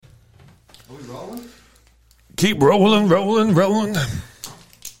Are we rolling? Keep rolling.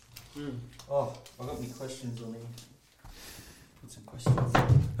 Oh, I got any questions on me. Got some questions.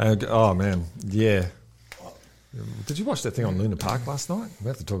 Oh, man. Yeah. Did you watch that thing on Luna Park last night? We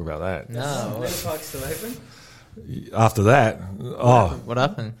have to talk about that. No. Luna Park's still open? After that, What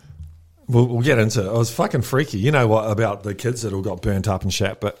happened? we'll get into it. It was fucking freaky. You know what about the kids that all got burnt up and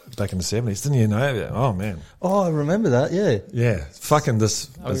shat back in the 70s? Didn't you know that? Oh, man. Oh, I remember that. Yeah. Yeah. Fucking this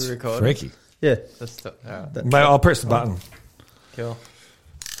Are we is recording? freaky. Yeah. Let's all right. That- Mate, I'll press the button. Cool.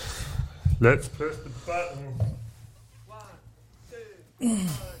 Let's press the button.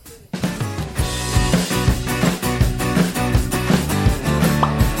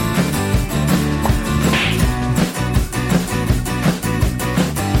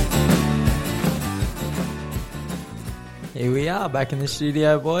 Here we are, back in the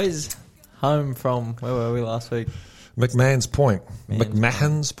studio, boys. Home from, where were we last week? McMahon's Point. Man's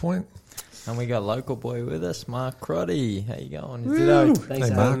McMahon's Point. And we got local boy with us, Mark Crotty. How you going? Woo. Thanks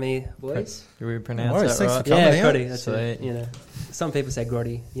Hey, for Mark. having me, boys. Did we No pronounce worries, that thanks right? for coming. Yeah, out. Grotty. That's Sweet. it. You know, some people say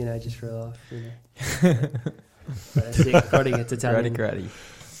Grotty, you know, just for a laugh. You know. But that's it. Grotty, it's Italian. Crotty.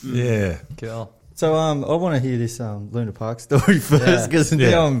 Yeah. Cool. So I want to hear this Luna Park story first because Yeah.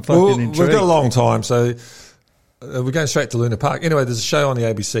 now I'm fucking Well, intrigued. we've got a long time, so we're going straight to Luna Park. Anyway, there's a show on the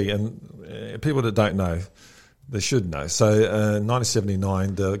ABC, and people that don't know, they should know. So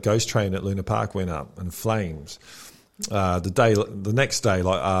 1979, the ghost train at Luna Park went up in flames. The next day,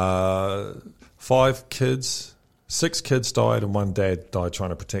 like 6 kids died, and one dad died trying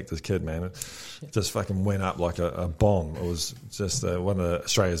to protect his kid, man. It just fucking went up like a bomb. It was just one of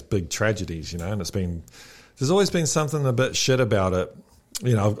Australia's big tragedies, you know, and there's always been something a bit shit about it.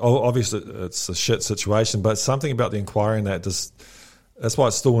 You know, obviously it's a shit situation, but something about the inquiry and that's why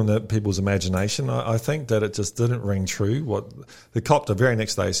it's still in people's imagination. I think that it just didn't ring true. What the cop the very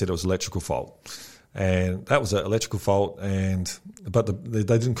next day said it was electrical fault, and that was an electrical fault. But they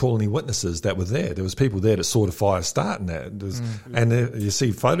didn't call any witnesses that were there. There was people there that saw the fire starting. And you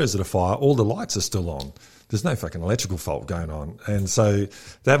see photos of the fire. All the lights are still on. There's no fucking electrical fault going on. And so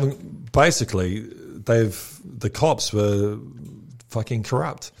they haven't. Basically, the cops were fucking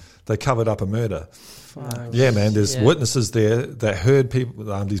corrupt. They covered up a murder. Yeah, man. There's witnesses there that heard people,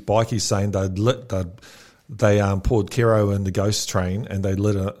 these bikies saying they poured Kero in the ghost train and they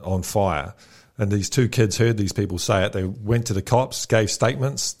lit it on fire. And these 2 kids heard these people say it. They went to the cops, gave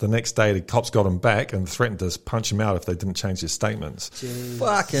statements. The next day, the cops got them back and threatened to punch them out if they didn't change their statements. Jeez.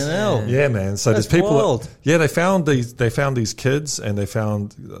 Fucking hell. Yeah, man. So That's there's people. wild. Yeah, they found these kids, and they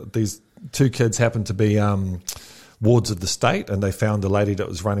found these 2 kids happened to be wards of the state, and they found the lady that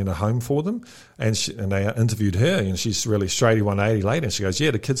was running a home for them, and they interviewed her, and she's really straighty 180 later, and she goes, yeah,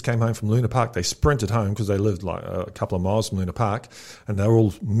 the kids came home from Luna Park, they sprinted home because they lived like a couple of miles from Luna Park, and they were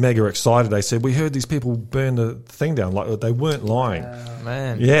all mega excited. They said, we heard these people burn the thing down, like they weren't lying.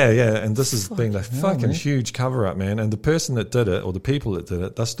 Man. Yeah, and this has been a hell, fucking man. huge cover up, man. And the person that did it, or the people that did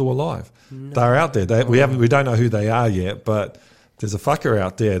it, they're still alive. They're out there. We don't know who they are yet, but there's a fucker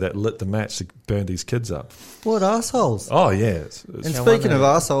out there that lit the match to burn these kids up. What assholes? Oh yeah, And No speaking wonder. of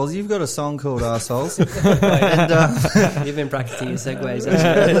assholes, you've got a song called Assholes. and, You've been practicing your segues,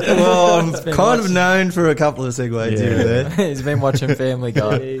 haven't well, I'm been kind of watching. known for a couple of segues here and there. He's been watching Family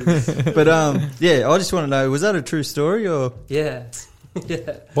Guy. you? Jeez. But I just want to know, was that a true story or? Yeah.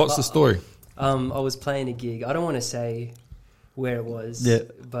 Yeah. what's the story? I was playing a gig. I don't want to say where it was. Yeah.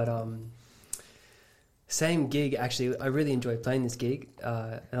 But same gig, actually. I really enjoyed playing this gig.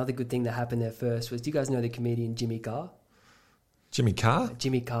 Another good thing that happened there first was, do you guys know the comedian Jimmy Carr? Jimmy Carr?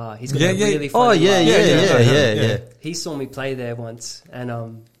 Jimmy Carr. He's got Yeah, a yeah. really Oh, funny yeah, laugh. yeah. He saw me play there once,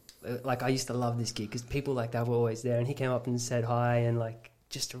 and like I used to love this gig because people like that were always there. And he came up and said hi, and like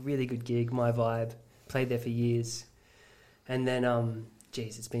just a really good gig, my vibe. Played there for years, and then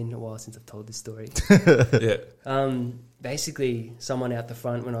geez, it's been a while since I've told this story. Yeah. Basically, someone out the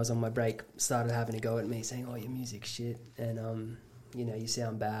front when I was on my break started having a go at me, saying, "Oh, your music's shit, and you know, you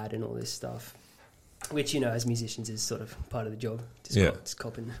sound bad and all this stuff." Which, you know, as musicians is sort of part of the job. Just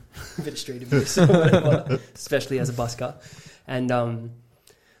copping a bit of street abuse or whatever, especially as a busker. And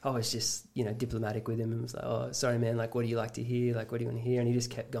I was just, you know, diplomatic with him and was like, "Oh, sorry, man, like, what do you like to hear? Like, what do you want to hear?" And he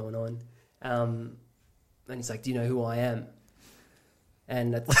just kept going on. And he's like, "Do you know who I am?"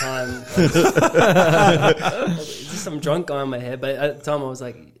 And at the time, there's just some drunk guy in my head, but at the time I was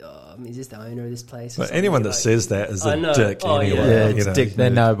like, oh, is this the owner of this place? But anyone that says that is I a know. dick Oh, anyway. yeah. you It's know. dick. They're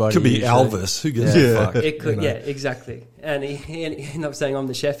nobody. Could be usually. Elvis. Who gives a fuck? It could, you know? yeah, exactly. And he ended up saying, "I'm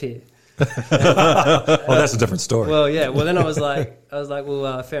the chef here." Well, that's a different story. Well, yeah. Well, then I was like,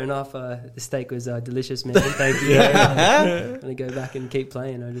 well, fair enough. The steak was delicious, man. Thank you. I'm gonna go back and keep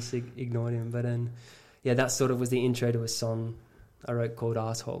playing. I just ignored him. But yeah, that sort of was the intro to a song I wrote called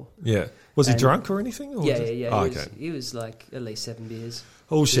Asshole. Yeah. Was he And- drunk or anything? Or Yeah. Oh, He was like at least 7 beers.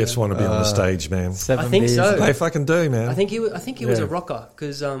 All chefs want to be on the stage, man. 7 I think beers. so. They fucking do, man. I think he was Yeah. a rocker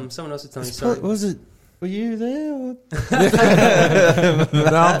because someone else was telling me. It's Sorry. was it? Were you there? Or?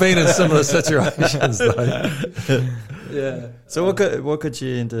 No, I've been in similar situations, though. Yeah. So what got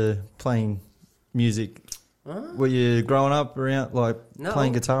you into playing music? Huh? Were you growing up around like No.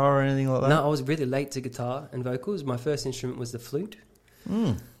 playing guitar or anything like that? No, I was really late to guitar and vocals. My first instrument was the flute.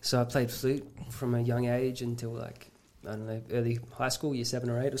 Mm. So I played flute from a young age until like, I don't know, early high school, year 7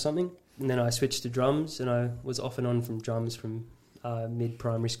 or 8 or something. And then I switched to drums, and I was off and on from drums from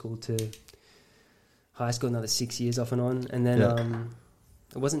mid-primary school to high school, another 6 years off and on. And then Yeah.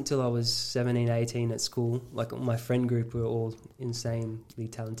 it wasn't until I was 17, 18 at school, like my friend group were all insanely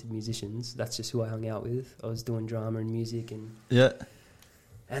talented musicians. That's just who I hung out with. I was doing drama and music, and Yeah.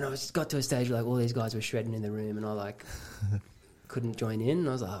 I got to a stage where like all these guys were shredding in the room, and I like couldn't join in. And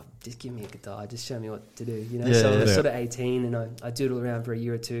I was like, oh, just give me a guitar, just show me what to do, you know. Yeah, So I was yeah. sort of 18, and I doodled around for a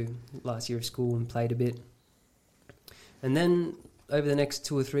year or two last year of school and played a bit. And then over the next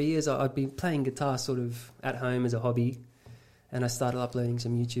 2 or 3 years, I'd been playing guitar sort of at home as a hobby, and I started uploading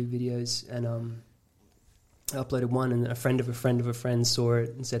some YouTube videos, and I uploaded one, and a friend of a friend of a friend saw it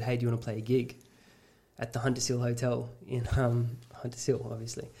and said, hey, do you want to play a gig at the Hunters Hill Hotel in Hunters Hill,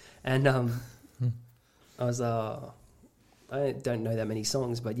 obviously. And I was I don't know that many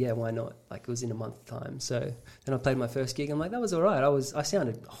songs, but yeah, why not? Like, it was in a month's time. So then I played my first gig. I'm like, that was all right. I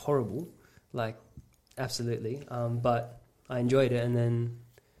sounded horrible, like, absolutely. But I enjoyed it. And then,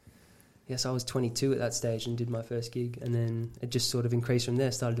 yes, I was 22 at that stage and did my first gig. And then it just sort of increased from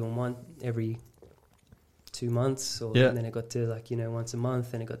there. Started doing one every 2 months. Or Yeah. and then it got to, like, once a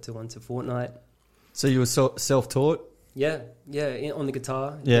month. Then it got to once a fortnight. So you were self-taught? Yeah, on the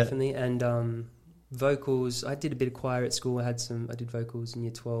guitar, Yeah. definitely. And vocals, I did a bit of choir at school. I did vocals in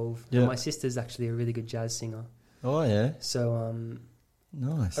year 12. Yeah. And my sister's actually a really good jazz singer. Oh, yeah. So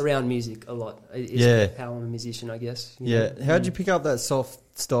Nice. around music a lot is Yeah. how I'm a musician, I guess. Yeah. How'd you pick up that soft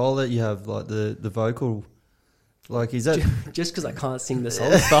style that you have, like the vocal? Like, is that... Just because I can't sing the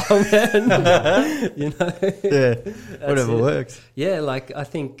song style, man. yeah, whatever it. works. Yeah, like, I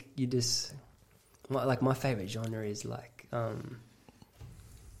think you just... my favourite genre is, like,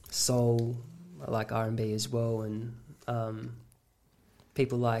 soul... I like R&B as well, and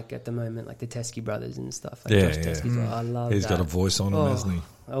people like at the moment like the Teskey brothers and stuff. Like Yeah, Josh yeah. Teskey's like, I love He's that. got a voice on him, Oh. hasn't he?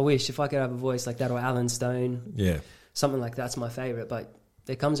 I wish if I could have a voice like that, or Alan Stone, Yeah. something like that's my favourite. But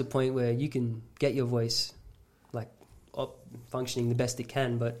there comes a point where you can get your voice like functioning the best it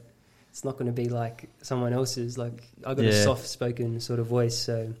can, but it's not going to be like someone else's. Like I've got a Yeah. soft-spoken sort of voice,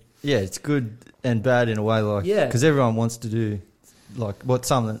 so Yeah, it's good and bad in a way, like... Yeah. Because everyone wants to do, like, what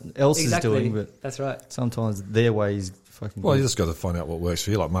someone else exactly is doing, but that's right. sometimes their way is fucking Well, good. you just got to find out what works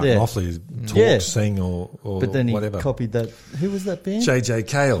for you. Like Mark Yeah. Knopfler, talk, Yeah. sing, or But then he whatever. copied that... Who was that band? JJ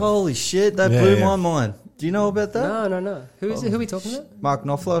Cale. Holy shit, that Yeah, blew yeah. my mind. Do you know about that? No. Who is it? Who are we talking about? Mark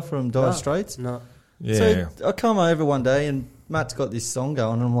Knopfler from Dire No. Straits. No. Yeah. So I come over one day and Matt's got this song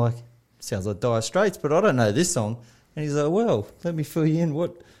going, and I'm like, sounds like Dire Straits, but I don't know this song. And he's like, well, let me fill you in. Who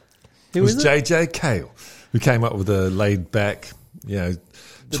it was is it? JJ Cale who came up with a laid back,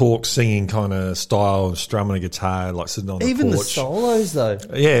 talk, singing kind of style, strumming a guitar, like sitting on the Even the porch. solos, though.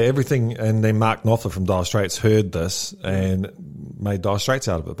 Yeah, everything. And then Mark Knopfler from Dire Straits heard this and made Dire Straits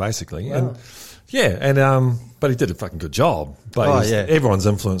out of it, basically. Wow. But he did a fucking good job. But Oh, yeah. everyone's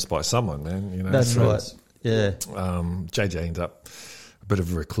influenced by someone, man. That's so, right. Yeah. JJ ended up a bit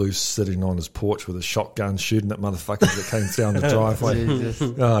of a recluse, sitting on his porch with a shotgun, shooting at motherfuckers that came down the driveway. Jesus.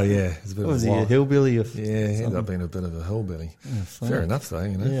 Oh yeah, it's a bit What was of he, a a wild. hillbilly? Or Yeah, he ended something? up being a bit of a hillbilly. Oh, fuck. Fair enough, though.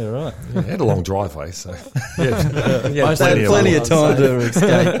 Yeah, right. Yeah, he had a long driveway, so yeah, I had plenty of time to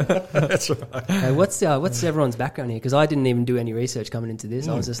escape. That's right. Hey, what's everyone's background here? Because I didn't even do any research coming into this.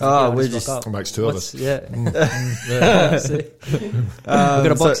 I was just Oh, like, I'll we're just rock just- up. Makes two of What's- us. Yeah. See? We've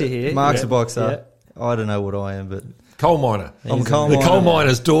got a boxer here. Mark's Yeah. a boxer. I don't know what I am, but Coal miner. I'm a coal The miner. coal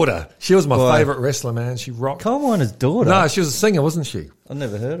miner's daughter. She was my Why? favourite wrestler, man. She rocked. Coal miner's daughter. No, she was a singer, wasn't she? I've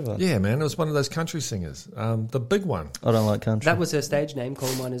never heard of her. Yeah, man. It was one of those country singers. The big one. I don't like country. That was her stage name,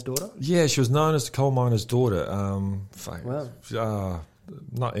 Coal Miner's Daughter. Yeah, she was known as the coal miner's daughter. Wow.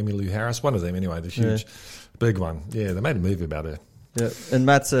 Not Emmylou Harris. One of them, anyway. The huge, big one. Yeah, they made a movie about her. Yeah. And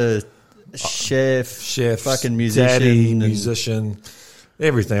Matt's a chef, fucking musician, daddy, and- musician,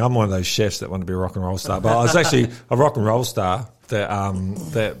 everything. I'm one of those chefs that want to be a rock and roll star. But I was actually a rock and roll star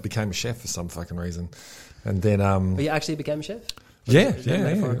that became a chef for some fucking reason, and then But you actually became a chef? yeah.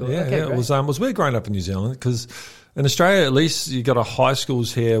 Okay, It great. was weird growing up in New Zealand because in Australia at least you got a high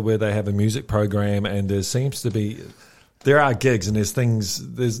schools here where they have a music program, and there seems to be. There are gigs and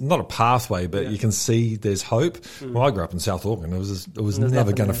there's not a pathway, but you can see there's hope. Well, I grew up in South Auckland. It was never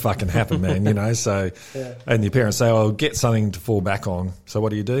nothing going to there. fucking happen, man, you know, so, Yeah. and your parents say, oh, get something to fall back on. So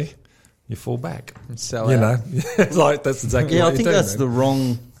what do? You fall back, Sell you out. know, it's like, that's exactly Yeah, what I think you do, that's man. the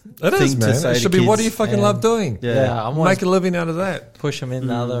wrong It thing is, man. to say It to should be, what do kids. you fucking And- love doing? Yeah, I'm always Make a living out of that. push them in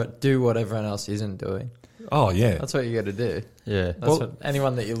the other, do what everyone else isn't doing. Oh, yeah. That's what you got to do. Yeah. That's Well- what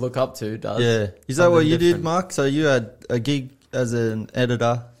anyone that you look up to does. Yeah. Is that what Something you did, different. Mark? So you had a gig as an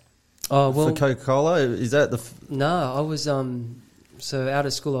editor Oh, well, for Coca-Cola? Is that the... no, I was, so out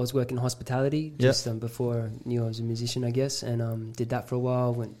of school I was working hospitality just before I knew I was a musician, I guess, and did that for a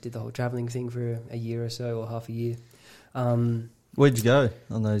while, did the whole travelling thing for a year or so, or half a year. Where'd you go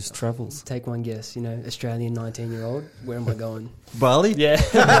on those travels? Take one guess, Australian 19-year-old, where am I going? Bali? Yeah.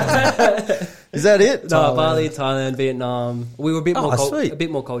 Is that it? No, Bali, Thailand, Vietnam. We were a bit Oh, more sweet. a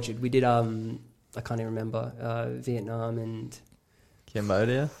bit more cultured. We did I can't even remember Vietnam and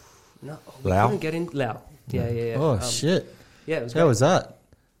Cambodia. no, we Lao? couldn't get in Lao. Yeah. Oh, shit. Yeah, it was. How great. was that?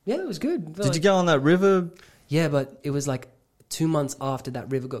 Yeah, it was good. Did you go on that river? Yeah, but it was like 2 months after that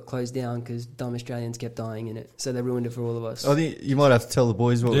river got closed down because dumb Australians kept dying in it, so they ruined it for all of us. I think you might have to tell the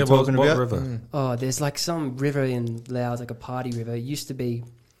boys what Yeah, we're talking what about. river? Oh, there's like some river in Laos, like a party river. It used to be.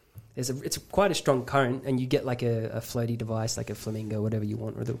 It's quite a strong current, and you get like a floaty device, like a flamingo, whatever you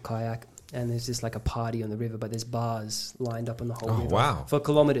want, or a little kayak. And there's just like a party on the river, but there's bars lined up on the whole Oh, river wow. for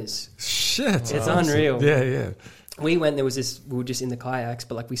kilometers. Shit. It's unreal. Yeah. We went. We were just in the kayaks,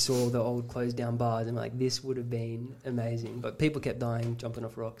 but like we saw the old closed down bars, and we're like, this would have been amazing. But people kept dying, jumping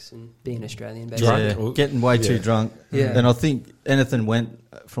off rocks, and being Australian, basically. Yeah, Drunk? getting way too Yeah. drunk. Yeah. And I think anything went,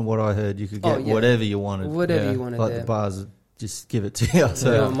 from what I heard, you could get Oh, yeah. whatever you wanted. Whatever Yeah. you wanted Like there. the bars just give it to you. You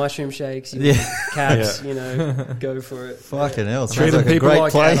So, want mushroom shakes, you Yeah. want cabs, go for it. fucking hell. Sounds Treating like a people great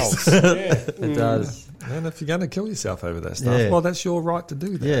like place. adults. It does. And if you're going to kill yourself over that stuff, Yeah. well, that's your right to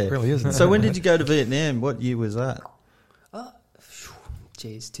do that. Yeah. It really isn't. So when did you go to Vietnam? What year was that?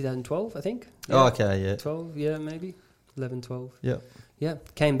 Geez, 2012, I think. Oh, okay, yeah. 12, yeah, maybe 11, 12. Yep. Yeah,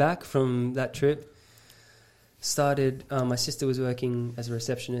 came back from that trip. Started. My sister was working as a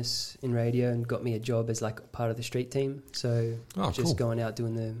receptionist in radio and got me a job as like part of the street team. So Oh, just cool. going out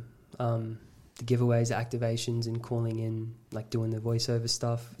doing the giveaways, the activations, and calling in, like doing the voiceover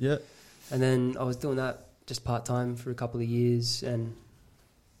stuff. Yeah. And then I was doing that just part time for a couple of years, and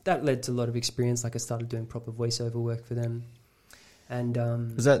that led to a lot of experience. Like I started doing proper voiceover work for them. And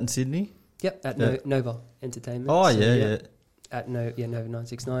Was that in Sydney? yep, at Yeah. Nova Entertainment. Oh, So, yeah. At Nova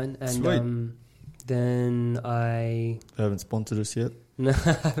 969, and Sweet. then I They haven't sponsored us yet. no,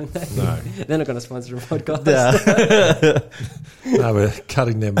 No. they're not going to sponsor a podcast. No, we're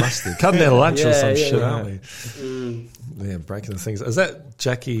cutting their mustard, cutting their lunch or Yeah, some yeah. shit, aren't we? Mm. Yeah, breaking the things. Is that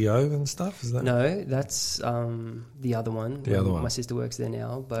Jackie O and stuff? Is that? No, that's the other one. The other one. My sister works there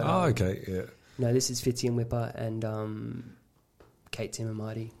now, but Oh, okay. Yeah. no, this is Fitzy and Whipper and Kate, Tim, and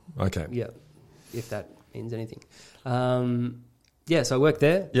Marty. Okay. Yeah, if that means anything. Yeah, so I worked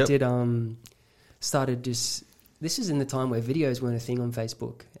there. Yep. Did started just. This is in the time where videos weren't a thing on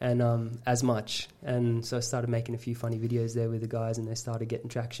Facebook and as much, and so I started making a few funny videos there with the guys, and they started getting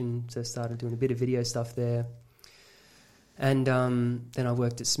traction. So I started doing a bit of video stuff there, and then I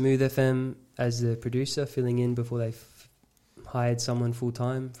worked at Smooth FM as a producer, filling in before they hired someone full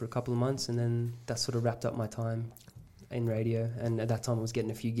time for a couple of months, and then that sort of wrapped up my time in radio. And at that time, I was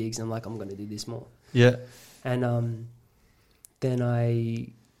getting a few gigs, and I'm like, I'm going to do this more. Yeah. And then I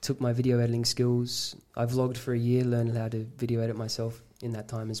took my video editing skills. I vlogged for a year, learned how to video edit myself in that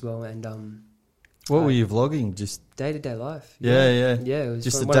time as well. And What were you vlogging? Just day-to-day life. Yeah. Yeah, it was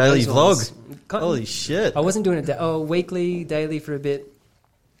Just one a of daily those vlog? ones. Kind- holy shit. I wasn't doing it weekly, daily for a bit.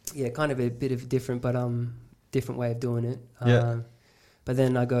 Yeah, kind of a bit of different, but different way of doing it. Yeah. But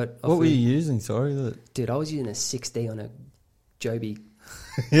then I got What were offered- you using? Sorry. Dude, I was using a 6D on a Joby.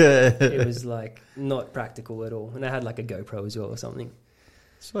 Yeah. It was like not practical at all, and I had like a GoPro as well or something.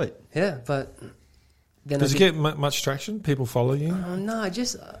 Sweet. Yeah, but then Did you get much traction? People follow you? No,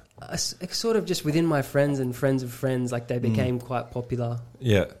 just sort of just within my friends and friends of friends, like they became quite popular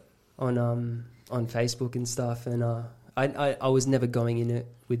Yeah. on Facebook and stuff. And I was never going in it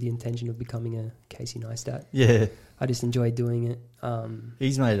with the intention of becoming a Casey Neistat. Yeah. I just enjoyed doing it.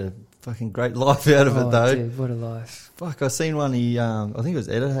 He's made a fucking great life out of it, though. Dude, what a life! Fuck, I seen one I think it was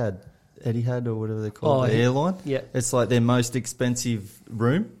Etihad or whatever they call Oh, it, the yeah. airline. Yeah, It's like their most expensive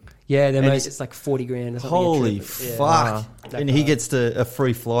room. Yeah, they're And most, it's like 40 grand or something. a Holy trip. Yeah. fuck! That And he guy. gets a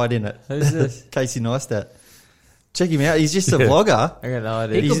free flight in it. Who's this? Casey Neistat. Check him out. He's just a Yeah. vlogger. I got no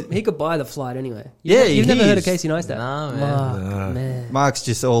idea. He could buy the flight anyway. Yeah, You've he never heard of is. Casey Neistat? No, man. Mark, No. man. Mark's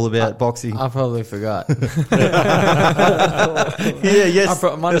just all about boxing. I probably forgot. Yeah, yes.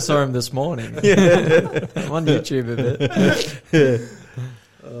 I might have saw him this morning. I'm on YouTube a bit.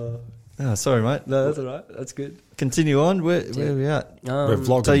 Oh, sorry, mate. No, that's all right. That's good. Continue on. Where are we at? We're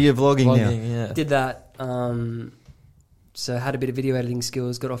vlogging. So you're vlogging, now. Vlogging, yeah. Did that. So had a bit of video editing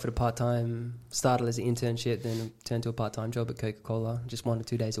skills. Got offered a part time. Started as an internship, then turned to a part time job at Coca-Cola. Just 1 or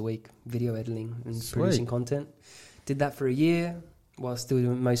 2 days a week, video editing and Sweet. producing content. Did that for a year while still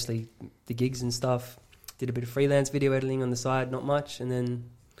doing mostly the gigs and stuff. Did a bit of freelance video editing on the side, not much, and then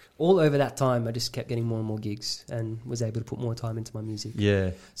all over that time, I just kept getting more and more gigs and was able to put more time into my music.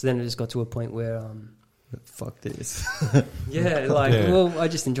 Yeah. So then it just got to a point where, Fuck this. well, I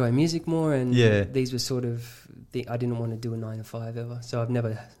just enjoy music more, and Yeah. these were sort of I didn't want to do a 9 to 5 ever, so I've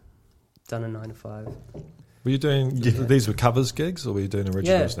never done a 9 to 5. Were you doing these were covers gigs or were you doing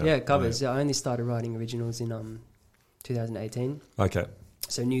originals now? Yeah, covers. I only started writing originals in 2018, Okay.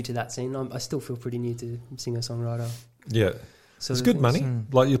 so new to that scene. I still feel pretty new to singer-songwriter. Yeah. So It's good money.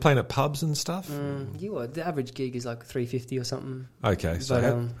 Like you're playing at pubs and stuff. The average gig is like $350 or something. Okay, so But,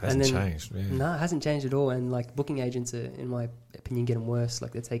 it and hasn't then- changed. Yeah. No, it hasn't changed at all. And like booking agents are, in my opinion, getting worse.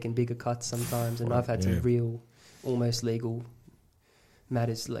 Like they're taking bigger cuts sometimes, and I've had Yeah. some real, almost legal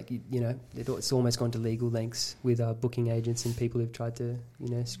matters. Like it's almost gone to legal lengths with booking agents and people who've tried to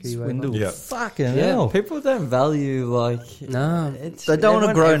screw you Swindle. over. Yeah. Fucking Yeah. hell. People don't value, like... No, They don't wanna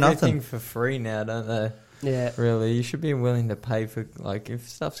want grow everything nothing. for free now, don't they? yeah, Really, you should be willing to pay for... Like, if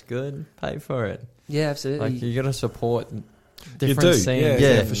stuff's good, pay for it. yeah, absolutely. Like, you got to support different do, scenes. yeah,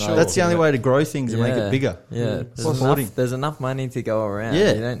 Yeah, for and, sure. like, That's the only way to grow things and make Yeah. it bigger. Yeah, Mm. there's enough money to go around.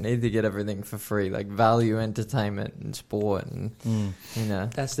 Yeah. You don't need to get everything for free. Like value entertainment and sport, and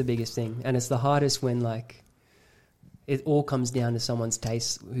That's the biggest thing, and it's the hardest when like it all comes down to someone's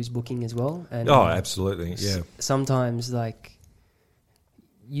taste who's booking as well. And Oh, absolutely. Yeah. sometimes like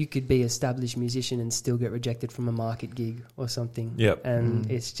you could be established musician and still get rejected from a market gig or something. Yep.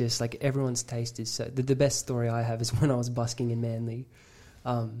 And it's just like everyone's taste is so. The best story I have is when I was busking in Manly.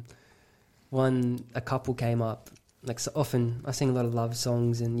 A couple came up. Like so often, I sing a lot of love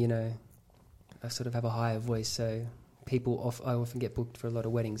songs, and I sort of have a higher voice, so I often get booked for a lot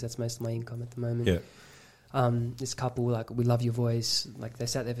of weddings. That's most of my income at the moment. Yeah. This couple, like, we love your voice. Like, they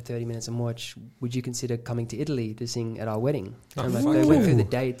sat there for 30 minutes and watched. Would you consider coming to Italy to sing at our wedding? Oh, And like, fuck they went yeah. through the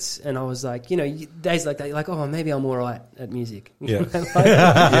dates, and I was like, days like that, you're like, oh, maybe I'm all right at music. Yeah.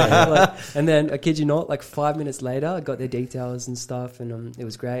 And then, I kid you not, like 5 minutes later, I got their details and stuff, and it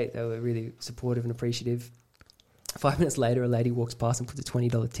was great. They were really supportive and appreciative. 5 minutes later, a lady walks past and puts a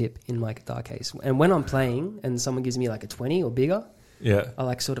 $20 tip in my guitar case. And when I'm playing and someone gives me like a 20 or bigger, Yeah. I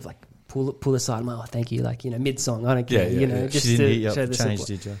like sort of like pull aside. I'm like, oh, thank you. Like, mid song. I don't care. Yeah, yeah, yeah. Just She didn't to hit you up show for the change,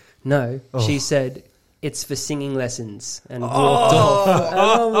 support. did you? No, Oh. she said it's for singing lessons and walked off. And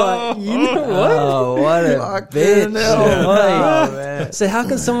I'm like, you know what? Oh, what a Fucking bitch! hell. Oh, man. So how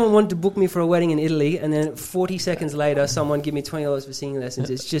can someone want to book me for a wedding in Italy and then 40 seconds later someone give me $20 for singing lessons?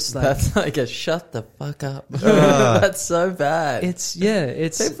 It's just like That's like a shut the fuck up. That's so bad. it's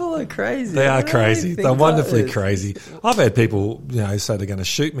People are crazy. They are What do crazy. think They're about wonderfully this? crazy. I've had people, say they're going to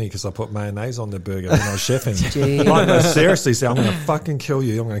shoot me because I put mayonnaise on their burger when I was chefing. Gee. Like, no, seriously, say, I'm going to fucking kill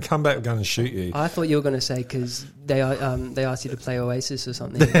you. I'm going to come back, I'm going to shoot you. I thought you were going to say because they asked you to play Oasis or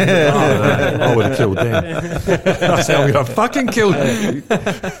something. I would have killed them. I said, I'm going to fucking kill you.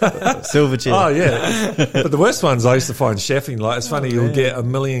 Silverchair. Oh, yeah. But the worst ones I used to find chefing. Like, it's funny, you'll get a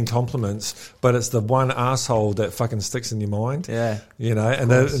million compliments, but it's the one asshole that fucking sticks in your mind. Yeah. And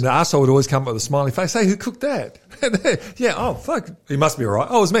the asshole would always come up with a smiley face. Hey, who cooked that? Yeah, oh, fuck. He must be all right.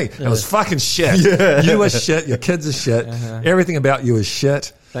 Oh, it was me. It was fucking shit. You were shit. Your kids are shit. Everything about you is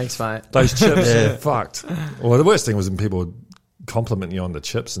shit. Thanks, mate. Those chips are fucked. Well, the worst thing was when people would compliment you on the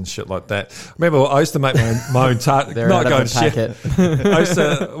chips and shit like that. Remember, I used to make my own tart. They're Not out going of a packet. I used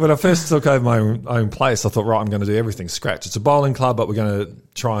to, when I first took over my own place, I thought, right, I'm going to do everything scratch. It's a bowling club, but we're going to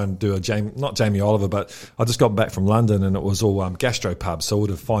try and do not Jamie Oliver, but I just got back from London and it was all gastro pubs. So all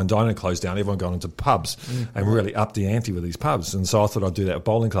the fine dining closed down. Everyone got into pubs and really upped the ante with these pubs. And so I thought I'd do that at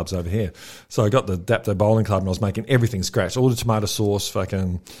bowling clubs over here. So I got the Dapto Bowling Club and I was making everything scratch. All the tomato sauce,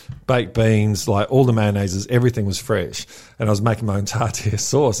 fucking baked beans, like all the mayonnaises, everything was fresh. And I was making my own tartare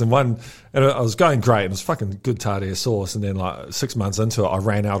sauce. And And I was going great. It was fucking good tardier sauce. And then like 6 months into it, I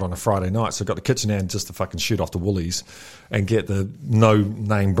ran out on a Friday night. So I got the kitchen hand just to fucking shoot off to Woolies and get the no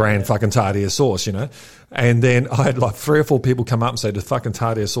name brand fucking tardier sauce, you know. And then I had like 3 or 4 people come up and say the fucking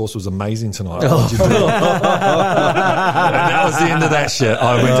tardier sauce was amazing tonight. What did you do? And that was the end of that shit.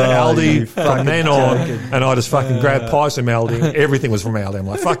 I went to Aldi from then on, and I just fucking grabbed pies from Aldi. And everything was from Aldi. I'm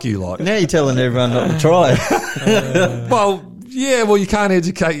like, fuck you, like. Now you're telling everyone not to try. Well, yeah, well, you can't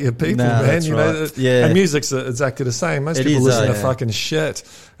educate your people, No, man. that's You know, right. Yeah. and music's exactly the same. Most It people is, listen to yeah. fucking shit,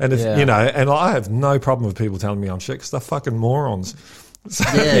 and if Yeah. you know, and I have no problem with people telling me I'm shit because they're fucking morons. So,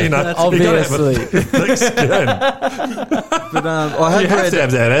 Yeah, you know, that's you gotta have a obviously. thick skin. But I You have have read to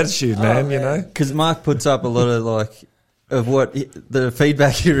have that attitude, man. You know. because Mark puts up a lot of like of what the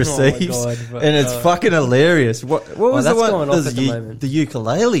feedback he receives, God, but, and it's fucking hilarious. What was the that's one? going off There's at the moment. the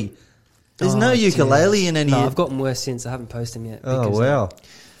ukulele. There's no Oh, ukulele geez. in any. No, I've gotten worse since. I haven't posted them yet. Oh because, wow,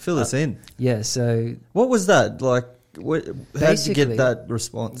 fill us in. Yeah, so What was that like? How did you Basically- get that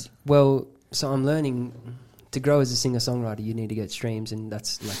response? well, so I'm learning to grow as a singer-songwriter. You need to get streams, and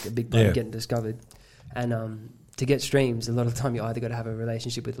that's like a big part Yeah. of getting discovered. And to get streams, a lot of the time you either got to have a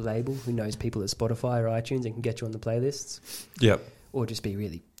relationship with the label who knows people at Spotify or iTunes and can get you on the playlists, Yep. or just be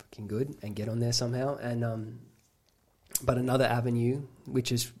really fucking good and get on there somehow. And but another avenue,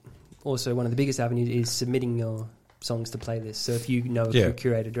 which is also one of the biggest avenues, is submitting your songs to playlists. So if you know Yeah. a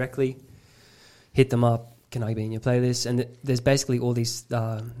curator directly, hit them up. Can I be in your playlist? And there's basically all these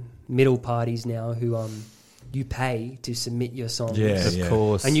middle parties now who you pay to submit your songs. Yeah, Of yeah.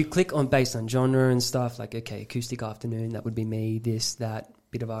 course. And you click on based on genre and stuff, like, okay, acoustic afternoon, that would be me, this, that,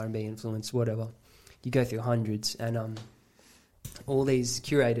 bit of R&B influence, whatever. You go through hundreds, and all these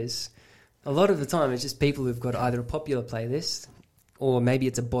curators, a lot of the time it's just people who've got either a popular playlist or maybe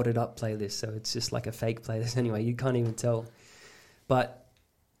it's a botted up playlist, so it's just like a fake playlist anyway, you can't even tell. But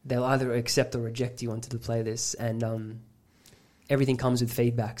they'll either accept or reject you onto the playlist, and everything comes with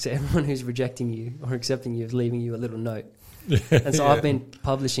feedback. So everyone who's rejecting you or accepting you is leaving you a little note. And so Yeah. I've been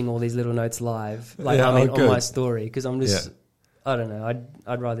publishing all these little notes live, like Yeah, on good. my story, because I'm just, Yeah. I don't know,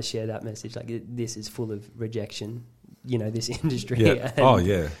 I'd rather share that message, like this is full of rejection, you know, this industry. Yeah. and Oh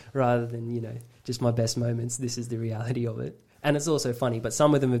yeah. rather than, you know, just my best moments, this is the reality of it. And it's also funny, but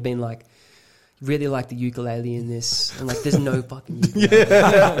some of them have been like, really like the ukulele in this. And like, there's no fucking ukulele.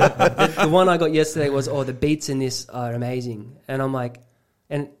 The one I got yesterday was, the beats in this are amazing. And I'm like,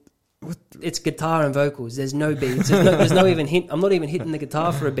 and it's guitar and vocals. There's no beats. There's no even hint. I'm not even hitting the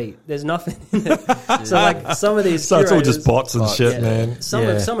guitar for a beat. There's nothing in it. So like some of these So it's all curators- just bots and shit, yeah, man.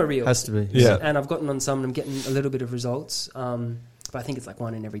 Some are real. Has to be. Yeah. And I've gotten on some and I'm getting a little bit of results. But I think it's like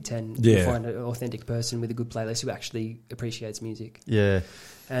 1 in every 10. Yeah. You find an authentic person with a good playlist who actually appreciates music. Yeah.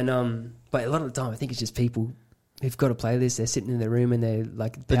 And but a lot of the time, I think it's just people who've got a playlist. They're sitting in their room and they're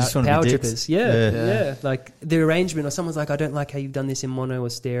like They just wanna be power dicks. trippers. Yeah, Yeah. yeah. Like the arrangement, or someone's like, I don't like how you've done this in mono or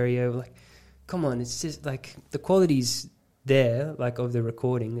stereo. Like, come on, it's just like the quality's there, like of the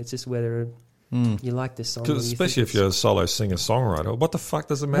recording. It's just whether you like this song. or you Because think especially if it's- you're a solo singer-songwriter, what the fuck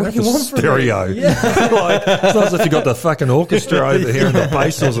does it matter What if do you it's want from me? stereo? Yeah. Like, it's not as if you got the fucking orchestra over here and the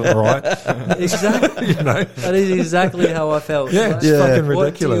bass wasn't right. Exactly. You know? That is exactly how I felt. Yeah, Like, it's fucking What do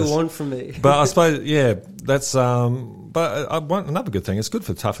ridiculous. you want from me? But I suppose, yeah, that's. But another good thing, it's good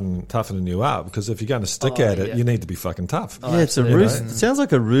for toughening you up, because if you're going to stick Oh, at it, yeah. you need to be fucking tough. Oh, Yeah, it's a absolutely. it sounds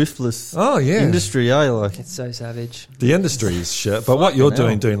like a ruthless Oh yeah, industry, eh? Like, It's so savage. the industry is shit. But what you're Fucking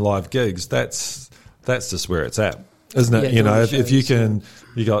hell. doing live gigs, that's just where it's at, isn't it? Yeah, you know, doing if you shows, can,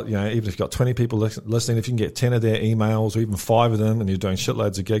 you got, you know, even if you've got 20 people listening, if you can get 10 of their emails or even 5 of them, and you're doing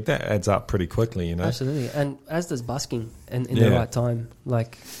shitloads of gig, that adds up pretty quickly. You know. Absolutely, and as does busking, and in Yeah. the right time.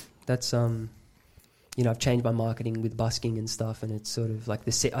 Like that's you know, I've changed my marketing with busking and stuff, and it's sort of like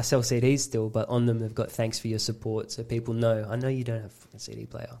I sell CDs still, but on them they've got thanks for your support, so people know. I know you don't have a CD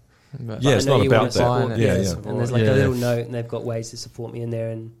player. But Yeah, I it's know not you about wanna that. support- Yeah, yeah, yeah. And there's like Yeah. a little note, and they've got ways to support me in there,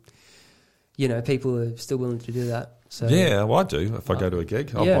 and you know, people are still willing to do that. So Yeah, well, I do. If I go to a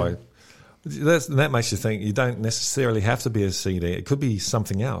gig, I'll Yeah. buy. That makes you think you don't necessarily have to be a CD. It could be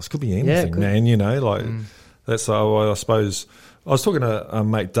something else. It could be anything, could. man. You know, like that's how I suppose. I was talking to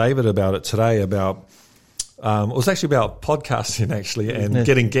mate David about it today. About it was actually about podcasting actually and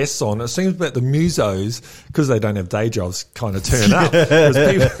getting guests on. It seems that the musos, because they don't have day jobs, kind of turn up.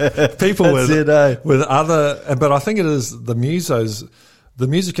 Whereas people That's with it, eh? with other, but I think it is the musos. The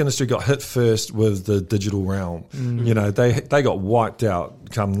music industry got hit first with the digital realm. You know, they got wiped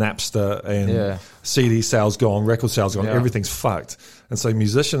out come Napster and Yeah. CD sales gone, record sales gone, Yeah. everything's fucked. And so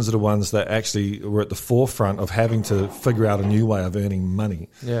musicians are the ones that actually were at the forefront of having to figure out a new way of earning money.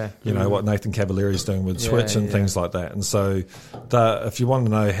 Yeah. You know, what Nathan Cavalieri is doing with Yeah, Twitch and yeah. things like that. And so if you want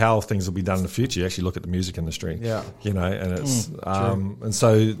to know how things will be done in the future, you actually look at the music industry. Yeah. You know, and it's, and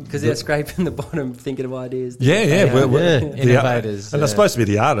so. Because they're scraping the bottom, thinking of ideas. Yeah. Innovators. And they're supposed to be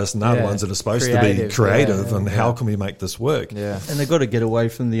the artists, and they're the Yeah. ones that are supposed to be Creative, creative yeah, and how can we make this work? Yeah. And they've got to get away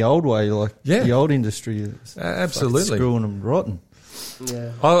from the old way, like Yeah. the old industry is Absolutely. fucking screwing them rotten.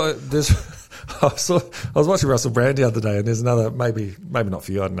 Yeah. Oh, I was watching Russell Brand the other day, and there's another maybe not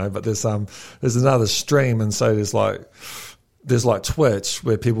for you, I don't know, but there's another stream, and so there's like Twitch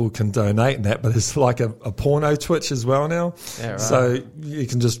where people can donate and that, but it's like a porno Twitch as well now. Yeah, right. So you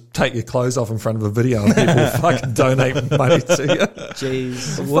can just take your clothes off in front of a video and people fucking donate money to you.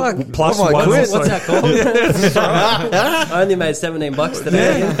 Jeez. Fuck, plus what am I one. quit? What's that called? I only made $17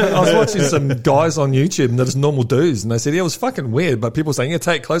 today. Yeah. I was watching some guys on YouTube and they're just normal dudes, and they said, yeah, it was fucking weird, but people saying, yeah,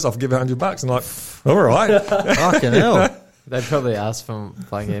 take clothes off and give $100. And I'm like, all right. Fucking hell. They'd probably ask for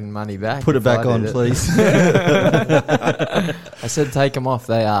fucking money back. Put it if I back did on, it. please. I said take them off.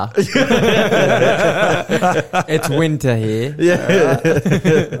 They are. It's winter here.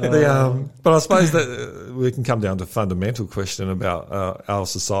 But I suppose that we can come down to a fundamental question about our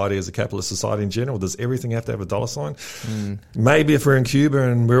society as a capitalist society in general. Does everything have to have a dollar sign? Maybe if we're in Cuba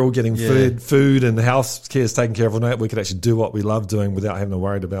and we're all getting food and health care is taken care of, we could actually do what we love doing without having to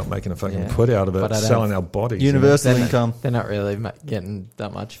worry about making a fucking quid out of it, But I don't- selling our bodies. Universal They're income. They're not really getting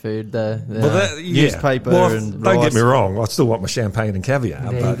that much food. They're Newspaper Well, and don't get rice. me wrong, I still want my champagne and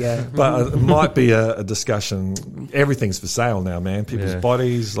caviar. There but, you go. but it might be a discussion. Everything's for sale now, man. People's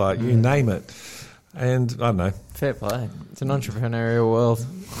bodies, like you name it. And I don't know. fair play. It's an entrepreneurial world.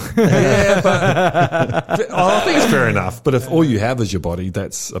 Yeah, but I think it's fair enough. But if all you have is your body,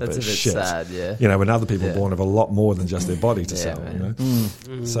 that's a That's bit a bit shit. sad, yeah. You know, when other people Yeah. are born of a lot more than just their body to Yeah, sell. man.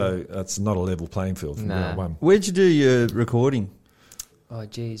 You know? So it's not a level playing field from Nah. day one. Where'd you do your recording? Oh,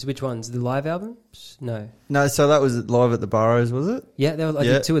 geez. Which ones? The live albums? No. No, so that was live at the Burrows, was it? Yeah, I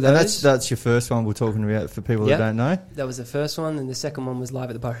did two of And those. that's your first one we're talking about for people Yeah. that don't know. That was the first one, and the second one was live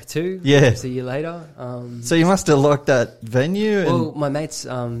at the Borough 2. Yeah. It was a year later. So you must have liked that venue. And Well, my mates,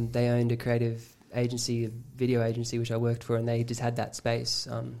 they owned a creative agency, a video agency, which I worked for, and they just had that space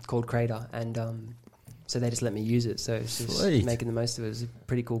called Crater, and so they just let me use it. So it's just Sweet. making the most of it. It was a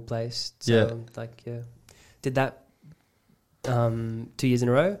pretty cool place. So, Yeah. did that 2 years in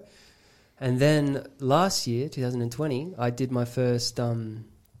a row, and then last year, 2020, I did my first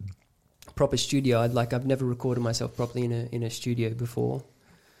proper studio. I've never recorded myself properly in a studio before.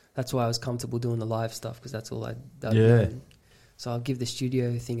 That's why I was comfortable doing the live stuff, because that's all I'd known. So I'll give the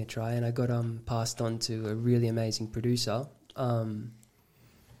studio thing a try, and I got passed on to a really amazing producer.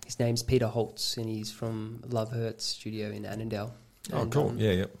 His name's Peter Holtz, and he's from Love Hurts Studio in Annandale. Oh, And, cool.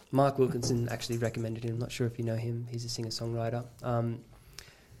 Yeah. Mark Wilkinson actually recommended him. I'm not sure if you know him. He's a singer-songwriter.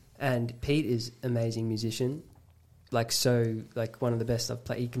 And Pete is an amazing musician. Like one of the best I've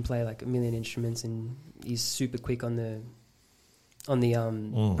played. He can play like a million instruments, and he's super quick on the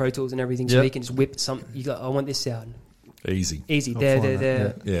Pro Tools and everything. So Yep. he can just whip some. You go, I want this sound. Easy. Easy. I'll There. find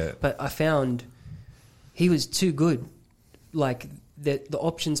that, Yeah. But I found he was too good. Like the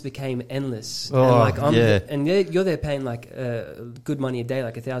options became endless. Oh, and like you're there paying like good money a day,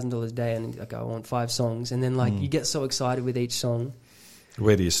 like $1,000 a day, and like I want 5 songs, and then like you get so excited with each song.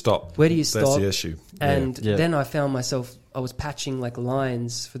 Where do you stop? Where do you That's stop? the issue. And Yeah. then I found myself, I was patching like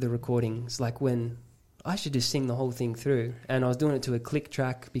lines for the recordings, like when I should just sing the whole thing through. And I was doing it to a click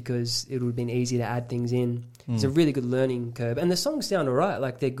track because it would have been easy to add things in. It's a really good learning curve. And the songs sound all right,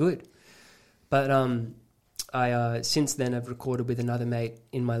 like they're good. But I since then I've recorded with another mate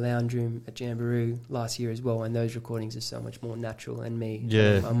in my lounge room at Jamboree last year as well. And those recordings are so much more natural and me.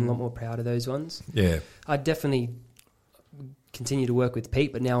 Yeah. I'm a lot more proud of those ones. Yeah. I definitely continue to work with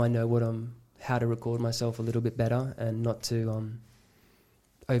Pete, but now I know how to record myself a little bit better and not to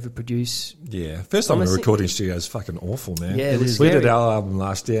overproduce. Yeah. First time in a Honestly- recording studio is fucking awful, man. Yeah, it was We scary. did our album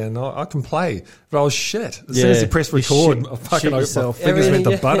last year, and I can play, but I was shit. As soon Yeah. as you press You record, shit- I fucking shit my yourself. fingers went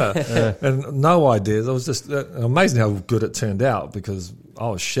to Everything, butter. And no ideas. I was just amazing how good it turned out because I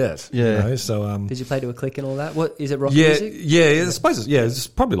was shit. Yeah. You know? So, Did you play to a click and all that? What is it? Rock yeah, music? yeah, I suppose it's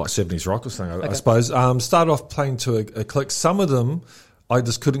probably like 70s rock or something, I Okay. suppose. Started off playing to a click. Some of them I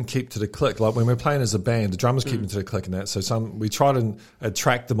just couldn't keep to the click. Like when we're playing as a band, the drummers keep them to the click and that. So we tried and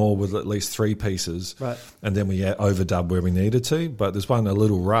attract them all with at least 3 pieces. Right. And then we overdub where we needed to. But there's one a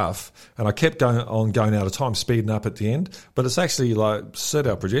little rough. And I kept going out of time, speeding up at the end. But it's actually like Sid,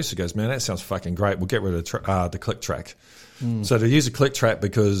 our producer, goes, man, that sounds fucking great. We'll get rid of the click track. So they use a click track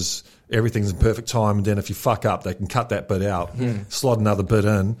because everything's in perfect time, and then if you fuck up, they can cut that bit out, slot another bit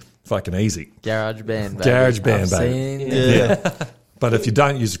in, fucking easy. Garage band, baby. GarageBand, I've baby. seen Yeah. But if you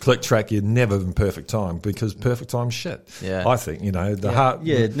don't use a click track, you're never in perfect time because perfect time's shit. Yeah. I think, the heart.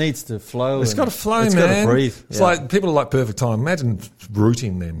 Yeah, it needs to flow. It's and got to flow, it's man. got to breathe. It's like people are like perfect time. Imagine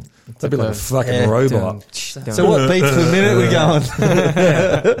rooting them. They'd be like a fucking Yeah, robot. So what beats per minute we going?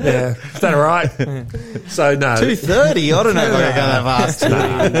 Yeah, is that all right? So no, 230. I don't know if I can go that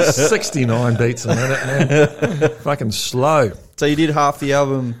fast. nah, 69 beats a minute, man. Fucking slow. So you did half the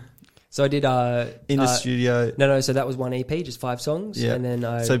album So I did in the studio. No, so that was one EP, just 5 songs, Yeah. and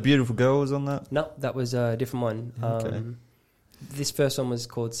then So Beautiful Girl was on that. no, that was a different one. Okay. This first one was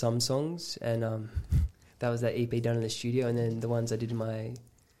called Some Songs, and that was that EP done in the studio, and then the ones I did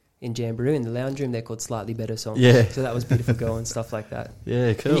in Jamboree in the lounge room, they're called Slightly Better Songs. Yeah. So that was Beautiful Girl and stuff like that.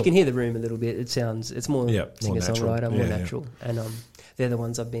 Yeah, cool. And you can hear the room a little bit. It's more Yeah, more singer-songwriter, natural. more Yeah, natural. And they're the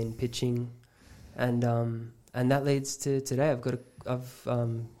ones I've been pitching. And that leads to today. I've got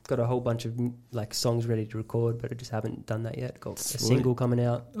a whole bunch of like songs ready to record, but I just haven't done that yet. Got a single coming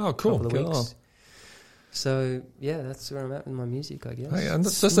out Oh, cool. couple of Cool. weeks. So yeah, that's where I'm at with my music, I guess. Hey, and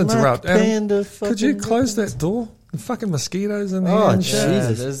just Smack interrupt. Panda Could you fucking close records. that door? The fucking mosquitoes in here. Oh, and shit.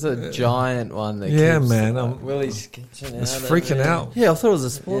 Jesus. There's a giant one that Yeah, keeps, man, Willie's sketching out. It's over freaking there. out. Yeah, I thought it was a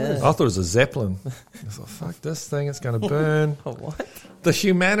spoiler. Yeah. I thought it was a Zeppelin. I thought, fuck this thing, it's going to burn. Oh, what? The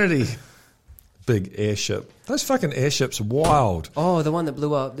humanity. Big airship. Those fucking airships are wild. Oh, the one that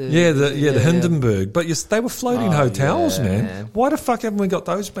blew up. The Hindenburg. But they were floating Oh, hotels, yeah, man. man. Why the fuck haven't we got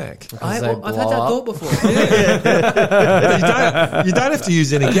those back? I've they had blow that up. thought before. you don't have to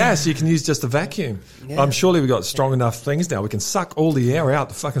use any gas. You can use just a vacuum. Yeah. I'm surely we've got strong enough things now. We can suck all the air out.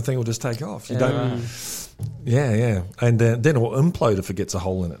 The fucking thing will just take off. You don't. Yeah. And then it will implode if it gets a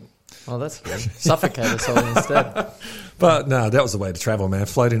hole in it. Oh, that's good. Suffocate us all instead. But no, that was the way to travel, man.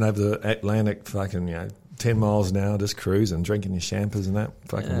 Floating over the Atlantic, fucking 10 miles an hour, just cruising, drinking your champers and that,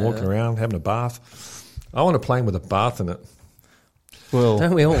 fucking walking around, having a bath. I want a plane with a bath in it. Well,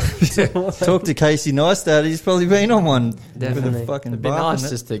 Don't we all? talk to Casey Neistat. He's probably been on one with Definitely. a fucking It'd be bath nice in it.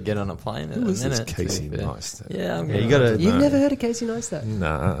 just to get on a plane at Who a is minute. this to be Casey fair. Neistat? Yeah, I'm Yeah, you gonna- gotta- You've No. never heard of Casey Neistat?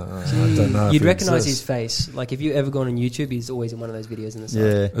 Nah, I don't know. if You'd he recognise his exists. face. Like if you ever gone on YouTube, he's always in one of those videos in the side.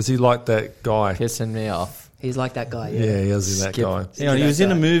 Yeah. Is he like that guy? Pissing me off. He's like that guy. Yeah, he is that Skip. guy. Hang on, he was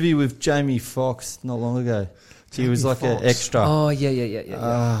in a guy. movie with Jamie Foxx not long ago. He was like an Foxx. extra. Oh yeah. He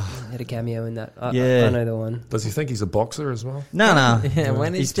had a cameo in that. Yeah. I know the one. Does he think he's a boxer as well? No. Yeah,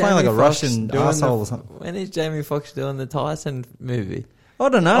 when He's is playing like Jamie a Foxx Russian doing asshole the- or something. When is Jamie Foxx doing the Tyson movie? I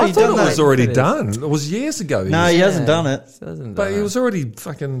don't know. I He thought done it that. was already It is. done. It was years ago. No, he hasn't done it. But he was already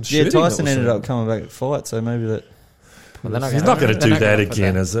fucking Yeah, shooting. Tyson it or ended up something. coming back to fight, so maybe that. Well, they're He's not going to they're do not that gonna put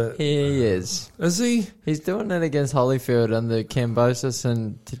again, is it? He is. Is he? He's doing it against Holyfield on the Cambosis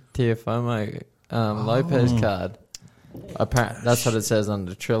and Tiafomo Lopez card. Apparently, that's what it says on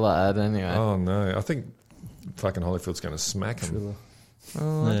the Triller ad anyway. Oh, no. I think fucking Holyfield's going to smack him.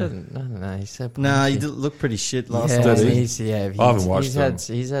 Oh, I Yeah. don't know. He said, Nah, he did look pretty shit last yeah, time. Did he? he's I haven't watched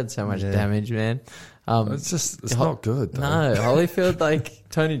he's had so much Yeah. damage, man. It's not good, though. No, Holyfield, like,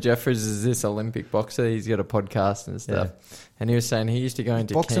 Tony Jeffries is this Olympic boxer. He's got a podcast and stuff. And he was saying he used to go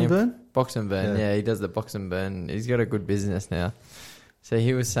into Box camp. and burn? Box and burn, Yeah. yeah. He does the box and burn. He's got a good business now. So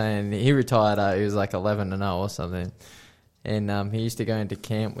he was saying he retired. He was like 11-0 or something. And he used to go into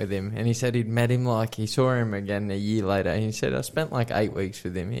camp with him. And he said he'd met him, like, he saw him again a year later. And he said, I spent like 8 weeks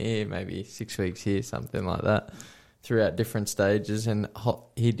with him here, maybe 6 weeks here, something like that, throughout different stages. And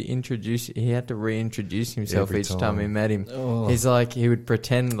he had to reintroduce himself Every each time time. he met him. Oh. He's like, he would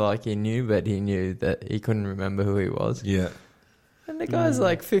pretend like he knew, but he knew that he couldn't remember who he was. Yeah. And the guy's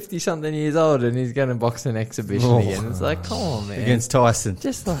like 50-something years old and he's going to box an exhibition Oh. again. It's like, come on, man. Against Tyson.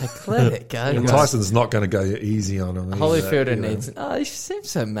 Just like, let it go. And guys. Tyson's not going to go easy on him. Holyfield you know. needs... Oh, he seems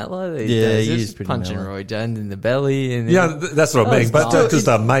so mellow these Yeah, days. he Just is pretty punching mellow. Roy Jones in the belly. And Yeah, that's what I mean. it's But nice. because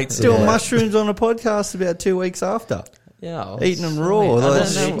they're mates. Doing Yeah. mushrooms on a podcast about 2 weeks after. Yeah, Eating them raw, I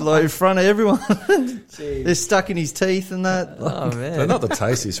like, don't know. like in front of everyone. They're stuck in his teeth and that. Oh, They're man. not the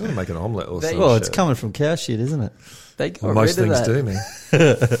tastiest. You want to make an omelette or something. Well, it's coming from cow shit, isn't it? They got Well, most rid of things that.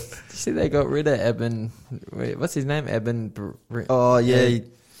 do, man. You see, they got rid of Eben... Wait, what's his name? Eben... Oh, yeah, Yeah.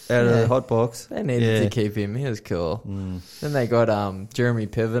 out of Yeah. the hot box. They needed Yeah. to keep him. He was cool. Then they got Jeremy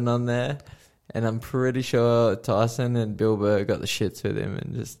Piven on there. And I'm pretty sure Tyson and Bill Burr got the shits with him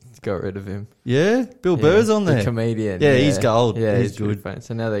and just got rid of him. Yeah, Bill Burr's on there. The comedian. Yeah, he's gold. Yeah, He's he's good. good.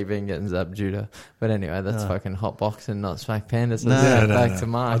 So now they've been getting Zab Judah. But anyway, that's fucking hot boxing, not Smack Panda. So No, let's get No, back no. to I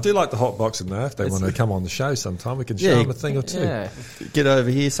Mark. do like the hot boxing though. If they want to come on the show sometime, we can show Yeah, them a thing or two. Yeah, Get over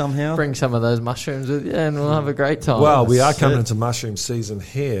here somehow. bring some of those mushrooms with you, and we'll have a great time. Well, we are That's coming it. into mushroom season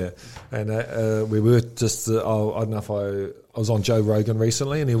here, and we were just. I don't know if I was on Joe Rogan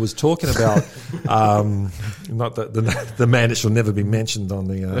recently, and he was talking about not the man that shall never be mentioned on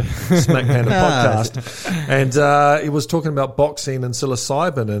the Smack Panda podcast, and he was talking about boxing and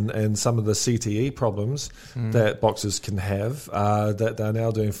psilocybin and some of the CTE problems that boxers can have. That they're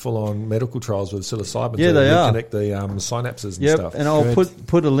now doing full on medical trials with psilocybin Yeah, to they are. reconnect the synapses and Yep, stuff. and I'll Good.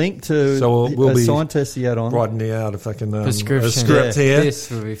 put a link to So we'll a be scientist he had on. Writing me out a fucking Prescription. a script Yeah. here. This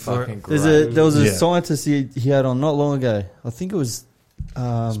would be fucking great. There was a Yeah. scientist he had on not long ago. I think it was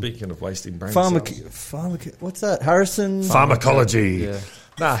Speaking of wasting brain cells. what's that? Harrison Pharmacology. Yeah.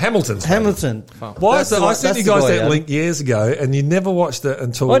 Nah, Hamilton's Hamilton. Why is That's that? I the- sent that's you the guys guy, that Adam. link years ago, and you never watched it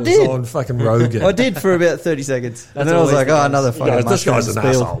until I it was did. on fucking Rogan. I did for about 30 seconds, and then I was always like, the "Oh, case. another fucking Yeah, this guy's an mushroom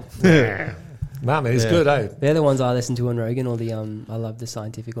asshole. spiel." Nah, man, he's Yeah. good, eh? They're the ones I listen to on Rogan, or the I love the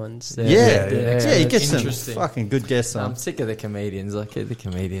scientific ones. Yeah, Yeah, yeah, he gets some Interesting. fucking good guests on. I'm sick of the comedians. Like, get the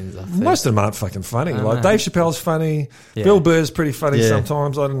comedians off there. Most of them aren't fucking funny. I Like know. Dave Chappelle's funny. Yeah. Bill Burr's pretty funny Yeah.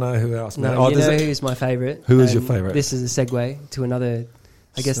 sometimes. I don't know who else. Man. No, you there's know a- who's my favourite? Who is your favourite? This is a segue to another.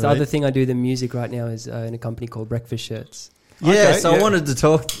 I guess Sweet. the other thing I do the music right now is in a company called Breakfast Shirts. Yeah, Okay, so yeah. I wanted to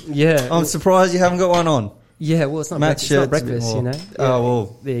talk. Yeah, I'm surprised you haven't got one on. yeah. Well, it's not, Matt's it's not shirt's a bit breakfast, more. you know. Oh,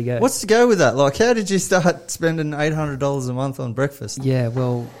 well. there you go. What's to go with that? Like, how did you start spending $800 a month on breakfast? Yeah,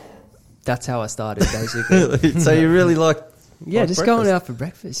 well, that's how I started basically. So you really like Yeah, like just breakfast? going out for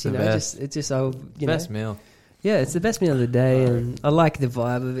breakfast. You The know, best. it's just you know, Best meal. yeah, it's the best meal of the day, and I like the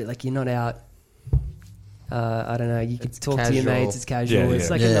vibe of it. Like you're not out. I don't know. You can It's talk to your casual. mates. It's casual. Yeah, It's yeah.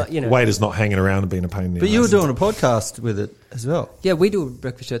 like Yeah. you're not, you know. Waiter's not hanging around and being a pain in the But you were ass. doing a podcast with it as well. Yeah, we do a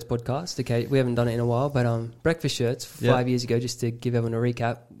Breakfast Shirts podcast. Okay, we haven't done it in a while, but Breakfast Shirts 5 years ago. Just to give everyone a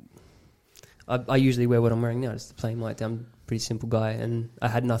recap, I usually wear what I'm wearing now, just a plain white. I'm a pretty simple guy, and I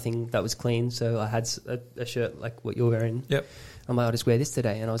had nothing that was clean, so I had a shirt like what you're wearing. Yep. I'm like, I'll just wear this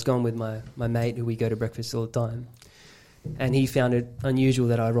today, and I was going with my mate who we go to breakfast all the time, and he found it unusual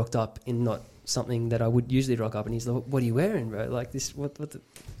that I rocked up in not something that I would usually rock up, and he's like, "What are you wearing, bro? Like this?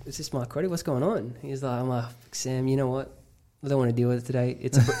 Is this my credit? What's going on?" He's like, "I'm like, Sam, you know what? I don't want to deal with it today.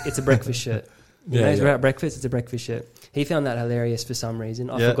 It's a breakfast shirt. You know, we're at breakfast. It's a breakfast shirt." He found that hilarious for some reason.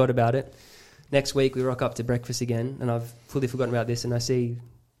 I forgot about it. Next week we rock up to breakfast again, and I've fully forgotten about this, and I see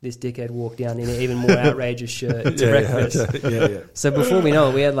this dickhead walk down in an even more outrageous shirt to breakfast. Yeah. So before we know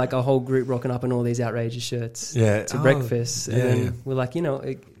it, we had like a whole group rocking up in all these outrageous shirts Yeah. to Oh, breakfast. And yeah, then yeah. we're like,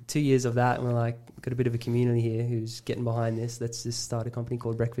 2 years of that, and we're like, got a bit of a community here who's getting behind this. Let's just start a company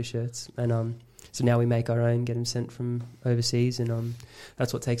called Breakfast Shirts. And so now we make our own, get them sent from overseas, and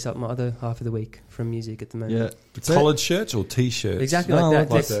that's what takes up my other half of the week from music at the moment. Yeah. Collared shirts or t-shirts? Exactly No, like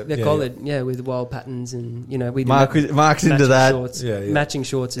that. like They're, that. they're Yeah, collared, with wild patterns, and we do Mark's into matching that. Shorts, Yeah, yeah. matching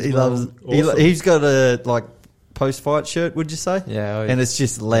shorts as He well. loves. Awesome. He's got a like post-fight shirt. Would you say? Yeah. And it's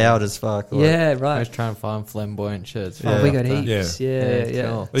just loud as fuck. Like, Yeah, I right. was trying to find flamboyant shirts. Oh, we got Yeah. heaps. Yeah, it's yeah.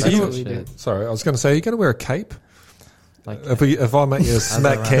 cool. That's Are you- what we do. Sorry, I was going to say, are you going to wear a cape? Like, If I make you a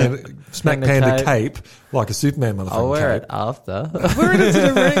Smack Panda Panda cape, like a Superman motherfucker I'll wear cape. it after. Wear it into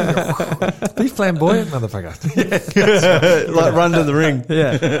the ring. Be flamboyant, motherfucker. like run to the ring.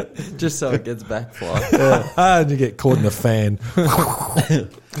 Yeah. Just so it gets backfly. And you get caught in a fan.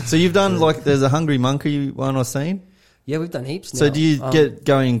 So you've done like there's a Hungry Monkey one I've seen. Yeah, we've done heaps now. So do you get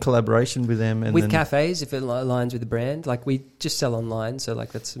going in collaboration with them and with then, cafes if it aligns with the brand? Like we just sell online, so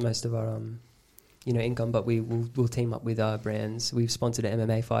like that's most of our income. But we'll team up with our brands. We've sponsored an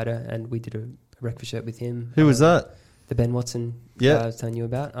MMA fighter, and we did a breakfast shirt with him. Who was that? The Ben Watson Yeah. guy I was telling you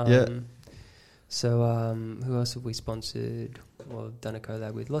about. Yeah. So who else have we sponsored or done a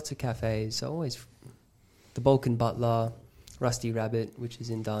collab with? Lots of cafes. So always the Balkan Butler, Rusty Rabbit, which is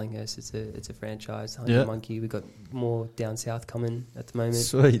in Darlinghurst. It's a franchise. Hungry Yeah. Monkey. We've got more down south coming at the moment.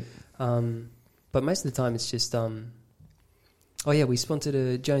 Sweet. But most of the time it's just we sponsored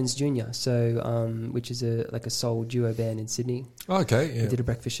a Jones Jr. So which is a soul duo band in Sydney. Okay, yeah. We did a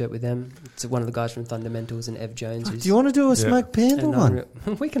breakfast shirt with them. It's one of the guys from Fundamentals and Ev Jones. Do you want to do a Smack Panda and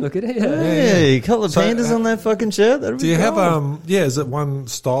one? we can look at it. Yeah. Hey, a couple of So, pandas on that fucking shirt. That'd Do be you have gold. is it one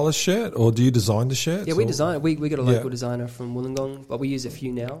stylish shirt or do you design the shirts? Yeah, we or- design it. We got a Yeah. local designer from Wollongong, but we use a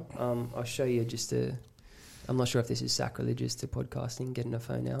few now. I'll show you I'm not sure if this is sacrilegious to podcasting, getting a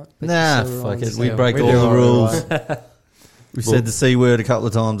phone out. But Nah, just so fuck everyone's- it. We Yeah, break we all do the what we rules. want. We said the C word a couple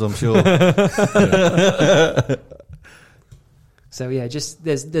of times, I'm sure. So yeah, just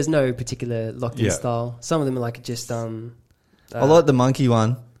there's no particular locked-in Yeah. style. Some of them are like just I like the monkey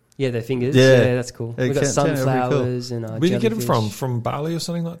one. yeah, their fingers. Yeah. Yeah, that's cool. It We've got can- that'd be cool. sunflowers and Where do you get them jellyfish. from? From Bali or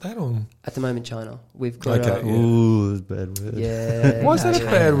something like that? Or At the moment, China. We've got Okay. yeah. Ooh, that's a bad word. Yeah. why is that a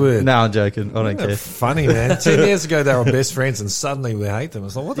yeah. bad word? No, I'm joking. I don't Isn't that care. funny, man. 10 years ago, they were best friends, and suddenly we hate them.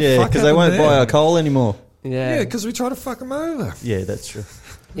 It's like, what the Yeah, fuck? because they won't happened buy there? our coal anymore. Yeah, Yeah. because we try to fuck them over. Yeah, that's true.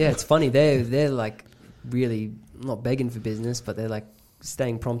 Yeah, it's funny. They're like really not begging for business, but they're like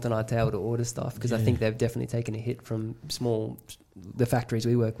staying prompt on our tail to order stuff because I Yeah. think they've definitely taken a hit from the factories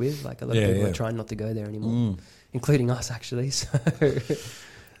we work with. Like a lot of Yeah, people yeah. are trying not to go there anymore, Mm. including us actually. So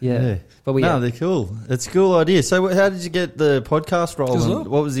yeah. But No, they're cool. It's a cool idea. So, how did you get the podcast rolling? Good.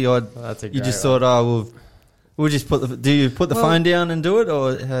 What was the idea? Well, that's a You great just one. thought, oh, we'll just put the. Do you put the Well- phone down and do it,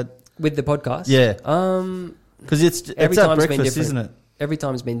 or how? with the podcast, Yeah, Um, because it's Every at time's been breakfast, different. isn't it? every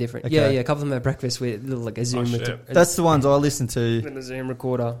time's been different. Okay. Yeah, yeah. A couple of them at breakfast with little like a Zoom, shit. That's the ones I listen to. and a Zoom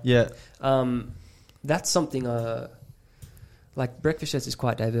recorder. Yeah, That's something like Breakfast Shirts is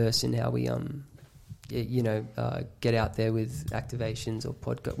quite diverse in how we get out there with activations or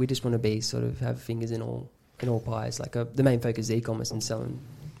podcast. We just want to be sort of have fingers in all pies. Like the main focus is e-commerce and selling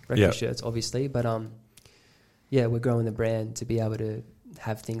breakfast shirts, obviously. But yeah, we're growing the brand to be able to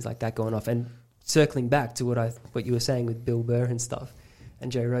have things like that going off. And circling back to what you were saying with Bill Burr and stuff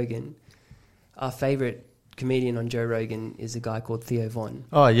and Joe Rogan, our favorite comedian on Joe Rogan is a guy called Theo Von.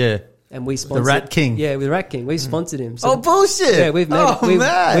 Oh yeah. And we sponsored Rat King. Yeah, with Rat King. We sponsored him. So Oh bullshit! yeah, we've met Oh,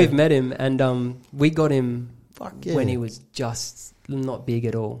 man. we've met him and we got him Fuck yeah. when he was just not big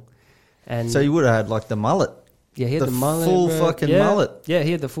at all. And So you would have had like the mullet. yeah, he had the the mullet, full bro. fucking Yeah. mullet. Yeah,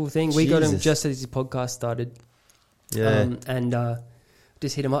 he had the full thing. We got him Jesus. just as his podcast started. Yeah. And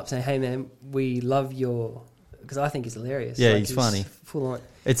just hit him up saying, "Hey man, we love your," because I think he's hilarious. Yeah, Like, he's funny. Full on.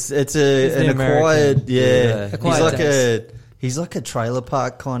 It's He's an the acquired. American. Yeah. Yeah. Acquired He's like a trailer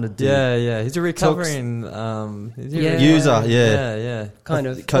park kind of dude. Yeah, yeah. He's a recovering Yeah. User, yeah. yeah. Kind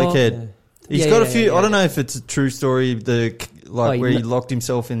of. Cokehead. Yeah. He's Yeah, got yeah, a few. yeah, I don't yeah. know if it's a true story. Oh, Where he no. locked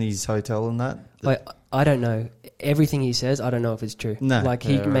himself in his hotel and that. I don't know everything he says. I don't know if it's true. No. Like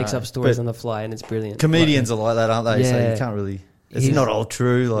he Yeah, makes right. up stories But on the fly, and it's brilliant. Comedians are like that, aren't they? So Yeah. you can't really. It's He's- not all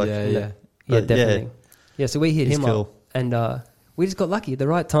true. Like yeah, yeah. Yeah, But, yeah. definitely. Yeah, so we hit He's him cool. up, and we just got lucky at the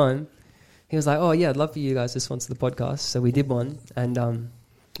right time. He was like, "Oh yeah, I'd love for you guys to sponsor the podcast." So we did one, and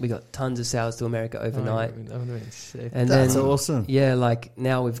we got tons of sales to America overnight. Oh, that would have been sick. And That's then awesome. yeah, like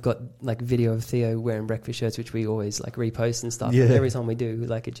now we've got like video of Theo wearing breakfast shirts, which we always like repost and stuff. Yeah. And every time we do,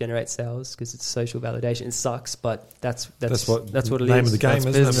 like it generates sales because it's social validation. It sucks, but that's what it name is. of the game,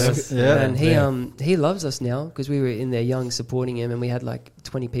 That's isn't business. it? Yeah. And he loves us now because we were in there young supporting him, and we had like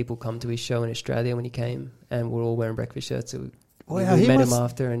 20 people come to his show in Australia when he came, and we're all wearing breakfast shirts. So Wow, we he met must- him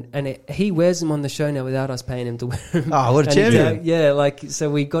after, and he wears them on the show now without us paying him to wear them. Oh, what a And he- champion. yeah, like so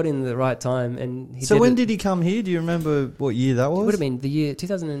we got in the right time, and he So did when it, did he come here? Do you remember what year that it was? would have been the year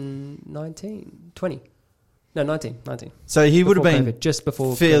 2019, 20. No, 19. So he would have Before been COVID, just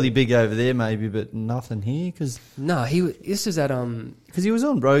before fairly COVID. big over there, maybe, but nothing here because No, this was at he was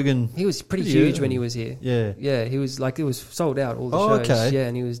on Rogan. he was pretty Pretty huge early. when he was here. Yeah. Yeah, he was like it was sold out all the Oh, shows. okay. Yeah,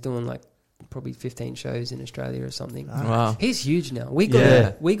 and he was doing like probably 15 shows in Australia or something. Wow. He's huge now.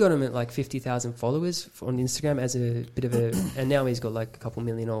 Yeah. We got him at like 50,000 followers on Instagram as a bit of a, and now he's got like a couple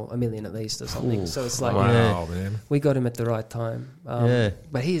million or a million at least or something. Ooh. So it's like Wow, man. we got him at the right time. Yeah.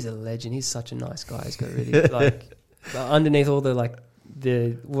 But he's a legend. He's such a nice guy. He's got really like underneath all the like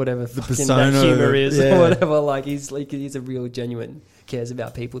the whatever the persona, that humor is yeah. or whatever. Like he's a real genuine cares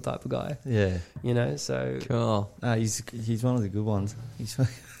about people type of guy. Yeah. You know. So Cool. He's one of the good ones. He's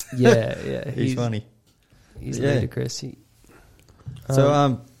yeah. he's funny. He's Yeah. ludicrous.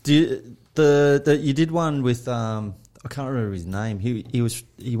 So do you, you did one with I can't remember his name.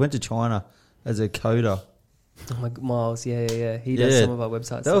 He went to China as a coder. Oh my Miles, yeah. He does Yeah. some of our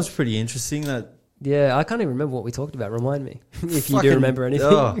websites. That was pretty interesting. That yeah, I can't even remember what we talked about. Remind me if you Fucking- do remember anything.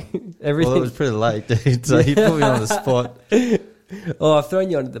 oh. Everything. Well, it was pretty late, dude. So he put me on the spot. Oh, I've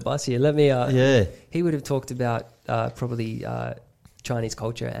thrown you under the bus here. Let me. Yeah. He would have talked about probably Chinese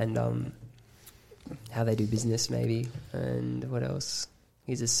culture and how they do business, maybe, and what else.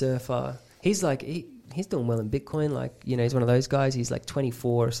 He's a surfer. He's like he's doing well in Bitcoin. Like he's one of those guys. He's like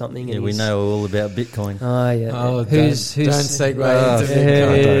 24 or something. Yeah, and we he's- know all about Bitcoin. Oh yeah. Oh, who's don't segue Oh, into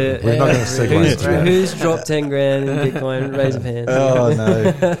yeah, Bitcoin. We're not going to segue Who's, into that. who's dropped 10 grand in Bitcoin? Raise of hands. Oh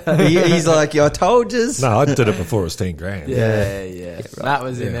no, he's like, I told you. No, I did it before it was 10 grand. Yeah. That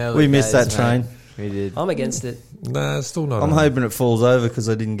was in Yeah. early We missed days, that train. mate. We did. I'm against it. Nah, it's still not. I'm hoping it falls over because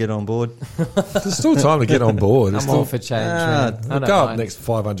I didn't get on board. There's still time to get on board. It's I'm all still, for change, Ah, man. I we'll don't go up mind. next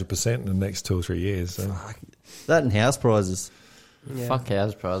 500% in the next 2 or 3 years. So. That and house prizes. Yeah. Fuck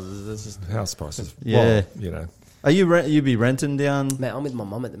house prizes. This is House prices. Yeah. Well, you know. Are you be renting down? Mate, I'm with my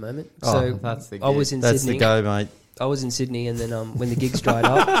mum at the moment. Oh, So that's the I was in That's Sydney. the go, mate. I was in Sydney, and then when the gigs dried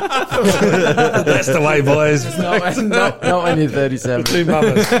up, That's the way, boys. not when you're 37. Two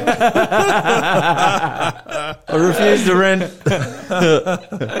mamas. I refuse to rent.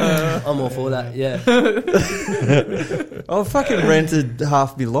 I'm all for that. Yeah, I fucking rented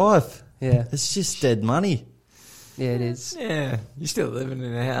half my life. yeah, It's just dead money. yeah. It is. Yeah, you're still living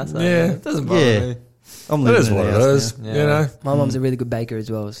in a house. Aren't Yeah. you? It doesn't bother Yeah. me. I'm It living is in what a it house is. now. You Yeah. know. My mum's a really good baker as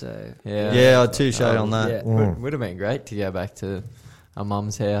well. So Yeah, Yeah, I touche on that. Yeah, would have been great to go back to our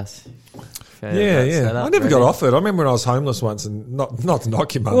mum's house. Yeah. I never got offered. I remember when I was homeless once, and not to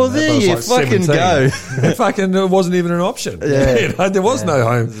knock your mum. Well, but there I was you like fucking 17. It fucking it wasn't even an option. Yeah. You know, there was no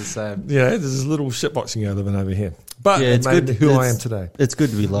home. It's the same. Yeah, there's this little shitboxing guy living over here. But Yeah, it it's made good. me who I It's- am today. It's good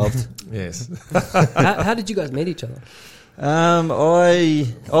to be loved. Yes. how did you guys meet each other? I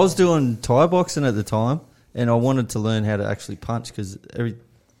was doing Thai boxing at the time, and I wanted to learn how to actually punch because every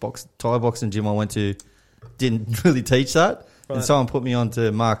Thai boxing gym I went to didn't really teach that, and Right. someone put me on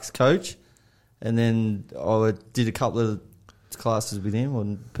to Mark's coach, and then I did a couple of classes with him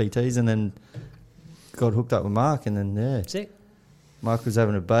on PTs, and then got hooked up with Mark, and then Sick. Mark was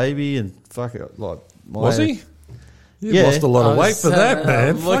having a baby, and fuck it, like Was he? You've Yeah. lost a lot I of was weight for saying, that, man.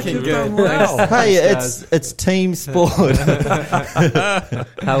 I'm Fuck, looking you've good. done well. Hey, Thanks, it's team sport.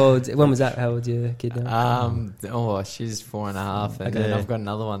 How old? When was that? How old your kid now? She's 4.5, and Okay. then I've got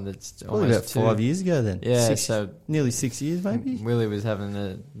another one that's Probably almost about 5 2. years ago then. Yeah, so Nearly 6 years maybe. Willie was having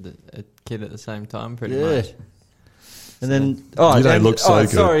a kid at the same time, pretty Yeah. much. And then, You don't and- look so good.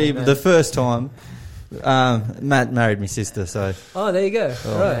 Sorry, the first time, Matt married my sister, so Oh, there you go.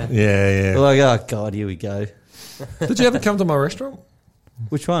 Right. Yeah, we're like, oh god, here we go. Did you ever come to my restaurant?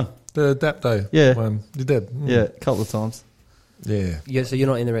 Which one? The Dap Day. Yeah. one. You did. Mm. Yeah, a couple of times. Yeah. Yeah. So you're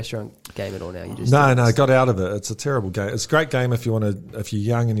not in the restaurant game at all now. You just No, got out of it. It's a terrible game. It's a great game if you're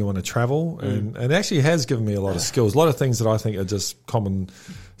young and you want to travel, and it actually has given me a lot of skills. A lot of things that I think are just common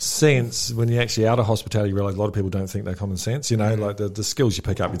sense. When you're actually out of hospitality, you realise a lot of people don't think they're common sense. You know, like the skills you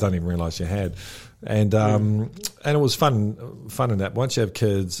pick up, you don't even realise you had. And it was fun in that. Once you have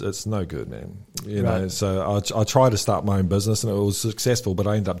kids, it's no good, man. You know. Right. So I tried to start my own business, and it was successful, but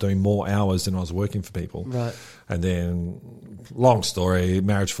I ended up doing more hours than I was working for people. Right. And then, long story,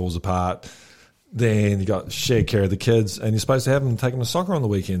 marriage falls apart. Then you got shared care of the kids, and you're supposed to have them take them to soccer on the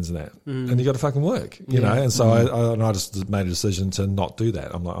weekends and that, and you got to fucking work, you know. And so I just made a decision to not do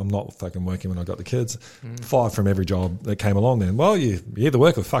that. I'm like, I'm not fucking working when I got the kids. Fired from every job that came along. Then, well, you either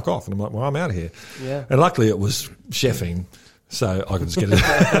work or fuck off, and I'm like, well, I'm out of here. Yeah. And luckily, it was chefing. So I could just get it.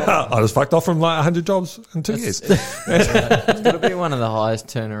 I was fucked off from like 100 jobs in 2 years. It's got to be one of the highest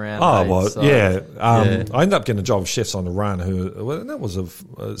turnaround Oh, rates, well, so- yeah. Yeah. I ended up getting a job with Chefs on the Run, and that was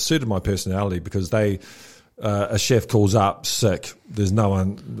suited my personality because a chef calls up sick. There's no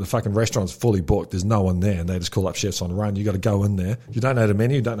one. The fucking restaurant's fully booked. There's no one there, and they just call up Chefs on the Run. You got to go in there. You don't know the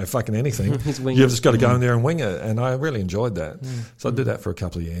menu. You don't know fucking anything. Just wing You've it. just got to go in there and wing it. And I really enjoyed that. So I did that for a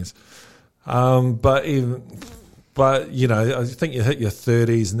couple of years. But you know, I think you hit your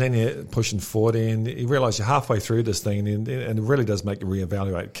 30s and then you're pushing 40 and you realise you're halfway through this thing and it really does make you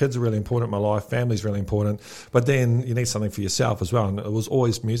reevaluate. Kids are really important in my life, family's really important, but then you need something for yourself as well. And it was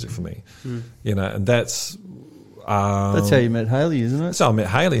always music for me, you know, and that's That's how you met Haley, isn't it? so I met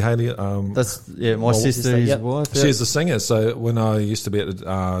Haley. That's my Well, sister, sister, his yep. wife. She's the singer. So when I used to be at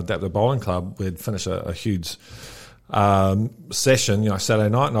the Bowling Club, we'd finish a huge session, you know, Saturday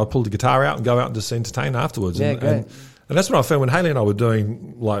night, and I'd pull the guitar out and go out and just entertain afterwards. Yeah, and, great. and that's what I found when Haley and I were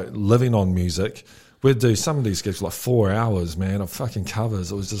doing, like, living on music. We'd do some of these gigs for like 4 hours, man, of fucking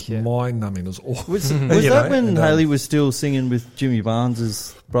covers. It was just mind-numbing. It was awful. Was You that know, when and, Haley was still singing with Jimmy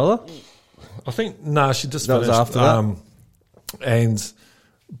Barnes' brother? I think, no, she just That was finished. after that?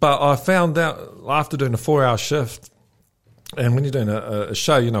 But I found out after doing a 4-hour shift, and when you're doing a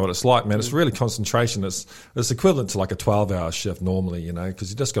show, you know what it's like, man. It's really concentration. It's equivalent to like a 12-hour shift normally, you know, because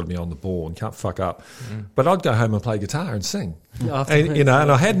you just got to be on the ball and can't fuck up. But I'd go home and play guitar and sing. And, you know, and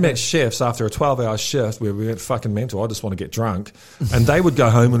I had met chefs after a 12-hour shift where we went fucking mental. I just want to get drunk. And they would go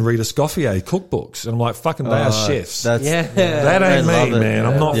home and read Escoffier cookbooks. And I'm like, fucking, they are chefs. That's, That ain't they love me, it. man.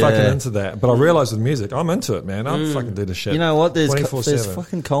 I'm not Yeah. fucking into that. But I realised with music, I'm into it, man. I'll fucking do the shit. You know what? There's 24/7.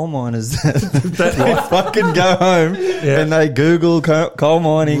 fucking coal miners that fucking go home and they Google coal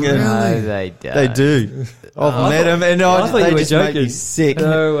mining and No, they don't. they do. I've met them and I thought they you were just make me joking. sick.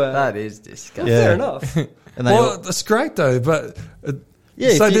 So, That is disgusting. Yeah. fair enough. And they Well, that's great though, but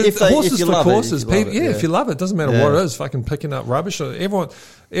Yeah, so if you- the if they- horses if you for love it, courses. if you love People, it, yeah, yeah. if you love it, doesn't matter Yeah. what it is. Fucking picking up rubbish.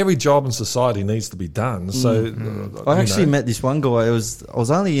 Every job in society needs to be done. So I actually met this one guy. I was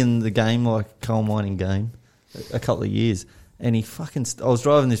only in the game, like coal mining game, a couple of years, and he fucking. I was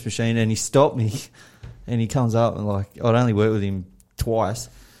driving this machine, and he stopped me, and he comes up and like I'd only worked with him twice,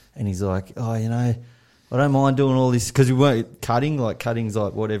 and he's like, "Oh, you know, I don't mind doing all this because we weren't cutting. Like cutting's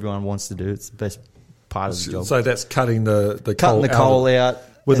like what everyone wants to do. It's the best part of the job. So that's cutting the Cutting the coal out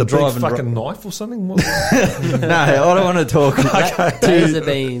with a and big driving fucking knife or something. No, I don't want to talk. Laser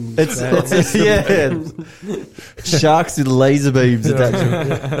beams. It's yeah, sharks with laser beams attached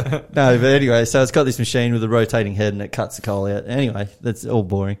to it. No, but anyway, so it's got this machine with a rotating head and it cuts the coal out. Anyway, that's all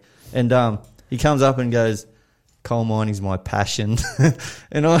boring. And he comes up and goes, "Coal mining's my passion,"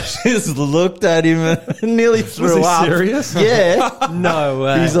 and I just looked at him and nearly threw he up. serious? Yeah, No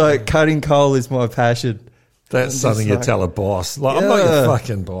way. he's like, "Cutting coal is my passion." That's I'm something just you like- tell a boss. Like, I'm not Yeah. your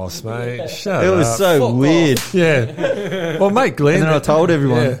fucking boss, mate. Shut It up. was so weird. Yeah. Well, mate, Glenn. And then I told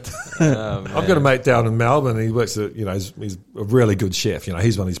everyone. Yeah. Oh, I've got a mate down in Melbourne. He works at, he's a really good chef.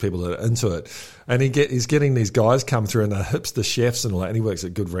 He's one of these people that are into it. And he's getting these guys come through and they're hipster chefs and all that. And he works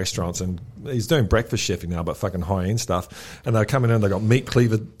at good restaurants and he's doing breakfast chefing now, but fucking high end stuff. And they're coming in, they've got meat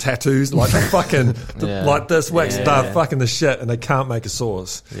cleaver tattoos, like fucking, Yeah. like this, wax Yeah. stuff, fucking the shit. And they can't make a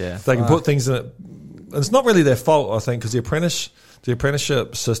sauce. Yeah. They can put things in it. And it's not really their fault, I think, because the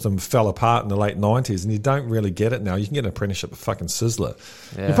apprenticeship system fell apart in the late 90s and you don't really get it now. You can get an apprenticeship at fucking Sizzler.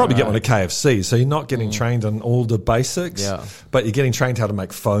 Yeah, you probably get one right. at KFC, so you're not getting trained on all the basics, Yeah. but you're getting trained how to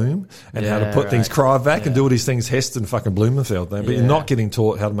make foam and how to Yeah, put things right. cryovac and do all these things Heston fucking Blumenfeld, but you're Yeah. not getting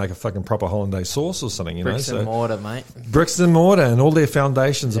taught how to make a fucking proper hollandaise sauce or something, Bricks So and mortar, mate. bricks and mortar and all their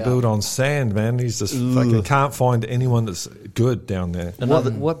foundations Yeah. are built on sand, man. He's just fucking can't find anyone that's good down there.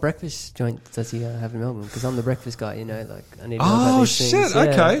 What breakfast joint does he have in Melbourne? Because I'm the breakfast guy, like I need to know about Oh these shit! things. Yeah.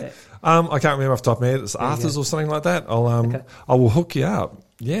 Okay, I can't remember off the top of my head. It's you Arthur's go. or something like that. Okay. I will hook you up.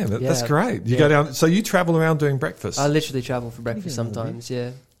 Yeah, that's Yeah, great. You yeah. go down. So you travel around doing breakfast. I literally travel for breakfast sometimes. Yeah.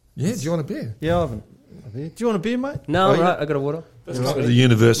 Yeah. Do you want a beer? Yeah, I haven't. Do you want a beer, mate? No, Oh, I'm yeah. right. I got a water. The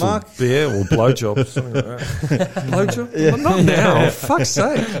universal Mark? beer or blowjob or something like that. Blowjob? Well, not now. Fuck's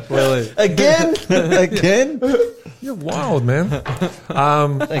sake. Again? You're wild, man.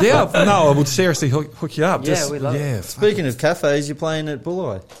 Yeah, no, I would seriously hook you up. Yeah, we love it. Yeah, Speaking of cafes, you're playing at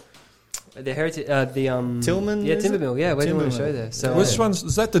Bulleye. The heritage, Tillman, Yeah, is it? Timbermill. Yeah, we're doing a Timbermill. show there. So Which one's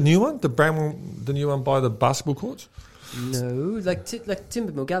is that? The new one, the brown one, the new one by the basketball courts. No, like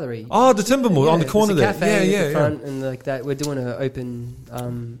Timbermill Gallery. Oh, the Timbermill on the Yeah, corner there's a there. cafe Yeah, at yeah, the yeah. front and like that. We're doing an open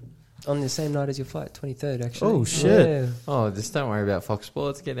on the same night as your fight, 23rd. Actually. Oh, shit. Yeah. Oh, just don't worry about Fox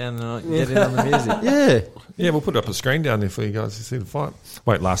Sports. Get down and get in on the music. Yeah. Yeah, we'll put up a screen down there for you guys to see the fight.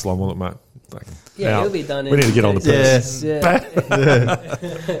 Won't last long, will it, mate? Fucking- Yeah, Now, it'll be done. we need to get on the piss. piss.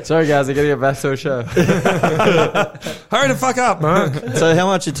 Yeah. Sorry, guys. I got to get back to a show. Hurry the fuck up, Mark. So how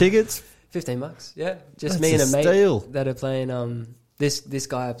much are tickets? $15. Yeah, just That's me and a a mate steal. that are playing. This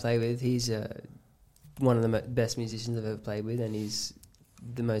guy I play with, he's one of the best musicians I've ever played with, and he's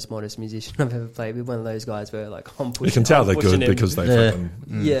the most modest musician I've ever played with. One of those guys where like I'm pushing. You can tell I'm they're pushing good him. because they Yeah. fucking.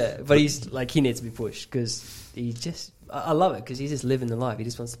 Yeah, but he's like he needs to be pushed because he just. I love it because he's just living the life. He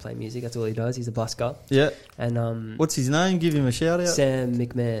just wants to play music. That's all he does. He's a busker. Yeah. And What's his name? Give him a shout out. Sam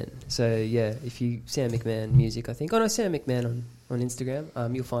McMahon. So yeah, if you Sam McMahon music, I think. Oh no, Sam McMahon on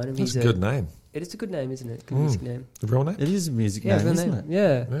Instagram. You'll find him. That's He's a good name. It is a good name, isn't it? Good music name. The real name? It is a music Yeah, name, real isn't name. it?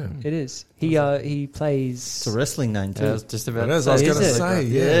 Yeah, Yeah. it is. He plays. It's a wrestling name too. I was just about It is. to I was say, going to is it? say,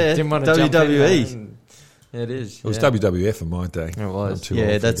 yeah. Yeah. Didn't want to jump in there WWE. and- It is. It was yeah. WWF in my day. It was. I'm too Yeah,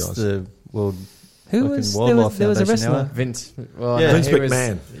 old for that's you guys. the world. Who fucking was Wildlife there was a Foundation wrestler. now. Vince. Well, Yeah. no, Vince he was-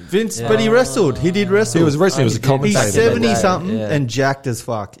 McMahon. Vince, Yeah. but he wrestled. He did wrestle. He was wrestling. He was a He's commentator. He's back in the 70 day, something yeah. and jacked as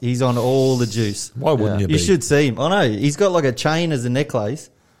fuck. He's on all the juice. Why wouldn't Yeah. you be? You should see him. I know. He's got like a chain as a necklace,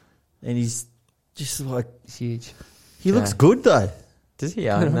 and he's just like It's huge. he looks Yeah. good though. Does he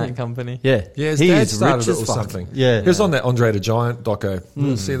own that company? Yeah, Yeah, his he dad is started rich it as or fuck. something. Yeah, He was on that Andre the Giant doco.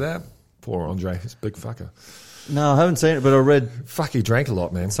 You see that? Poor Andre. He's a big fucker. No, I haven't seen it, but I read Fuck, he drank a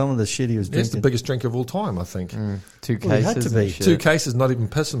lot, man. some of the shit he was He's drinking. the biggest drinker of all time, I think. 2 Well, he had cases. to be. and shit. 2 cases, not even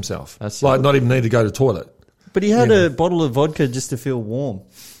piss himself. That's like, so- not even need to go to the toilet. But he had Yeah. a bottle of vodka just to feel warm.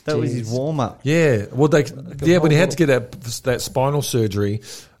 That was his Jeez. warm up. Yeah, well, when he had to get that spinal surgery,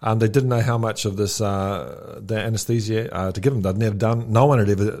 they didn't know how much of this the anesthesia to give him. They'd never done. No one had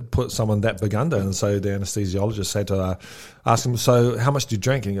ever put someone that big under, and so the anesthesiologist had to ask him, "So, how much do you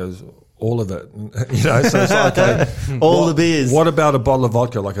drink?" And he goes, all of it. You know, so it's like All the beers. What about a bottle of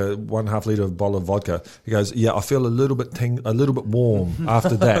vodka, like a 1.5 litre bottle of vodka? He goes, yeah, I feel a little bit warm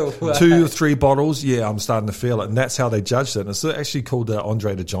after that. Wow. 2 or 3 bottles, yeah, I'm starting to feel it. And that's how they judged it. And it's actually called the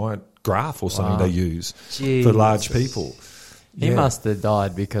Andre the Giant graph or something they use for large people. He must have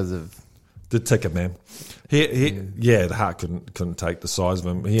died because of the ticket, man. The heart couldn't take the size of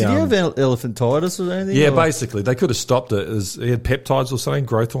him. Did he have elephantitis or anything? Yeah, or? basically, they could have stopped it. He had peptides or something,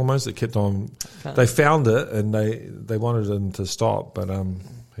 growth hormones that kept on. They found it and they wanted him to stop, but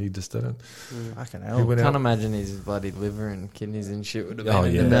he just didn't. Fucking He hell. went Can't out. imagine his bloody liver and kidneys and shit would have Oh,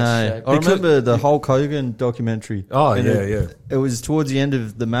 been yeah. in the best shape. I remember the Hulk Hogan documentary. Oh, And yeah. It was towards the end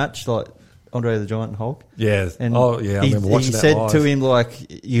of the match, like Andre the Giant and Hulk. Yeah. And I remember watching he that said live. to him,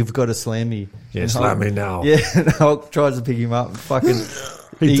 like, you've got to slam me. Yeah, And slam Hulk- me now. Yeah, and Hulk tries to pick him up and fucking...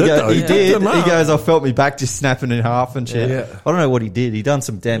 He did, though. He He did. picked him He up. goes, I felt my back just snapping in half and shit. Yeah. I don't know what he did. He done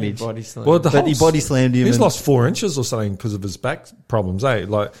some damage. Body slam. Well, the But he Hulk's- body slammed him. He's and- lost 4 inches or something because of his back problems, eh?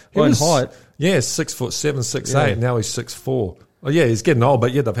 Like he Oh, in was height? Yeah, 6'7", 6'8". Yeah. Now he's 6'4". Oh yeah, he's getting old,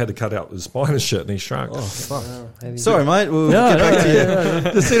 but yeah, they've had to cut out his spine and shit, and he's shrunk. Oh, fuck. Heavy. Sorry, mate. We'll No, get back no, to you.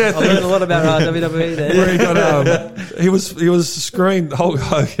 yeah. You see that I thing? learned a lot about WWE there. Where he got he was screwing Hulk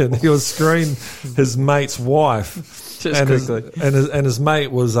Hogan. He was screwing his mate's wife. Just and quickly. His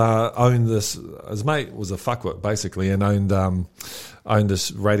mate was owned this. His mate was a fuckwit basically, and owned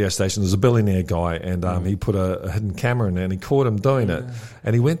this radio station. There's a billionaire guy, and he put a hidden camera in there, and he caught him doing it.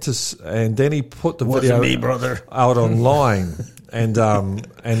 And he went and then he put the video out online. And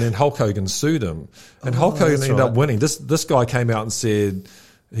then Hulk Hogan sued him, and Hulk Hogan ended up winning. This guy came out and said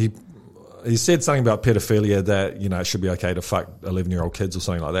he said something about pedophilia, that it should be okay to fuck 11-year-old kids or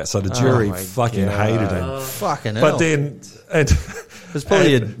something like that. So the jury my fucking God. hated him. Fucking hell. But then It's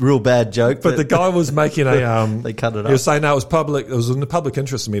probably a real bad joke. but the guy was making a They cut it He was up. saying no, it was public. It was in the public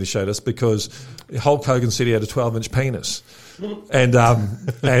interest of me to show this because Hulk Hogan said he had a 12-inch penis, and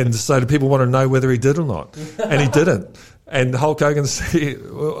so the people wanted to know whether he did or not, and he didn't. And Hulk Hogan,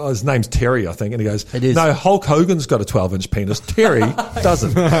 his name's Terry, I think, and he goes, It is. "No, Hulk Hogan's got a 12-inch penis. Terry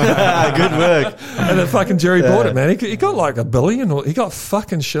doesn't." Good work. And then fucking Jerry bought it, man. He got like $1 billion. He got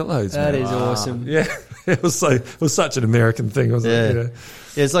fucking shitloads. That man. is awesome. Yeah, it was such an American thing, wasn't it? Yeah.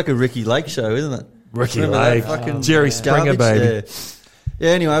 Yeah, it's like a Ricky Lake show, isn't it? Ricky Remember that Lake, fucking Jerry Springer, garbage? baby.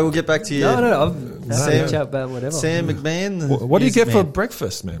 Yeah, anyway, we'll get back to you. No, I'm happy Sam- to chat about whatever. Sam McMahon. What do you get for man.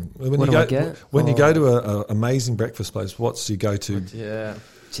 breakfast, man? When What you do I go get? when you go to an amazing breakfast place, what's your go-to? Yeah.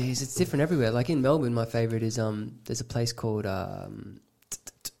 Jeez, it's different everywhere. Like in Melbourne, my favourite is there's a place called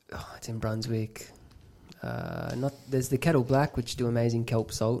it's in Brunswick. There's the Kettle Black, which do amazing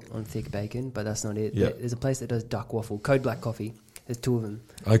kelp salt on thick bacon, but that's not it. Yeah. There's a place that does duck waffle, Code Black Coffee. There's 2 of them.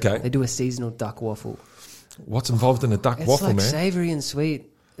 They Okay, do a seasonal duck waffle. what's involved in a duck It's waffle, like man? savoury and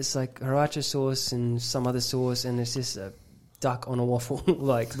sweet. It's like sriracha sauce and some other sauce, and it's just a duck on a waffle.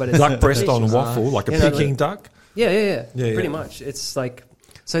 But it's Duck breast on delicious. waffle, like a You know, Peking duck. Yeah, Yeah, pretty yeah. much. It's like,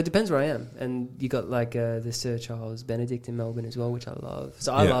 so it depends where I am. And you got like the Sir Charles Benedict in Melbourne as well, which I love.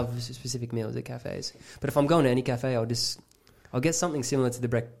 So I Yeah. love specific meals at cafes. But if I'm going to any cafe, I'll get something similar to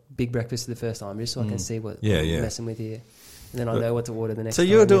the big breakfast the first time, just so I can see what Yeah, I'm yeah. messing with here. And then I know what to order the next So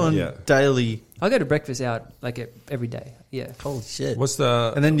time. you're doing Yeah. daily. I go to breakfast out like every day. Yeah. Holy shit. What's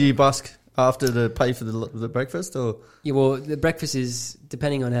the? And then you busk after to pay for the breakfast, or Yeah, well, the breakfast is,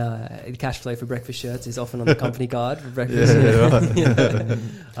 depending on how the cash flow for breakfast shirts is often on the company card for breakfast.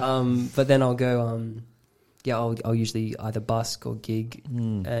 But then I'll go, I'll usually either busk or gig,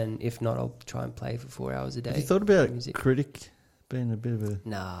 and if not, I'll try and play for 4 hours a day. have you thought about Music. critic being a bit of a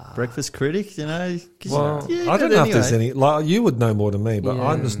Nah. breakfast critic? You know, 'Cause Well, you I don't do know if there's anyway. any. Like you would know more than me, but Yeah.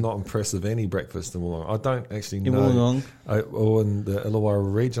 I'm just not impressed with any breakfast in Wollongong. I don't actually In know. Wollongong. Or in the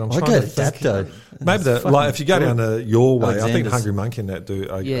Illawarra region. I'm I trying go to to that think. though. Maybe It's like if you go fucking down to your way, I think Alexander's. Hungry Monkey and that do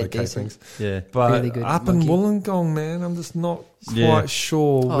Yeah, okay decent. things. Yeah. But Really good up monkey. in Wollongong, man, I'm just not quite Yeah.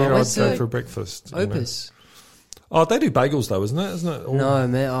 sure Oh, where I'd where's go the for breakfast. you know. Opus. Oh, they do bagels though, isn't it? Isn't it? All- No,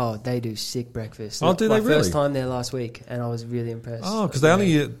 man. Oh, they do sick breakfast. Oh, do My they really? first time there last week, and I was really impressed. Oh, because they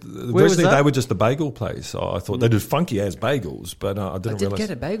only was originally that? they were just a bagel place. I thought they did funky as bagels, but I I didn't did realize.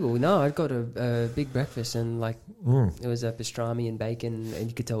 get a bagel. No, I got a big breakfast, and like Mm. it was a pastrami and bacon, and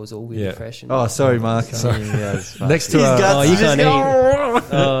you could tell it was all really Yeah. fresh. And Oh, sorry, Mark. Next to He's a, got- Oh, you Just can't go- eat.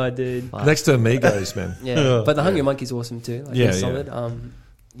 Oh, dude. next to Amigos, man. Yeah, but the Hungry Monkey's awesome too. Like, Yeah, they're yeah. solid.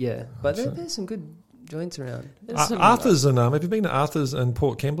 Yeah, but there's some good joints around. There's some- Arthur's and have you been to Arthur's in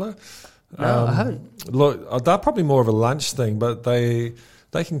Port Kembla? No, I haven't. Look, they're probably more of a lunch thing, but they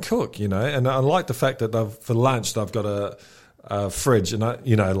can cook, you know. And I like the fact that for lunch they've got fridge, and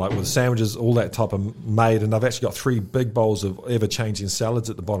like with sandwiches, all that type of made, and I've actually got 3 big bowls of ever-changing salads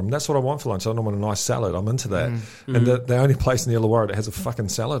at the bottom. That's what I want for lunch. I don't want a nice salad. I'm into that. And the only place in the Illawarra that has a fucking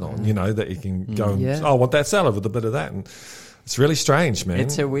salad on, that you can go and, I want that salad with a bit of that. And it's really strange, man.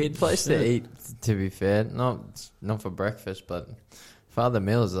 It's a weird place to eat, to be fair. Not for breakfast, but for other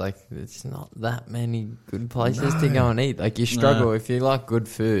meals, like, it's not that many good places to go and eat. Like, you struggle if you like good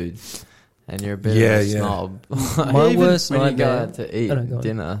food. And you're a bit of a snob. My worst when you go nightmare- out to eat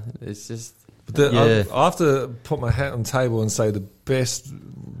dinner, it's just... I have to put my hat on the table and say the best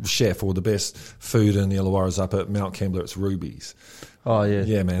chef or the best food in the Illawarra is up at Mount Kembla. It's Ruby's. Oh, yeah.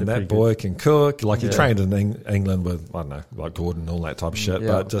 Yeah, man, They're that boy can cook. Like, he Yeah. trained in England with, I don't know, like Gordon and all that type of shit. Yeah.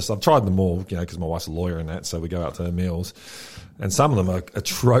 But just, I've tried them all, because my wife's a lawyer and that, so we go out to meals. And some of them are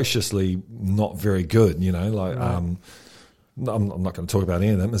atrociously not very good, I'm not going to talk about any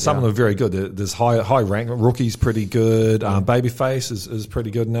of them. And some of them are very good. There's high rank. Rookie's pretty good. Babyface is pretty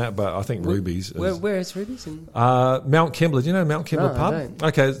good in that. But I think Ruby's. Where is Ruby's? Mount Kembla. Do you know Mount Kembla No, pub? I don't.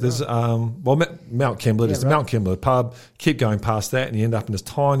 Okay, there's Mount Kembla. There's the Mount Kembla pub. Keep going past that, and you end up in this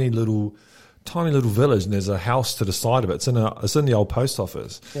tiny little village, and there's a house to the side of it. It's in the old post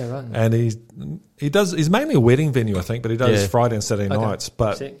office. Yeah, right. And he's mainly a wedding venue, I think, but he does Friday and Saturday nights.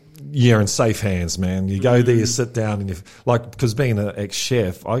 But Sick. you're in safe hands, man. You go there, you sit down, and because being an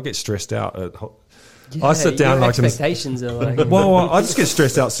ex-chef, I get stressed out at. I sit down your like expectations are like. well, I just get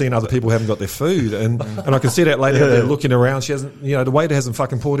stressed out seeing other people haven't got their food, and I can see that lady out there looking around. She hasn't, the waiter hasn't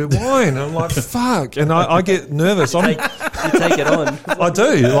fucking poured her wine. And I'm like, fuck, and I get nervous. You take it on. I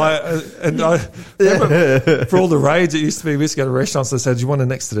do, and I remember for all the rage it used to be. We used to go to restaurants. They said, "Do you want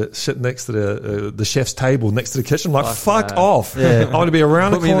to sit next to the chef's table, next to the kitchen?" I'm like, fuck off! Yeah. I want to be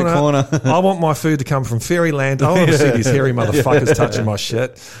around Put the me in the corner. corner. I want my food to come from fairyland. I want to see these hairy motherfuckers touching my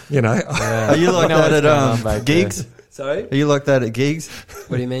shit. Are you like know that what's going on at back gigs? Sorry? Are you like that at gigs?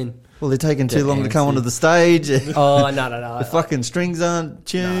 What do you mean? Well, they're taking too Get long to come antsy. onto the stage. Oh, no. The fucking strings aren't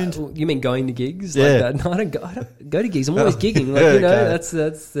tuned. Well, you mean going to gigs Yeah. like that? No, I don't go to gigs. I'm always gigging. Like, Okay. that's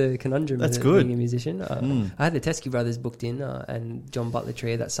the conundrum That's of good. being a musician. I had the Teskey Brothers booked in and John Butler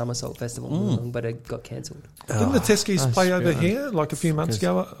Trio, that Somersault Festival, but it got cancelled. Didn't the Teskies play over here like a few months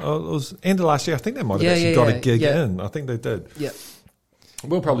ago? It was end of last year. I think they might have actually got a gig in. I think they did. Yeah.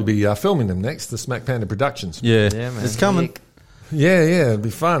 We'll probably be filming them next, the Smack Panda Productions. Yeah, Yeah, man. it's coming Yeah, it'd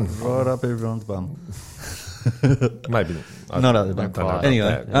be fun. right up everyone's bum. Maybe. Not up the I don't know bum. about Anyway,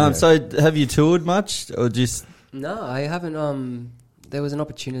 that. Yeah. so have you toured much or just? No, I haven't. There was an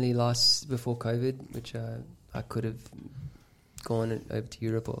opportunity before COVID, which I could have gone over to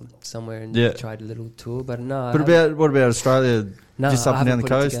Europe or somewhere and tried a little tour, but no. What about Australia? No, just up I and down haven't the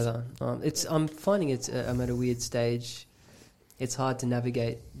put it coast. together. I'm finding I'm at a weird stage. It's hard to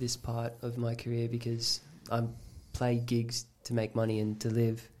navigate this part of my career because I play gigs to make money and to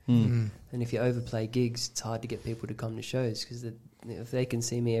live. And if you overplay gigs, it's hard to get people to come to shows because if they can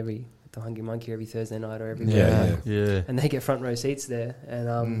see me at the Hungry Monkey every Thursday night or every Friday night, Yeah. and they get front row seats there,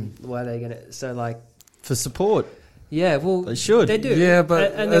 and why are they gonna? So like, For support. yeah, well, They should. They do, Yeah,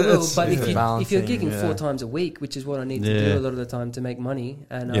 but and they will. it's- But if you're Balancing, gigging 4 times a week, which is what I need to do a lot of the time to make money,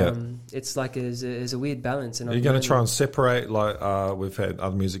 and it's like there's a weird balance. And Are you going to try and separate, like we've had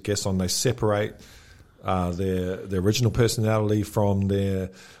other music guests on, they separate their original personality from their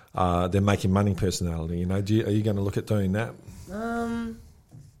making money personality? Are you going to look at doing that?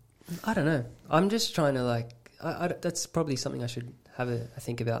 I don't know. I'm just trying to that's probably something I should have a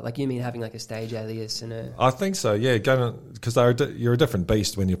think about. Like, you mean having like a stage alias and a... I think so, yeah. Because you're a different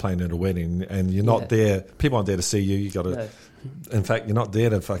beast when you're playing at a wedding, and you're not there. People aren't there to see you. You got to. No. In fact, you're not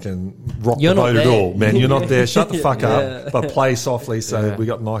there to fucking rock You're the not boat at there. all, man. You're not there. Shut the fuck Yeah. up, but play softly. So we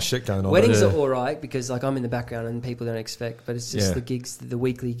got nice shit going on. Weddings Yeah. are all right because like I'm in the background and people don't expect, but it's just Yeah. the gigs, the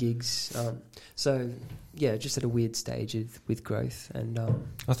weekly gigs. So yeah, just at a weird stage with growth and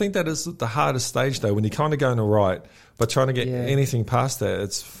I think that is the hardest stage though, when you're kind of going all right, but trying to get anything past that,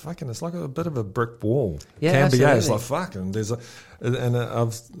 it's like a bit of a brick wall. Yeah, Can be. It's absolutely. like fucking.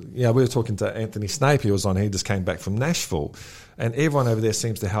 We were talking to Anthony Snape. He was on. He just came back from Nashville, and everyone over there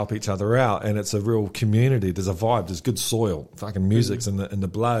seems to help each other out, and it's a real community. There's a vibe. There's good soil. Fucking music's in the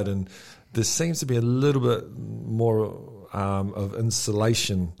blood, and there seems to be a little bit more of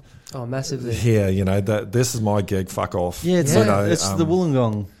insulation. oh, massively. Here, that this is my gig. Fuck off. Yeah, it's Yeah. like it's the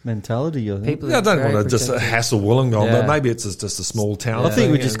Wollongong mentality. I think. People Yeah, I are don't very want to just protective. hassle Wollongong, Yeah. but maybe it's just a small town. I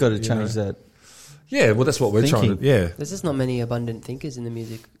think we thing, just got to and, change that. Yeah, well, that's what we're trying to. Thinking. Yeah, There's just not many abundant thinkers in the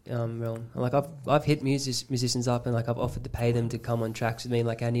music realm. Like I've hit musicians up and like I've offered to pay them to come on tracks with me.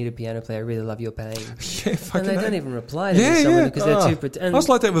 Like I need a piano player. I really love your playing. yeah, And fucking. they hell. don't even reply to me, Yeah, some of yeah. them, because they're Oh. too pretend. I was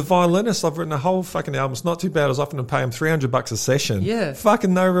like that with violinists. I've written a whole fucking album. It's not too bad. I was offering to pay them $300 a session. Yeah.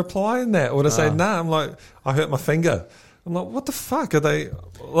 Fucking no reply in that. Or to say, nah, I'm like, I hurt my finger. I'm like, what the fuck? Are they?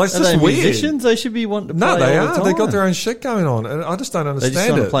 Like, it's Are just they weird. musicians? They should be wanting to play No, they all the are. time. They got their own shit going on, and I just don't just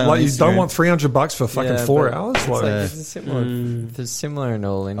understand wanna it. play on Like, you don't Instagram. want $300 for fucking Yeah, 4 but hours. It's, Like, like, it's similar. It's similar in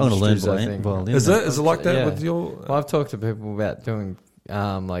all I'm going to learn industries. I think. violin. is it like that Yeah. with your? Well, I've talked to people about doing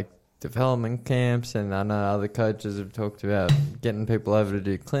like development camps, and I know other coaches have talked about getting people over to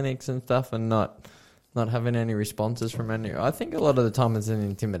do clinics and stuff, and not having any responses from any. I think a lot of the time it's an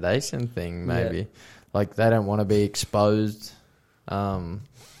intimidation thing. Maybe like they don't want to be exposed.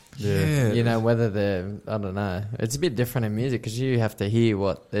 Yeah. You know, whether they're, I don't know. It's a bit different in music because you have to hear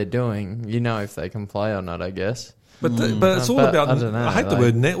what they're doing. You know if they can play or not, I guess. But it's all But about. I don't know, I hate the like-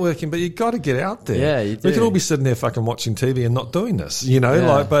 word networking, but you got to get out there. Yeah, you We do. could all be sitting there fucking watching TV and not doing this, you know. Yeah.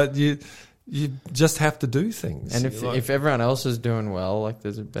 Like, but you just have to do things. And if Like- if everyone else is doing well, like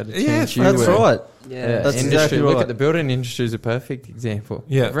there's a better Yeah, chance you That's will. right. yeah. That's industry, exactly Look right. at the building industry is a perfect example.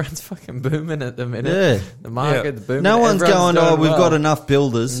 Yeah. Everyone's fucking booming at the minute. Yeah. The market's booming. No one's Everyone's going, doing we've well. got enough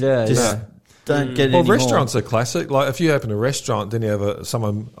builders. Yeah, Just yeah. don't get well, any more. restaurants are classic. Like, if you open a restaurant, then you have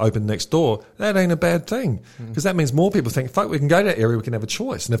someone open next door. That ain't a bad thing because that means more people think, "Fuck, we can go to that area. We can have a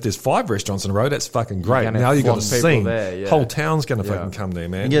choice." And if there's 5 restaurants in a row, that's fucking great. gonna Now you got a flog people scene. there, yeah. Whole town's going to Yeah. fucking come there,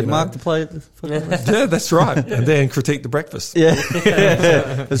 man. And get you know? Mark to play at the fucking Yeah, that's right. And then critique the breakfast. Yeah.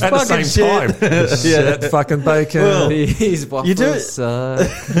 It's At the fucking same shit. time. Shit, fucking bacon. Well, These waffles, do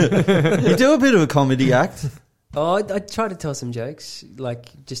it. You do a bit of a comedy act. Oh, I try to tell some jokes, like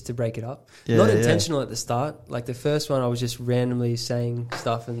just to break it up. Yeah, Not yeah. intentional at the start. Like the first one, I was just randomly saying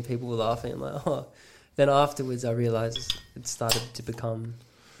stuff and people were laughing. I'm like, oh. Then afterwards, I realised it started to become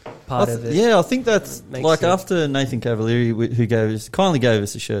part of it. Yeah, I think that's Makes like sense. after Nathan Cavalieri, who kindly gave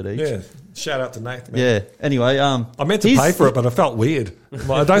us a shirt each. Yeah. Shout out to Nathan. Man. Yeah. Anyway, I meant to he's- pay for it, but I felt weird.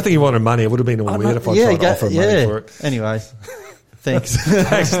 Well, I don't think he wanted money. It would have been all weird if I tried to offer him money for it. Anyway, thanks.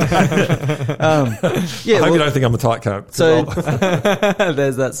 Thanks. Yeah. I hope well, you don't think I'm a tight coat. so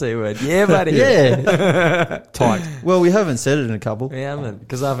There's that C word. Yeah, buddy. yeah. Tight. Well, we haven't said it in a couple. We haven't,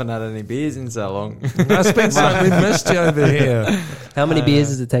 because I haven't had any beers in so long. No, Spencer, we missed you over here. How many beers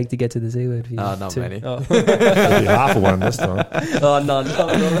does it take to get to the Z word for you? Not 2? many. Oh, It'll be half of one this time. oh none.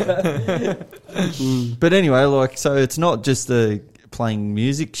 But anyway, like, so it's not just a playing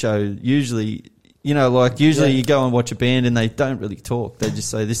music show. Usually, usually Yeah. you go and watch a band and they don't really talk. They just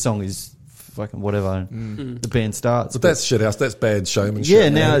say, this song is fucking whatever. And the band starts. But that's shit house. That's bad showmanship. Yeah,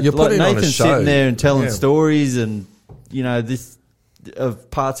 man. now you're like putting on a Nathan's show. sitting there and telling Yeah. stories and, this of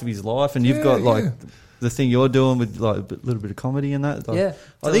parts of his life. And you've Yeah, got, like, yeah. the thing you're doing with, like, a little bit of comedy in that. Like, Yeah.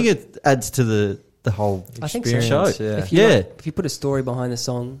 I think it adds to the whole I think so. Experience, show. yeah. If you Yeah. if you put a story behind the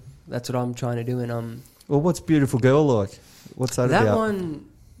song, that's what I'm trying to do. And Well, what's Beautiful Girl like? What's that that about? one,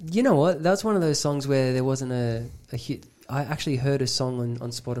 you know what? That's one of those songs where there wasn't a hit. I actually heard a song on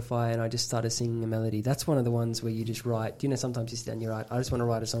Spotify and I just started singing a melody. That's one of the ones where you just write. Sometimes you sit and you write, I just want to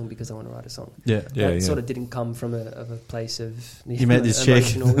write a song because I want to write a song. Yeah. Yeah, That yeah. sort of didn't come from a place of You met this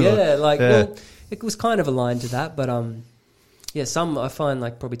chick. emotional- Yeah, like Yeah. well, it was kind of aligned to that, but yeah, some I find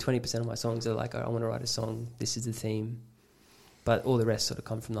like probably 20% of my songs are like I want to write a song. This is the theme, but all the rest sort of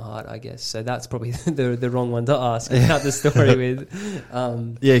come from the heart, I guess. So that's probably the wrong one to ask about the story with.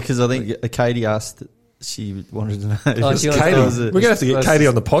 Yeah, because I think Katie asked. She wanted to know. Oh, she wants Katie. to- Was it- We're going to have to get Katie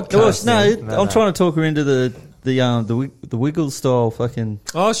on the Well, podcast. no, I'm trying to talk her into the Wiggles style fucking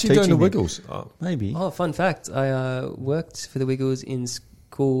Oh, she's doing teaching the me. Wiggles. Oh. maybe. Oh, fun fact! I worked for the Wiggles in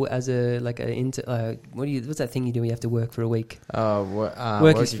school as what's that thing you do? You have to work for a week.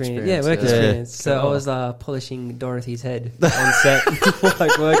 Work experience. Yeah, work experience. So I was polishing Dorothy's head on set,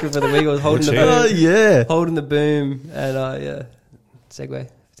 like working for the Wiggles, holding the Which Oh boom, yeah. holding the boom, and segue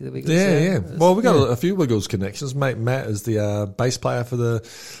to the Wiggles. Yeah. Well, we got yeah. a few Wiggles connections. Mate Matt is the bass player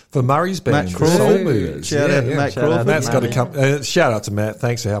for Murray's band, Matt the Crawford. Soul Movers. Shout out to Matt Shout out Crawford. Matt's got to Matty. come. Shout out to Matt.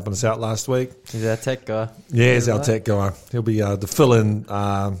 Thanks for helping us out last week. He's our tech guy. Yeah, he's our right. tech guy. He'll be the fill-in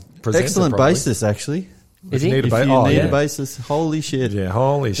presenter. Excellent probably. bassist, actually. Is If you he? need a If ba- you oh, need yeah. a bassist, holy shit. Yeah,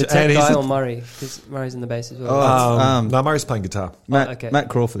 holy The shit. tech And he's guy the- or Murray? Because Murray's in the bass as well. Oh, no, Murray's playing guitar. Matt, okay. Matt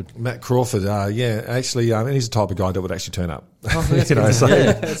Crawford. Matt Crawford, yeah, actually, and he's the type of guy that would actually turn up. Oh, that's You know, good. so-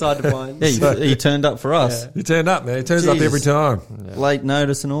 Yeah, it's hard to find. Yeah, he turned up for us. Yeah. He turned up, man. He turns up Jesus. every time. Late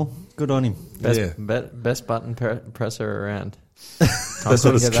notice and all. Good on him. Best, Yeah. best button presser around. That's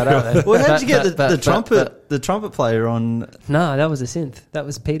what it's Get that out there. Well, how'd you get the That- trumpet player on? No, that was a synth. That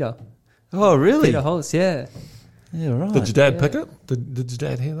was Peter. Oh, really? Peter Holtz, yeah. Yeah, right. Did your dad pick it? Did your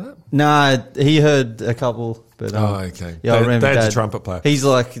dad hear that? Nah, he heard a couple, but Okay. yeah, I remember Dad's Dad. a trumpet player. He's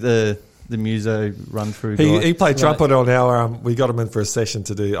like the muso run through guy. He played trumpet on our. We got him in for a session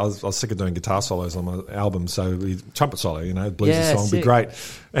to do. I was sick of doing guitar solos on my album, so trumpet solo, bluesy Yeah, song, would be sick. great.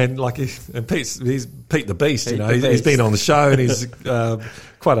 And like, he's Pete the Beast, Pete the he's Beast. been on the show, and he's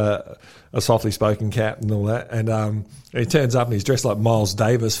quite a softly spoken cat and all that. And he turns up and he's dressed like Miles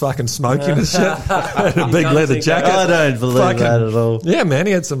Davis, fucking smoking and shit, and a big leather jacket. I don't believe Fucking- that at all. Yeah, man,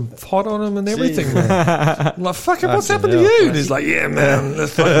 he had some pot on him and everything, man. I'm like, fucking, what's Fucking happened to hell. you? And he's like, yeah, man,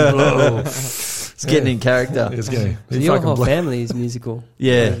 let's fucking blow. It's getting in character. He's getting, So he your fucking whole blow. family is musical.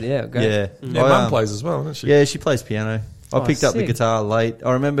 Yeah, Yeah, great. yeah. Yeah, I, Mum plays as well, doesn't she? Yeah, she plays piano. I Oh, picked up the sick. guitar late.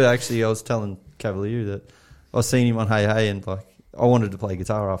 I remember actually I was telling Cavalier that I was seeing him on Hey Hey, and like I wanted to play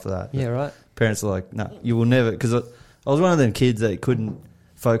guitar after that. Yeah, right. Parents are like, "No, you will never," because I was one of them kids that couldn't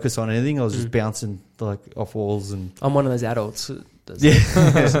focus on anything. I was just bouncing like off walls and I'm one of those adults. That does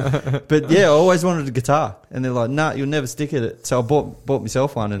yeah. But yeah, I always wanted a guitar, and they're like, "Nah, you'll never stick at it." So I bought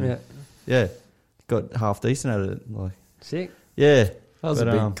myself one, and Yeah. yeah, got half decent at it. Like, Sick. yeah, That was But,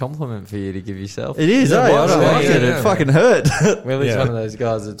 a big compliment for you to give yourself. it is. Yeah, eh? it I was, don't yeah, like yeah, it. yeah. It fucking hurt. Willie's Yeah. one of those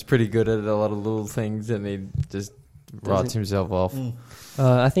guys that's pretty good at a lot of little things, and he just writes himself off.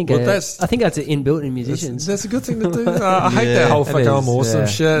 I think Well, that's inbuilt in That's, musicians. that's a good thing to do. I hate Yeah, that whole it fucking is, I'm awesome yeah.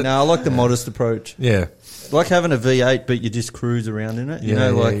 shit. No, I like the modest approach. Yeah. Like having a V8, but you just cruise around in it. You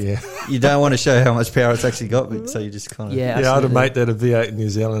know, Yeah, like yeah. you don't want to show how much power it's actually got, but so you just kind of Yeah, Yeah, I had a absolutely. mate that had a V8 in New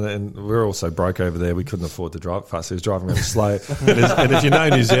Zealand, and we were all so broke over there, we couldn't afford to drive fast. He was driving really slow. And if you know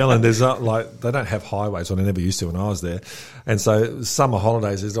New Zealand, there's not like they don't have highways, or they never used to when I was there. And so summer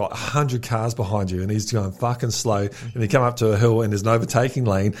holidays, there's like 100 cars behind you, and he's going fucking slow. And you come up to a hill, and there's an overtaking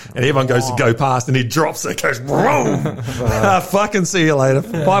lane, and everyone goes to go past, and he drops it, goes boom. Fucking see you later.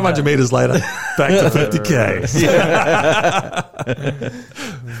 500 meters later, back to 50k.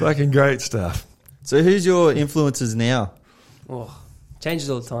 Fucking great stuff. So who's your influences now? Oh, changes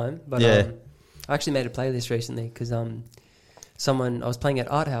all the time. But Yeah. I actually made a playlist recently because I was playing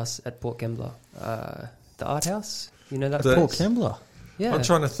at Art House at Port Kembla. The Art House, you know that? The- place? Kembla. Yeah. I'm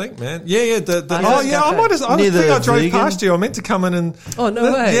trying to think, man. Yeah. Art I House might have. I Near think the I drove vegan? past you. I meant to come in and. Oh, no way.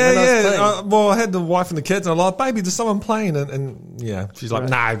 When I was Yeah. playing. Well, I had the wife and the kids, and I'm like, baby, there's someone playing, and yeah, she's like,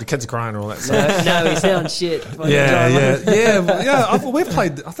 Right. no, the kids are crying and all that stuff. No, he sounds shit. Fucking Yeah. drama. We've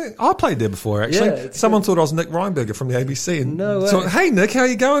played. I think I played there before. Actually, Yeah, it's someone thought I was Nick Reinberger from the ABC. And No so, way. hey, Nick, how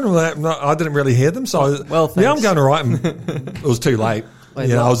you going? All that. No, I didn't really hear them, so Well, yeah, I'm thanks. going all right. And it was too late. Wait,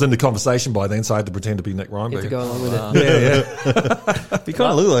 Yeah, no. I was in the conversation by then, so I had to pretend to be Nick You have to Reinberger. go along with it. Yeah. You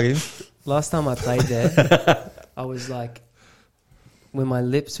kind of look like him. Last time I played there, I was like, when my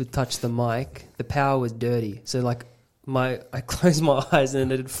lips would touch the mic, the power was dirty. So like, I closed my eyes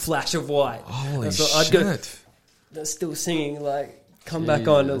and then it'd flash of white. Holy And so shit! I'd go, that's still singing, like, come back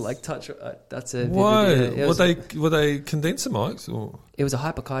on and like touch. That's a. Why? vivid- it Were they condenser mics or It was a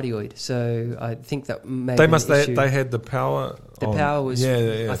hypercardioid, so I think that may. they have must been an they, issue. they had the power? The on. power was.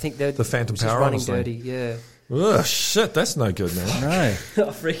 yeah. I think they The phantom just power on running or something. dirty. Yeah, Ugh, shit, that's no good, man. No.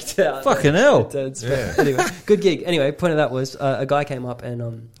 I freaked out. Fucking hell. Yeah. Anyway, good gig. Anyway, point of that was a guy came up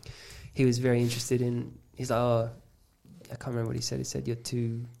and he was very interested in. He's like, oh, I can't remember what he said. He said, "You're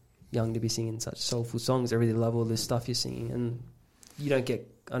too young to be singing such soulful songs. I really love all this stuff you're singing, and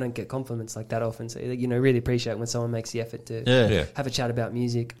I don't get compliments like that often. So really appreciate when someone makes the effort to Yeah. have a chat about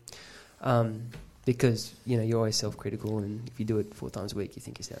music." Because you're always self-critical, and if you do it 4 times a week, you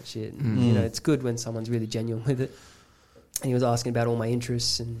think you sound shit. And, it's good when someone's really genuine with it. And he was asking about all my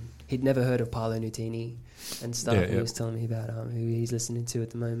interests, and he'd never heard of Paolo Nutini and stuff. Yeah, and yeah. he was telling me about who he's listening to at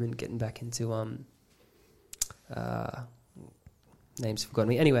the moment, getting back into names forgotten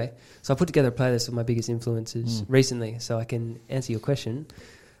me. Anyway, so I put together a playlist of my biggest influences recently, so I can answer your question.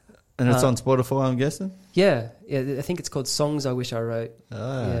 And it's on Spotify, I'm guessing? Yeah, I think it's called "Songs I Wish I Wrote."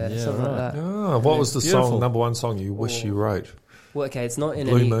 Ah, yeah, something right. like that. Oh, what was the Beautiful. song? Number one song you wish you wrote? Well, okay, it's not in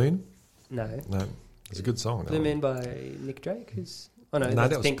Blue any. Moon. No, No, it's a good song. Blue Moon by Nick Drake. Who's no, No, that's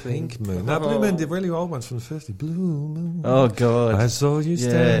that was Pink Moon. No, Blue Moon, the really old ones from the 50s. Blue Moon. Oh, God. I saw you Yeah.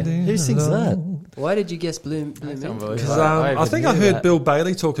 standing. Who sings alone. Why did you guess Blue I can't Moon? believe Because that. I think I even heard knew that. Bill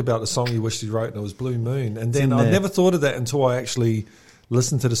Bailey talk about the song he wished he wrote, and it was Blue Moon. And then in I there. never thought of that until I actually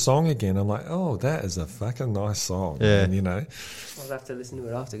listened to the song again. I'm like, oh, that is a fucking nice song. Yeah. And, I'll have to listen to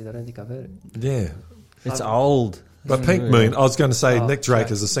it after because I don't think I've heard it. yeah. It's old. But Pink Moon, I was going to say Oh, Nick Drake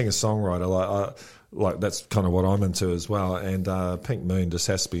sorry. is a singer-songwriter. like that's kind of what I'm into as well. And Pink Moon just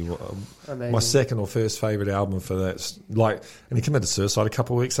has to be Amazing. my second or first favourite album for that. Like, and he committed suicide a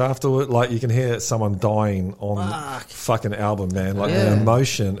couple of weeks afterward. Like, you can hear someone dying on fucking album, man. Like, the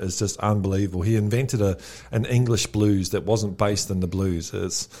emotion is just unbelievable. He invented an English blues that wasn't based in the blues.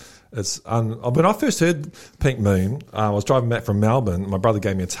 When I first heard Pink Moon, I was driving back from Melbourne. My brother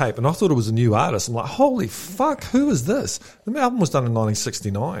gave me a tape, and I thought it was a new artist. I'm like, holy fuck, who is this? The album was done in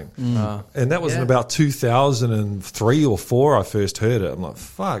 1969, and that was in about 2003 or 4. I first heard it. I'm like,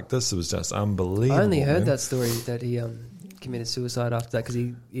 fuck, this was just unbelievable. I only heard man. that story that he committed suicide after that because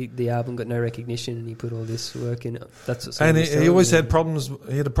the album got no recognition and he put all this work in it. That's what. And he always had problems.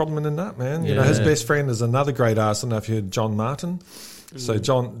 He had a problem in the nut, man. You know, his Yeah. best friend is another great artist. I don't know if you heard John Martin. So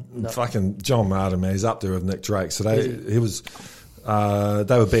John Martin, man, he's up there with Nick Drake. So they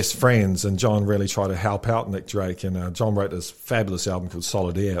were best friends, and John really tried to help out Nick Drake. And John wrote this fabulous album called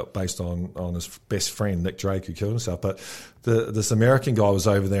Solid Air based on his best friend Nick Drake, who killed himself. But this American guy was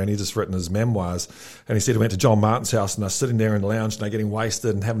over there, and he just written his memoirs. And he said he went to John Martin's house, and they're sitting there in the lounge, and they're getting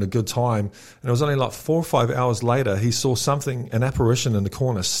wasted and having a good time. And it was only like 4 or 5 hours later, he saw an apparition in the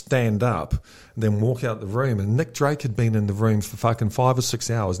corner, stand up and then walk out the room. And Nick Drake had been in the room for fucking 5 or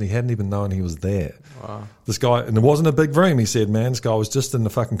 6 hours, and he hadn't even known he was there. Wow. This guy, and it wasn't a big room, he said, man. This guy was just in the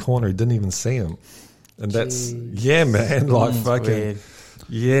fucking corner. He didn't even see him. And that's, yeah, man, like fucking, weird.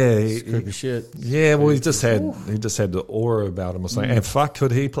 yeah. Creepy shit. Yeah, well, he just had the aura about him or something. And fuck,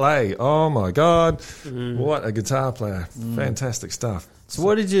 could he play? Oh my god, what a guitar player! Fantastic stuff. So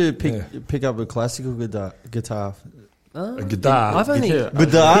why did you pick up a classical guitar? A guitar. I've only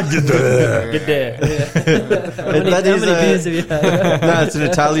Guitar? good there. How many beers have you had? No, it's an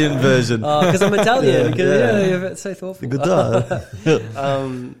Italian version. Because I'm Italian. Yeah. You're so thoughtful. Guitar.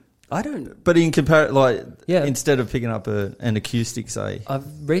 I don't. But in instead of picking up an acoustic, say, I've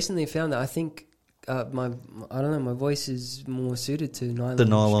recently found that I think my voice is more suited to nylon. The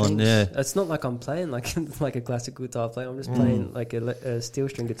nylon, strings. yeah. It's not like I'm playing like a classical guitar player. I'm just playing like a steel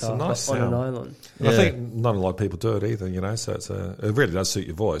string guitar nice on a sound. nylon. And I think not a lot of people do it either, you know. So it really does suit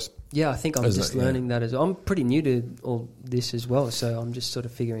your voice. Yeah, I think I'm Isn't just it? Yeah. learning that as well. I'm pretty new to all this as well, so I'm just sort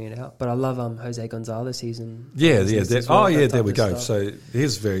of figuring it out. But I love Jose Gonzalez. He's in Yeah. as well, that There type we of go. stuff. So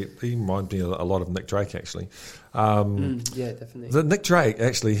he reminds me a lot of Nick Drake actually. Yeah, definitely. The Nick Drake,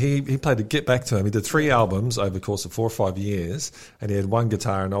 actually, he played to Get Back to Him. He did 3 albums over the course of 4 or 5 years, and he had one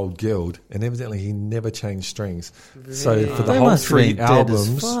guitar, an old Guild, and evidently he never changed strings. So for the They whole must have 3 been dead as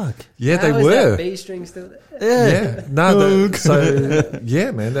albums, fuck. yeah, How they is were. that B string still there? Yeah, no, so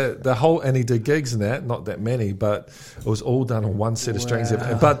man, the whole, and he did gigs and that, not that many, but it was all done on one set of strings.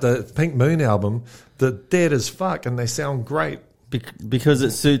 Wow. But the Pink Moon album, they're dead as fuck, and they sound great. because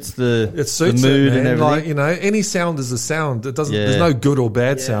it suits the it, mood man. and everything. Like, you know, any sound is a sound. It doesn't. Yeah. There's no good or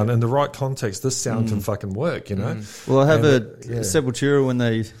bad Yeah. sound. In the right context, this sound can fucking work. You know. Well, I have And Sepultura when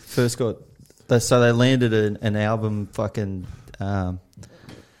they first got. They landed an album fucking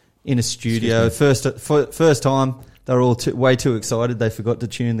in a studio. First time they were all way too excited. They forgot to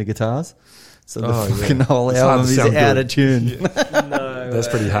tune the guitars, so the fucking whole It's hard album to is sound out good. of tune. No, That's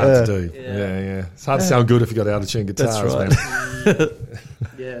pretty hard to do. Yeah. Yeah. It's hard to sound good if you got out of tune guitars, That's right. man.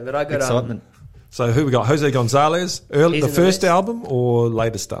 Yeah, but I got Excitement. So who we got? Jose Gonzalez, He's the in the first list. album or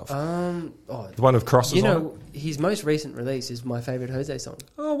later stuff? The one with crosses you on know, his most recent release is my favorite Jose song. it?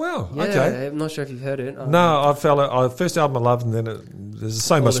 Oh wow, Yeah, okay. I'm not sure if you've heard it. No, I felt it. First album I loved, and then there's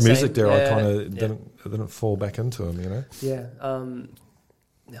so much the music same. there. I Yeah, kind of yeah. didn't fall back into him, you know. Yeah,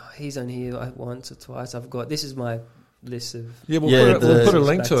 no, he's on here like once or twice. I've got this is my list of. Yeah, Yeah, we'll put a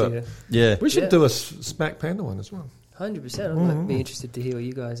link to it. Yeah, We should Yeah. do a Smack Panda one as well. 100%. I might be interested to hear what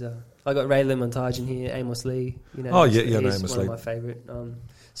you guys are. I got Ray Montage in here, Amos Lee. You know, Oh, yeah, he's yeah, Amos one Lee. of my favorite.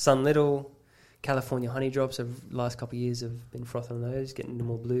 Sun Little, California Honey Drops. The last couple of years have been frothing on those, getting into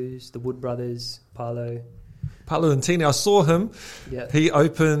more blues. The Wood Brothers, Parlo. Paolo Nutini, I saw him. Yeah, He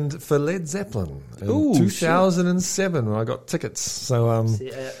opened for Led Zeppelin in Ooh, 2007 when I got tickets. So, I've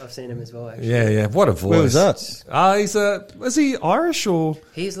seen him as well. Actually, yeah, what a voice. where was that? Is he Irish or?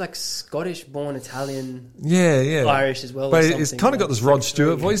 he's like Scottish-born Italian, Yeah. Irish as well. But or it's something. kind of got this Rod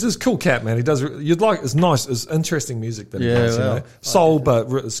Stewart Very voice. He's a cool cat, man. He does. It's nice. It's interesting music that he Yeah, does. You well. know, soul,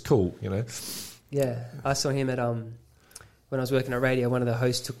 but it's cool. You know. Yeah, I saw him at when I was working at radio. One of the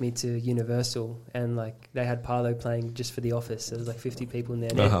hosts took me to Universal, and like they had Parlo playing just for the office. There was like 50 people in there.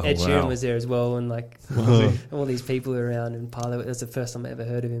 And Oh, Ed Sheeran wow. was there as well, and like all these people around. And Parlo, that's the first time I ever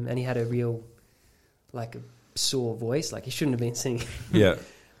heard of him, and he had a real like a sore voice. Like he shouldn't have been singing. Yeah.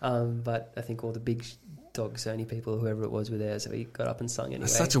 But I think all the big Dog Sony people, whoever it was, were there, so he got up and sung anyway.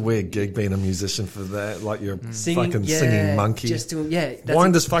 It's such a weird gig being a musician for that. Like you're a Singing, fucking yeah, singing monkey. Just doing, that's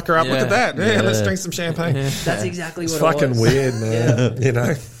Wind this fucker up. Look Yeah. at that. Yeah, Yeah. let's drink some champagne. That's exactly It's what it fucking was. weird, man. You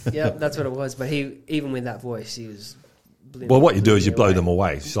know. Yeah, that's what it was. But he, even with that voice, he was. Well, what you do is you blow away. them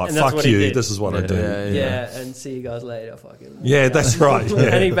away. It's like, And that's fuck what he you. did. This is what I do. Yeah, Yeah, and see you guys later. Fucking. Yeah, that's right.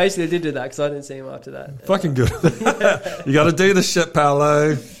 Yeah. And he basically did do that because I didn't see him after that. Fucking good. You got to do the shit,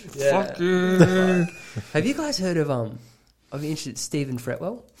 Paolo. Yeah. Fuck you. Have you guys heard of interested Stephen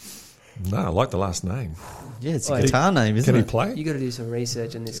Fretwell? No, I like the last name. Yeah, it's a Like, guitar name, isn't Can he it? play? You got to do some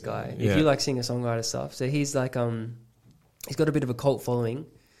research on this guy Yeah. if you like singer-songwriter stuff. So he's like he's got a bit of a cult following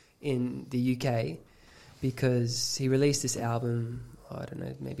in the UK because he released this album, I don't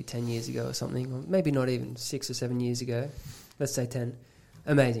know, maybe 10 years ago or something, or maybe not even 6 or 7 years ago. Let's say 10.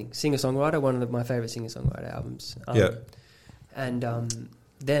 Amazing singer-songwriter, one of my favorite singer-songwriter albums. Yeah. And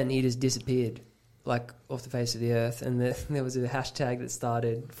then he just disappeared, like off the face of the earth. And there was a hashtag that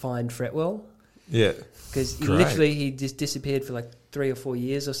started Find Fretwell. Yeah. Because Great. he just disappeared for like 3 or 4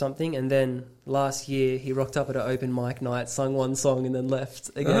 years or something, and then last year he rocked up at an open mic night, sung one song, and then left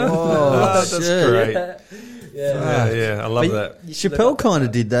again. Oh, That's shit. great. Yeah. I love But that. you should Chappelle look up kind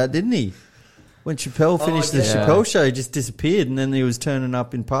of that. did that, didn't he? When Chappelle finished the yeah. Chappelle show, he just disappeared, and then he was turning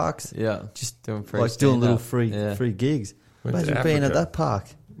up in parks, Yeah, just doing free like doing little stand-up. free gigs. Went to Imagine being at Africa. that park.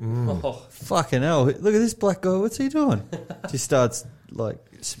 Oh, Fucking hell! Look at this black guy. What's he doing? Just starts like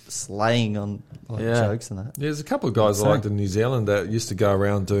slaying on like, Yeah. jokes and that. There's a couple of guys I liked in New Zealand that used to go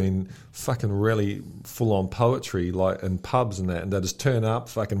around doing fucking really full-on poetry, like in pubs and that, and they just turn up,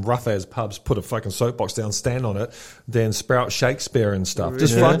 fucking rough-as pubs, put a fucking soapbox down, stand on it, then sprout Shakespeare and stuff.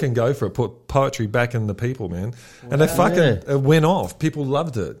 Just Really? fucking go for it. Put poetry back in the people, man. And they fucking it went off. People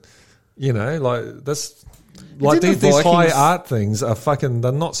loved it. You know, like that's... Like Didn't these the high Vikings- art things are fucking...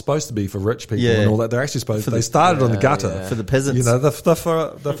 They're not supposed to be for rich people Yeah. and all that. They're actually supposed... For They the- started on the yeah, gutter. yeah. For the peasants. You know, they're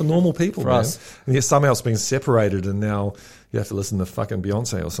for normal people, For man. us. And yet somehow it's been separated, and now you have to listen to fucking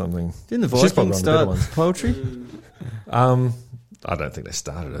Beyonce or something. Didn't the She's probably Vikings one of the better start poetry? ones. I don't think they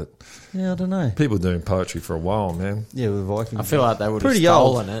started it. Yeah, I don't know. People were doing poetry for a while, man. Yeah, with the Vikings. I feel like they would have Pretty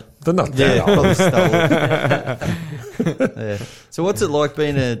old. stolen it. They're not Yeah, that old. probably stole it. Yeah. So, what's it like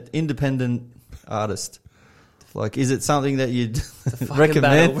being an independent artist? Like, is it something that you'd fucking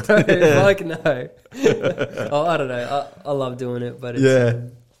recommend? battle, bro. Like, no. Oh, I don't know. I love doing it, but it's, Yeah.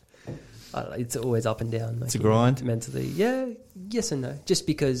 I don't know, it's always up and down. Like, It's a you know, grind. mentally. Yeah, yes and no. Just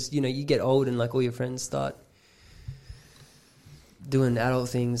because, you know, you get old and like all your friends start doing adult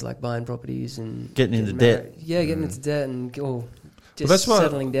things like buying properties and Getting into married. debt. Yeah, getting into debt and just Well, that's why,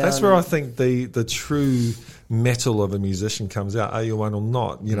 settling down. that's where I think the true metal of a musician comes out. Are you one or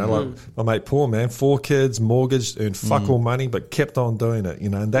not? You know, like my mate Paul, man, 4 kids, mortgaged, earned fuck all money, but kept on doing it. You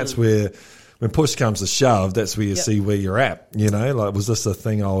know, and that's where, when push comes to shove, that's where you Yep. see where you're at. You know, like, was this a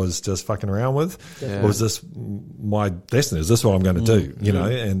thing I was just fucking around with, Yeah. or was this my destiny? Is this what I'm going to do? You know,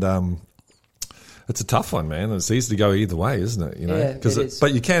 and it's a tough one, man. It's easy to go either way, isn't it? You know, Yeah, it is.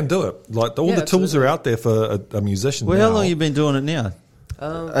 but you can do it. Like all Yeah, the tools absolutely. are out there for a musician. Well, now. how long have you been doing it now?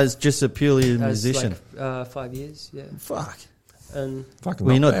 As just a purely as musician? like 5 years, yeah. Fuck. And Fucking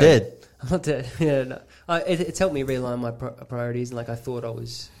Well, you're not bad. dead. I'm not dead. Yeah, no. It's helped me realign my priorities. And like I thought I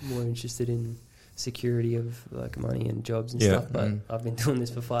was more interested in security of like money and jobs and Yeah. stuff, but I've been doing this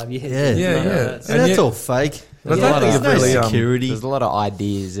for 5 years. Yeah. Yeah, None of yeah. that, so- And that's yet- all fake. But I There's don't a lot think of- you've really, security. There's a lot of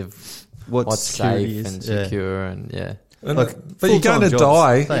ideas of What what's security safe is. and Yeah. secure, and yeah. and- Like, but you're full-time going to jobs.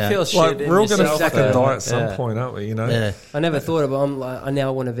 die. They You are. feel Like shit in we're all going to yourself, fucking though. die at some Yeah. point, aren't we? You know. Yeah. I never thought about. I'm like, I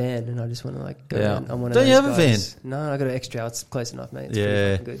now want a van, and I just want to like go. Yeah. Around. I'm one of Don't you those have a guys. No, I got an X-Trail. It's close enough, mate. It's pretty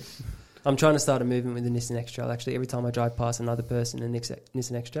Yeah. fucking good. I'm trying to start a movement with the Nissan X-Trail. Actually, every time I drive past another person in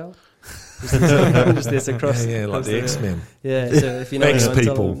Nissan X-Trail, just this across. Yeah, like the X-Men. Yeah, so if you know anyone, tell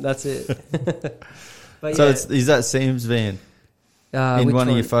X-people. them that's it. But So yeah, is that Sam's van in which one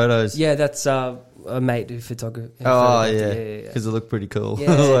of your photos? Yeah, that's a mate who photographer. Oh, yeah. yeah. Because it looked pretty cool.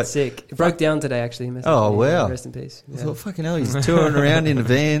 Yeah, I was like, it's sick. It broke down today, actually. He messaged Oh, me. wow. Rest in peace. I Yeah. thought, fucking hell, he's touring around in a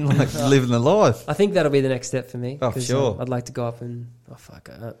van, like living the life. I think that'll be the next step for me. Oh, 'cause, sure. I'd like to go up and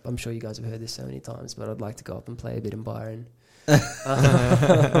I'm sure you guys have heard this so many times, but I'd like to go up and play a bit in Byron.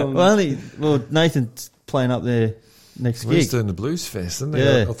 Well, Nathan's playing up there next Well, he's gig. doing the Blues Fest, isn't he?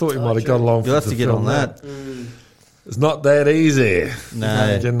 Yeah. I thought he Oh, might have sure. got along. You'll have to get on film that. It's not that easy.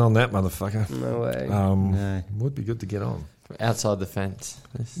 No. Getting on that motherfucker. No way. No. Would be good to get on. Outside the fence.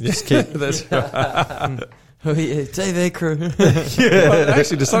 Just keep. That's right. Oh yeah, TV crew. But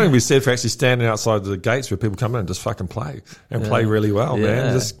actually, there's something we said for actually standing outside the gates where people come in and just fucking play and play really well, Yeah.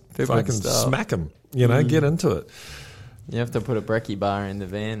 man. Just People fucking and stuff. smack them, you know, get into it. You have to put a brekkie bar in the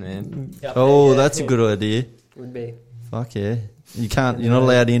van, man. Yep, Oh, yeah, that's a yeah. good idea. Would be. Fuck yeah. You're not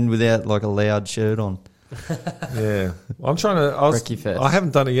allowed in without like a loud shirt on. Yeah, I'm trying to. Brekkie fest. I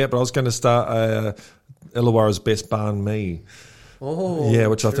haven't done it yet, but I was going to start Illawarra's best banh mi. Oh, Yeah,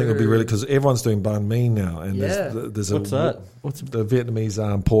 which I think would be true. really because everyone's doing banh mi now, and Yeah. there's What's that? What's the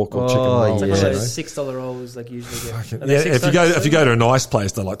Vietnamese pork or Oh, chicken roll. It's like yeah. one you of know. those $6 rolls, like usually. Fucking- Are they Yeah, $6? if you go to a nice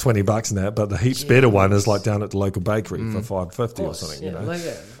place, they're like $20 and that, but the heaps better one is like down at the local bakery for $5.50 or something. Yeah, You know, like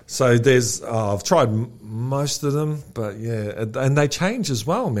that. so there's I've tried most of them, but yeah, and they change as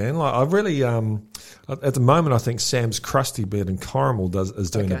well, man. Like I really at the moment I think Sam's Krusty Bread and Caramel is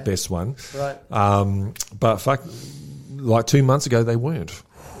doing the Okay. best one, Right. but fuck, like 2 months ago they weren't.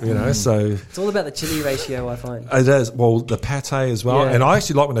 You know, so It's all about the chili ratio, I find. it is. Well, the pate as well, Yeah. and I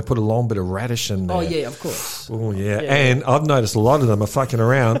actually like when they put a long bit of radish in there. Oh, yeah, of course. Oh yeah. Yeah. And I've noticed a lot of them are fucking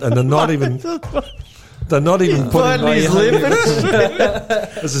around, and they're not even. They're not even putting. his lip.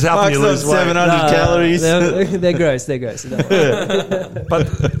 This is helping you lose weight. 700 calories. They're gross. They're gross. But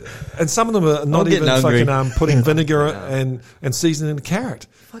and some of them are not getting even hungry. fucking putting vinegar and seasoning the carrot.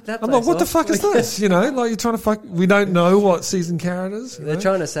 Fuck that. I'm like, place what the off. fuck is this? You know, like you're trying to fuck. We don't know what seasoned carrot is. you They're know?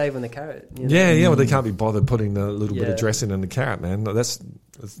 trying to save on the carrot. You know? Yeah, yeah. Well, they can't be bothered putting a little bit Yeah. of dressing in the carrot, man. That's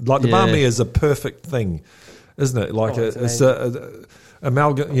it's like the Yeah. banh mi is a perfect thing, isn't it? Like Oh, it's it's a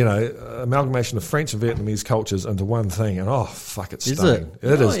amalgamation of French and Vietnamese cultures into one thing, and oh fuck, it's Is stunning.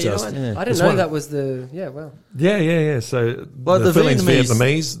 it? It Oh, is you know just what? yeah. I It's didn't know one- that was the. Yeah, well. yeah. So Like the the filling's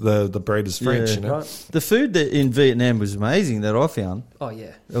Vietnamese- Vietnamese, the bread is French. Yeah. You know, Right. The food that in Vietnam was amazing that I found. Oh, yeah.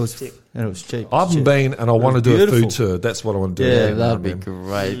 It was Sick. and it was cheap. I haven't been, and I want to was do a beautiful. food tour. That's what I want to do. Yeah, Yeah, in that'd be Vietnam, man.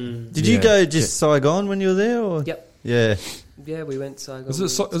 great. Did you Yeah. go just Saigon when you were there? Or? Yep. Yeah. Yeah, we went Saigon.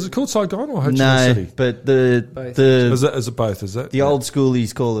 Is it called Saigon or Ho Chi Minh No, City? but the Both. Is it both? Is it the old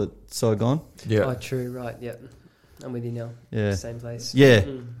schoolies call it Saigon. Yeah. Oh, true. Right. Yep. I'm with you now. Yeah. Same place. Yeah.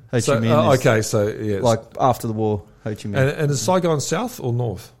 Mm. Ho Chi So, Minh. is okay, so yeah, it's- Like after the war, Ho Chi Minh. and is Saigon south or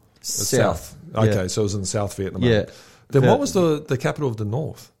north? It's South. Okay, Yeah. so it was in South Vietnam. Yeah. Then Yeah. what was the capital of the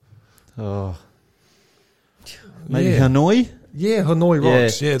north? Oh. Maybe Yeah. Hanoi? Yeah, Hanoi Yeah.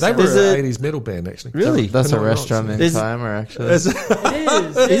 Rocks. Yeah, they were There's an a- 80s metal band actually. Really? That's a Hanoi restaurant Rocks, in Is- Timer, actually. Is it? It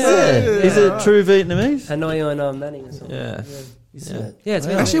is. Is it? Is it true Vietnamese? Hanoi on Manning or something. Yeah. Is Yeah. it? Yeah, it's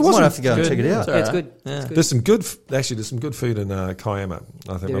Yeah. very Actually, it nice. wasn't Might have to go and good. check it out. Yeah, it's alright. good. Yeah. It's good. There's some good, actually, there's some good food in Kiama.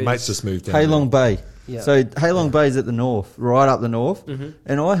 I think There my mate's is. just moved down. Hai Long Bay. Yeah. So Hai Long Bay is at the north, right up the north. Mhm.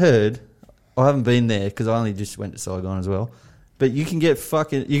 And I heard, I haven't been there because I only just went to Saigon as well. But you can get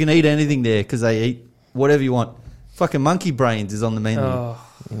you can eat anything there because they eat whatever you want. Fucking monkey brains is on the menu. Oh,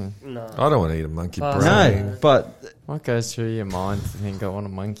 Mm. no. I don't want to eat a monkey Oh, brain. No, but What goes through your mind to think I want a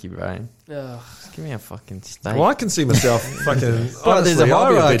monkey brain? Ugh. Just give me a fucking steak. Well, I can see myself fucking. But there's a honestly, I'll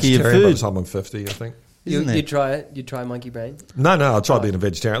be hierarchy of vegetarian by food. the time I'm 50, I think. isn't You it? try it? You try monkey brain? No, I'll try being a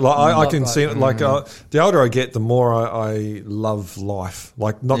vegetarian. Like I can Right. see it. Like the older I get, the more I love life.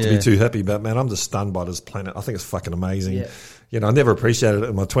 Like not to Yeah. be too hippie, but man, I'm just stunned by this planet. I think it's fucking amazing. Yeah. You know, I never appreciated it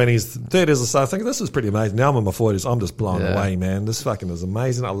in my 20s, 30s or so. I think this is pretty amazing. Now I'm in my 40s. I'm just blown Yeah. away, man. This fucking is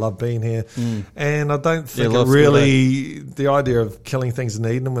amazing. I love being here. And I don't think it life's really, the idea of killing things and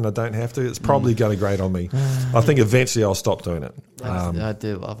eating them when I don't have to, it's probably going to grate on me. I think eventually I'll stop doing it. I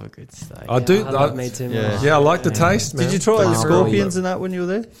do love a good steak. I do. I love me too much. Yeah. Yeah, I like the taste, man. Did you try Don't the get me wrong, scorpions but- and that when you were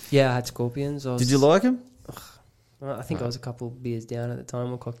there? Yeah, I had scorpions. Did you like them? Well, I think I was a couple beers down at the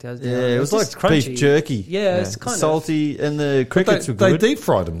time, or cocktails down. Yeah, it was like just crunchy. beef jerky. Yeah, it's kind Salty, and the But crickets were they good. deep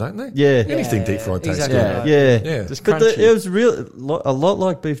fried them, don't they? Yeah, Anything deep fried tastes exactly good. right. yeah. Yeah. Just But crunchy. it was a lot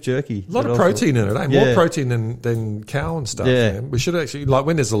like beef jerky. A lot that of I protein in it, eh? More Yeah. protein than cow and stuff. Yeah. Man. We should actually, like,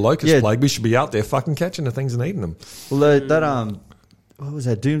 when there's a locust Yeah. plague, we should be out there fucking catching the things and eating them. thought. Well, that what was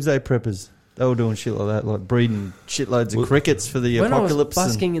that? Doomsday Preppers. They were doing shit like that, like breeding shitloads of crickets for the When apocalypse. I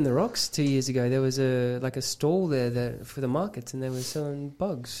was and- busking in the rocks 2 years ago, there was a stall there for the markets, and they were selling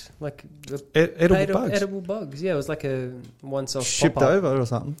bugs, like Edible bugs. bugs. Yeah, it was like a once-off shipped pop-up. over or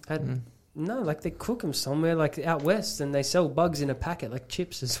something. No, like they cook them somewhere, like out west, and they sell bugs in a packet, like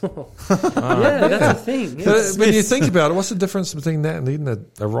chips as well. Oh, yeah, that's a thing. So Yeah. when you think about it, what's the difference between that and eating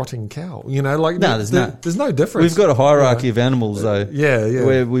a rotting cow? You know, like No, there's no- there's no difference. We've got a hierarchy of animals, though, Yeah, yeah,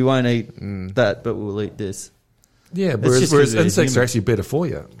 where we won't eat that, but we'll eat this. yeah. just Whereas 'cause they're insects are human. actually better for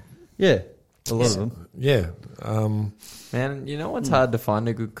you. Yeah, a lot of them. Yeah. Man, you know what's hard to find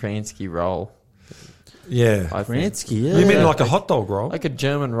a good Kransky roll? Yeah. I think. Kransky, yeah. You mean like a hot dog roll? Like a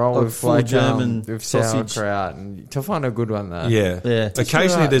German roll Like with full like German with sausage. sauerkraut, and to find a good one though. Yeah. Yeah.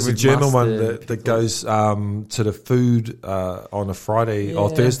 Occasionally there's a with German one mustard, that goes to the food on a Friday or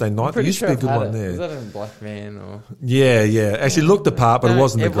Yeah. Thursday I'm night. There pretty used sure to be a I've good had one it. Was there. that in Black Van or? Yeah, yeah. Actually looked the part, but it No,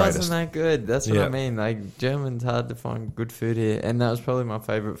 wasn't the It greatest. wasn't that good. That's what Yeah. I mean. Like German's hard to find good food here, and that was probably my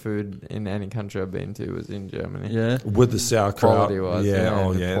favorite food in any country I've been to was in Germany. Yeah. With the sauerkraut. Quality-wise, yeah, yeah,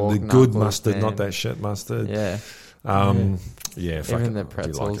 oh the yeah. pork The good knuckles, mustard, man. not that shit mustard. Yeah, Yeah, fucking even the do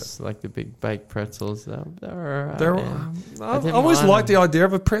pretzels, like the big baked pretzels, they were alright, They're, man. I didn't always mind liked them. the idea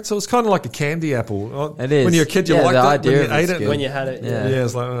of a pretzel. It's kind of like a candy apple. It is. When you're a kid, you Yeah, liked the it. idea When of you ate it's it, good. When you had it, Yeah. yeah,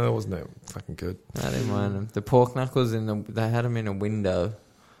 it's like, oh, it wasn't that fucking good. I didn't mind them. The pork knuckles they had them in a window,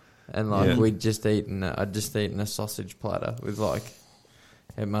 and like Yeah. I'd just eaten a sausage platter with like,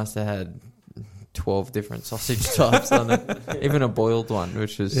 it must have had 12 different sausage types on it, even a boiled one,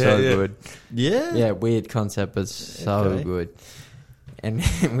 which was Yeah, so yeah. good. Yeah. Yeah, weird concept, but so Okay. good. And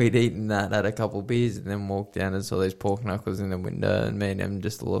we'd eaten that, had a couple beers, and then walked down and saw these pork knuckles in the window, and me and him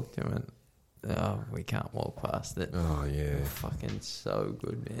just looked and went, "Oh, we can't walk past it." Oh yeah. Fucking so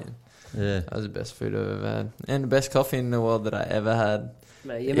good, man. Yeah. That was the best food I've ever had, and the best coffee in the world that I ever had.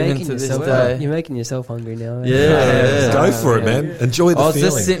 Mate, you're Even making to this yourself. day. You're making yourself hungry now. Yeah. Go for it, Yeah. man. Enjoy the I was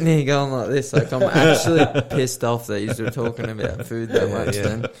feeling. just sitting here going like this, like I'm actually pissed off that you're talking about food that Yeah, much. yeah.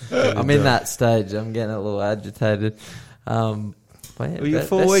 Then Yeah, I'm we in do. that stage. I'm getting a little agitated. But yeah, Well, you got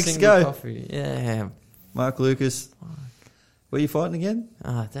 4 best weeks to single go. Coffee. Yeah. Mark Lucas. Were you fighting again?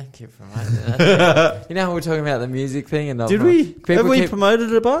 Oh, thank you for reminding that. You know how we were talking about the music thing, and Did we? People Have we keep-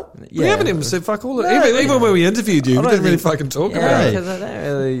 promoted it, but? We haven't even said fuck all. No, Even when we interviewed you, I we don't didn't really think- fucking talk Yeah, about it. because I don't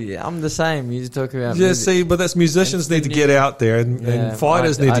really. I'm the same. You just talk about. Yeah, music. see, but that's musicians It's need to the get new- out there, and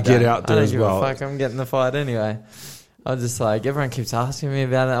fighters need to get out there as well. Fuck, I'm getting the fight anyway. I was just like, everyone keeps asking me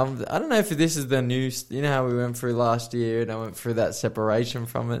about it. I don't know if this is the new. You know how we went through last year, and I went through that separation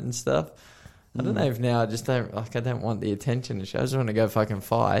from it and stuff. I don't know if now I just don't like. I don't want the attention to show. I just want to go fucking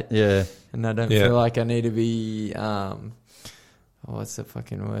fight, Yeah. and I don't Yeah. feel like I need to be. What's the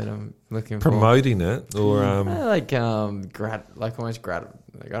fucking word I'm looking for? Promoting it, or Like almost like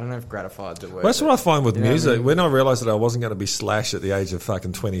I don't know if gratified the word. that's what I find with You know what I music. mean? When I realised that I wasn't going to be slashed at the age of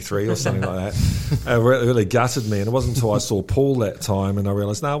fucking 23 or something like that, it really gutted me. And it wasn't until I saw Paul that time and I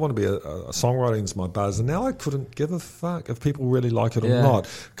realised, no, I want to be a songwriting's my buzz. And now I couldn't give a fuck if people really like it or Yeah. not,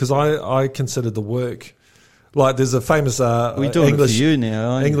 because I considered the work. Like there's a famous We're doing English it for you now,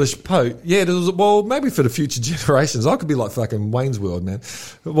 aren't you? English poet. Yeah, there was, well, maybe for the future generations. I could be like fucking Wayne's World, man.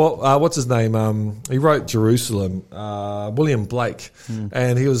 Well, what's his name? He wrote Jerusalem, William Blake,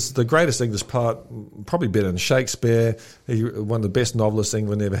 and he was the greatest English poet, probably better than Shakespeare. One of the best novelists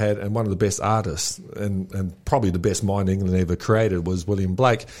England ever had, and one of the best artists, and probably the best mind England ever created was William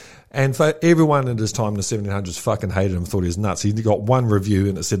Blake. And for everyone at his time in the 1700s fucking hated him, thought he was nuts. He got one review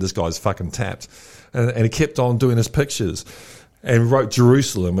and it said this guy's fucking tapped. And he kept on doing his pictures and wrote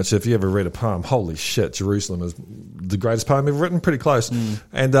Jerusalem, which if you ever read a poem, holy shit, Jerusalem is the greatest poem ever written, pretty close.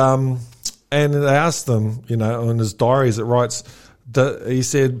 And they asked him, you know, in his diaries it writes, he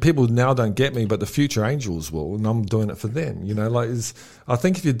said, people now don't get me, but the future angels will, and I'm doing it for them. You know, like I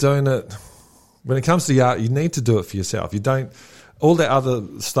think if you're doing it, when it comes to the art, you need to do it for yourself. You don't. All that other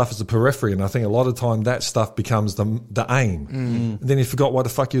stuff is a periphery, and I think a lot of time that stuff becomes the aim. And then you forgot why the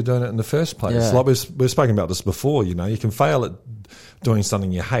fuck you're doing it in the first place. Yeah. Like we've spoken about this before, you know, you can fail at doing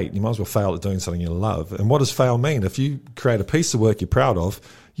something you hate. You might as well fail at doing something you love. And what does fail mean? If you create a piece of work you're proud of,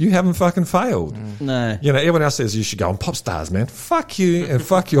 you haven't fucking failed. No. You know, everyone else says you should go on pop stars, man. Fuck you and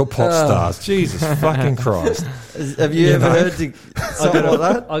fuck your pop stars. Jesus fucking Christ. Have you ever heard something like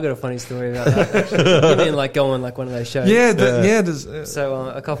that? I got a funny story about that. Actually. You mean like go on like one of those shows? Yeah, there's, So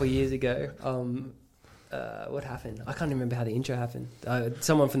a couple of years ago, what happened? I can't remember how the intro happened.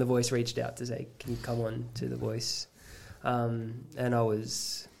 Someone from The Voice reached out to say, "Can you come on to The Voice?" And I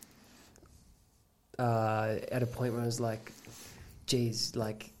was at a point where I was like, "Geez,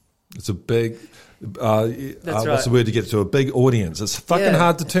 like." it's a big, That's what's right. the word to get to? A big audience. It's fucking Yeah.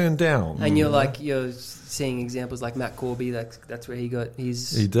 hard to turn down. And you're seeing examples like Matt Corby. That's where he got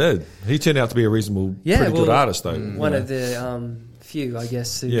his. He did. He turned out to be a reasonable, Yeah, pretty good well, artist, though. one of the few, I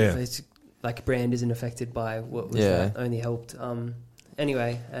guess. Who Yeah. it's like brand isn't affected by what was only helped.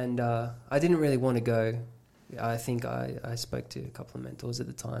 Anyway, and I didn't really want to go. I think I spoke to a couple of mentors at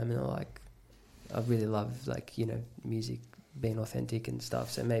the time, and they're like, I really love like music being authentic and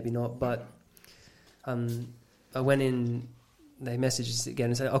stuff. So maybe not, but I went in. They messaged us again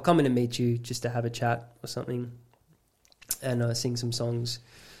and said, "I'll come in and meet you just to have a chat or something, and sing some songs."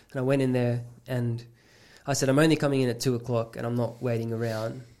 And I went in there and I said, "I'm only coming in at 2:00 and I'm not waiting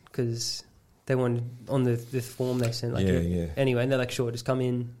around," because They wanted on the form they sent. Like, Yeah. Anyway, and they're like, sure, just come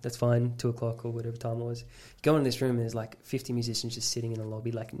in. That's fine. 2:00 or whatever time it was. Go in this room and there's like 50 musicians just sitting in a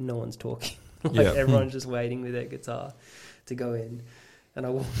lobby. Like no one's talking. Everyone's just waiting with their guitar to go in. And I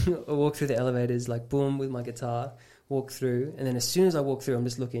walk through the elevators, like boom, with my guitar. Walk through, and then as soon as I walk through, I'm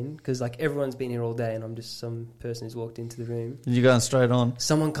just looking because like everyone's been here all day, and I'm just some person who's walked into the room. And you're going straight on.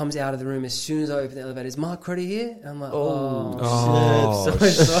 Someone comes out of the room as soon as I open the elevator. Is Mark Crotty here? And I'm like,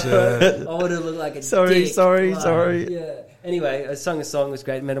 shit. shit. I would have looked like a Sorry, dick. sorry. Yeah. Anyway, I sung a song, it was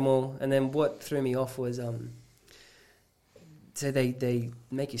great, met them all, and then what threw me off was so they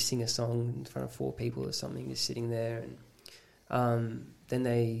make you sing a song in front of 4 people or something, just sitting there, and then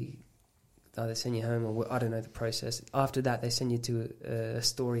they either send you home or I don't know the process. After that, they send you to a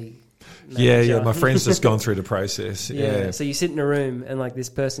story manager. Yeah. My friend's just gone through the process. Yeah. So you sit in a room and like this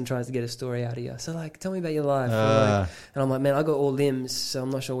person tries to get a story out of you. So like, tell me about your life. And I'm like, man, I got all limbs, so I'm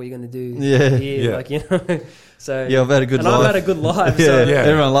not sure what you're going to do here. Yeah. Like, you know. So Yeah, I've had a good life. I've had a good life. Yeah, So,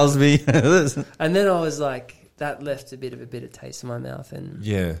 everyone loves me. and then I was like, that left a bit of a bitter taste in my mouth, and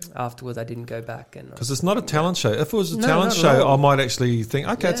afterwards I didn't go back. And Because it's not a talent show. If it was a No, talent not at show, all. I might actually think,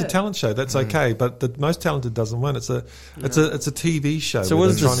 okay, it's a Yeah. talent show. That's okay. But the most talented doesn't win. It's a TV show. So where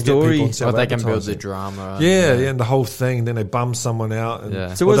what's they're the trying to get story? people and Or they can build the self-advertising. drama. Yeah, and the whole thing. Then they bum someone out. And,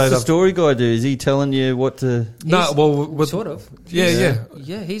 Yeah. So well, what's the they've- story guy do? Is he telling you what to... No, well, with, sort of. Yeah.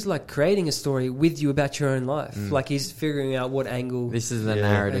 Yeah, he's like creating a story with you about your own life. Like he's figuring out what angle. This is the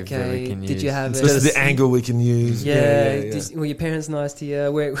narrative that we Okay, can did use. you have This is the angle we can use. Were your parents nice to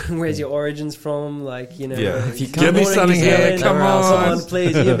you? Where's your origins from? Like, you know, Yeah. If you good come- Give me morning, something New here, Zealand. come on. Someone,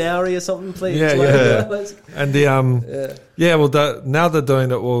 please. Are you Maori or something, please? Yeah, Like, yeah. let's- And the now they're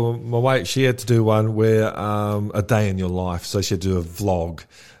doing it. Well, my mate, she had to do one where a day in your life, so she had to do a vlog,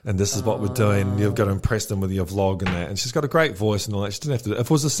 and this is what we're doing. You've got to impress them with your vlog and that. And she's got a great voice and all that. She didn't have to do it. If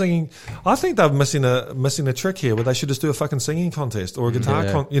it was a singing, I think they're missing a trick here, where they should just do a fucking singing contest or a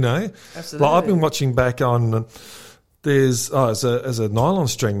guitar you know. Absolutely. Like I've been watching back on. There's as a nylon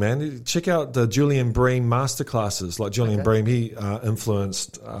string, man. Check out the Julian Bream masterclasses. Like Julian Bream, he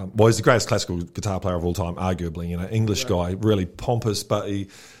influenced. He's the greatest classical guitar player of all time, arguably. You know, English guy, really pompous, but he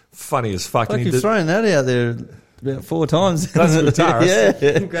funny as fuck. Like And he you've thrown that out there about 4 times. That's a guitarist.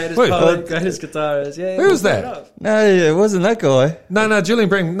 Yeah. greatest Wait, poet, greatest guitarist. Yeah, Who was look that? it up. No, it wasn't that guy. No, Julian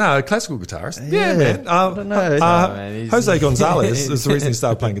Bream, no, classical guitarist. Yeah, Yeah, man. I don't know. man, he's- Jose Gonzalez is the reason he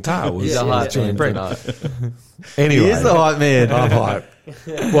started playing guitar. Was He's a Yeah, hype Julian man Bream. tonight. Anyway, He is the hype man. I'm hype.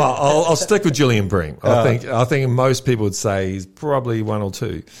 Well, I'll stick with Julian Bream. I think most people would say he's probably 1 or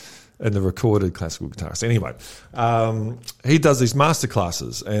 2 in the recorded classical guitarist. Anyway, he does these master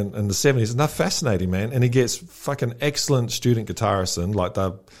classes and in the 70s, and they're fascinating, man. And he gets fucking excellent student guitarists in, like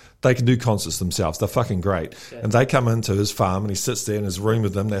they can do concerts themselves. They're fucking great. Yeah. And they come into his farm and he sits there in his room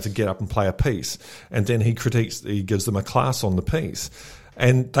with them. They have to get up and play a piece. And then he gives them a class on the piece.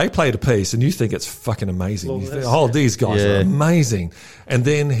 And they played a piece, and you think it's fucking amazing. You think, these guys are amazing. And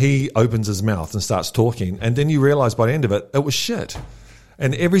then he opens his mouth and starts talking, and then you realise by the end of it, it was shit.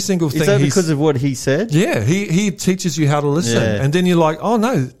 And every single thing. Is that because of what he said? Yeah, he teaches you how to listen, and then you're like, oh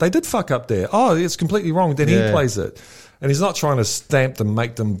no, they did fuck up there. Oh, it's completely wrong. Then he plays it, and he's not trying to stamp them,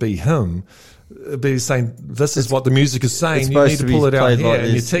 make them be him. But he's saying, this is what the music is saying. You need to pull it out here. Like and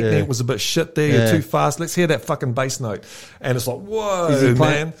this, your technique was a bit shit there. You're too fast. Let's hear that fucking bass note. And it's like, whoa,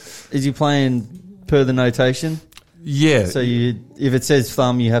 man. Is he playing per the notation? Yeah. So if it says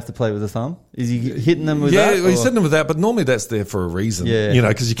thumb, you have to play with the thumb? Is he hitting them with that? Yeah, he's hitting them with that, but normally that's there for a reason. Yeah. You know,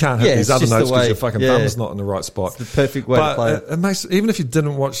 because you can't hit these it's other just the notes because way- your fucking thumb's not in the right spot. It's the perfect way to play it. It makes, even if you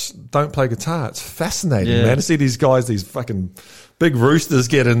don't play guitar, it's fascinating, man, to see these guys, these fucking big roosters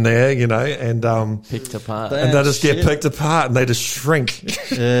get in there, you know, and Picked apart. and they just get picked apart and they just shrink.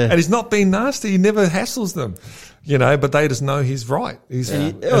 And he's not being nasty. He never hassles them, you know, but they just know he's right.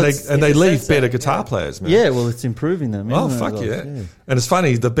 And they leave better guitar players, man. Yeah, well, it's improving them. Oh, isn't it? fuck Like, yeah. And it's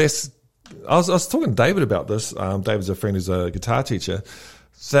funny, the best... I was talking to David about this. David's a friend who's a guitar teacher.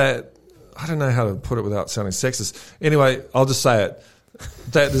 That, I don't know how to put it without sounding sexist. Anyway, I'll just say it.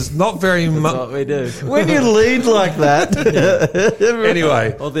 That there's not very That's much... what we do. When you lead like that.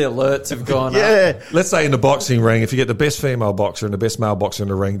 Anyway, All the alerts have gone up. Yeah. let's say in the boxing ring, if you get the best female boxer and the best male boxer in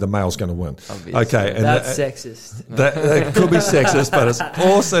the ring, the male's going to win. Obviously. Okay. And That's sexist. that could be sexist, but it's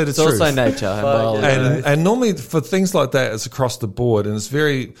also the It's truth. also nature. and biology. And normally for things like that, it's across the board, and it's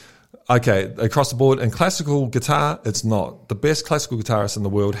very across the board. In classical guitar, it's not. The best classical guitarists in the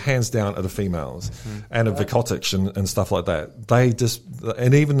world, hands down, are the females, and a Vikotic and stuff like that. They just,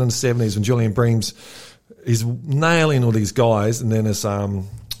 and even in the 70s when Julian Bream's, he's nailing all these guys, and then it's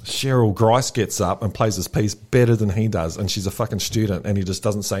Cheryl Grice gets up and plays this piece better than he does, and she's a fucking student, and he just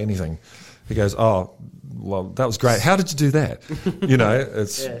doesn't say anything. He goes, "Oh, well, that was great. How did you do that?" You know,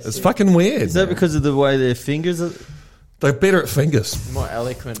 it's fucking weird. Is that because of the way their fingers are? They're better at fingers. More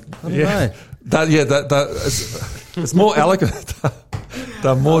eloquent. I don't know. It's more elegant.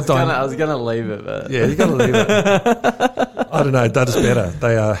 They're more I was gonna leave it, but Yeah, you got to leave it. I don't know. They're just better.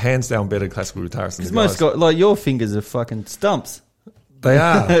 They are hands down better classical guitarists than Because the most guys. guys, like your fingers are fucking stumps. They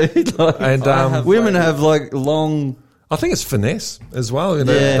are. Like, And women have like long. I think it's finesse as well. You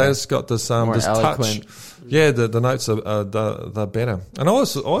know, Yeah. they've just got this More this eloquent. touch. Yeah, the notes are they're better. And I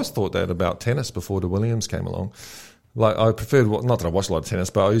always thought that about tennis before the Williams came along. Like I preferred, not that I watched a lot of tennis,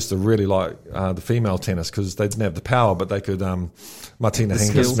 but I used to really like the female tennis because they didn't have the power, but they could. Martina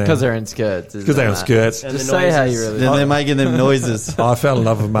Hingis, because they're in skirts. because they're on skirts. And Just the say how noises. you really. Then they're making them noises. I fell in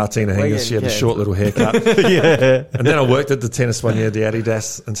love with Martina We're Hingis. She had a getting short little haircut. Yeah. And then I worked at the tennis one year, the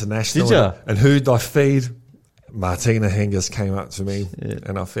Adidas International. Did ya? And who'd I feed? Martina Hingis came up to me, Yeah.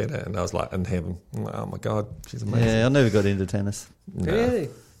 and I fed her, and I was like in heaven. I'm like, oh my god, she's amazing. Yeah, I never got into tennis. No. Really?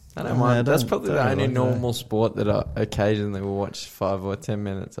 I don't No, mind. I That's don't- probably don't the only like that. normal sport that I occasionally will watch 5 or 10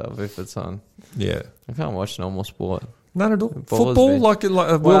 minutes of if it's on. Yeah, I can't watch normal sport. none at all. Ball's Football, been- like a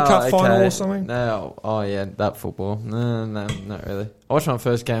World Well, Cup final okay. or something. No, oh yeah, that football. No, not really. I watched my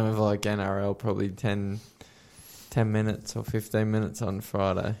first game of like NRL probably 10 minutes or 15 minutes on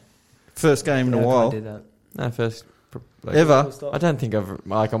Friday. First game in Yeah, a I while. can't do that. No, first. Like, Ever? I don't think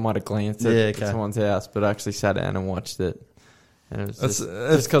I might have glanced at Yeah, okay. someone's house, but I actually sat down and watched it. And it was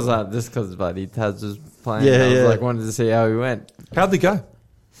It's- just because bloody Taz was playing. Yeah, I was yeah. like wanted to see how he went. How'd they go?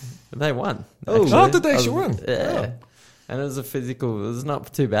 But they won. Oh, actually. Oh, did they actually win? Yeah. And it was a physical. It was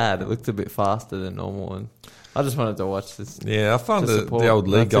not too bad. It looked a bit faster than normal, and I just wanted to watch this. Yeah, I found To the support. old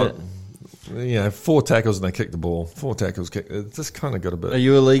league That's got 4 tackles and they kicked the ball. 4 tackles, it just kind of got a bit. Are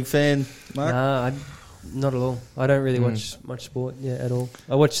you a league fan, Mark? Nah, not at all. I don't really watch much sport at all.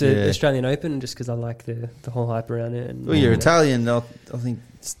 I watch the Yeah. Australian Open just because I like the whole hype around it. And Well, you're Italian. I think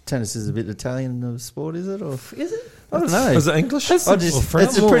tennis is a bit Italian of sport, is it? Or Is it? I don't know. Is it English? I just, Or French?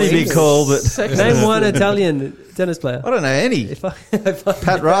 it's a pretty big call, but Name one Italian tennis player. I don't know any. If I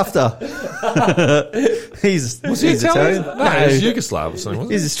Pat Rafter. he's Was he he's Italian? No, he's Yugoslav or something,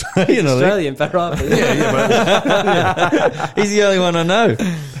 wasn't he? He's Australian, I think. Australian, Pat Rafter. He's the only one I know.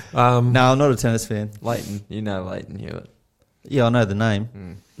 Um, No, I'm not a tennis fan. Leighton, you know Leighton Hewitt. Yeah, I know the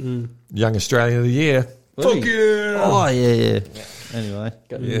name. Young Australian of the Year. Was Fuck he? yeah! Oh, yeah. Anyway.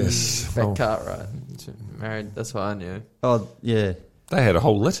 Got Yes. Beck Well, Cartwright. Married. That's what I knew. Oh, yeah. they had a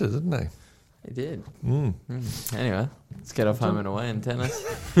whole litter, didn't they? He did. Mm. Anyway, let's get off home and away in tennis.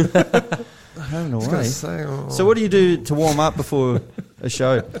 Home and I was away. gonna say, oh. So what do you do to warm up before a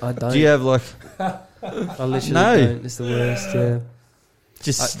show? I don't. Do you have like I literally No. don't. It's the worst. Yeah.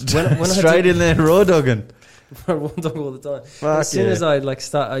 just when I straight in there raw dogging? I want dog all the time. Fuck As soon yeah. as I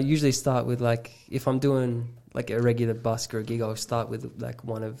start, I usually start with if I'm doing like a regular busk or a gig, I'll start with like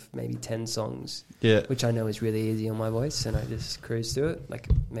one of maybe 10 songs, Yeah. which I know is really easy on my voice, and I just cruise through it, like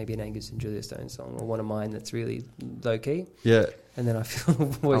maybe an Angus and Julia Stone song or one of mine that's really low key, Yeah. and then I feel the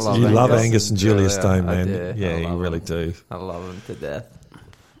voice. love You Angus love and Angus and Julia Julia. Stone, I man. do. Yeah, I you love really them. do. I love them to death.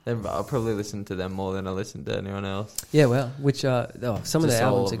 I'll probably listen to them more than I listen to anyone else. Yeah, well, which some of Just the all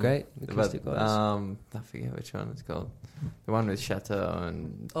albums of are them. great. Acoustic But, wise. I forget which one it's called. The one with Chateau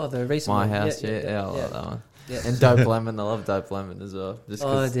and Oh, the recent My one. House. Yeah, I like that one. Yeah. And Dope Lemon. I love Dope Lemon as well. Just Oh,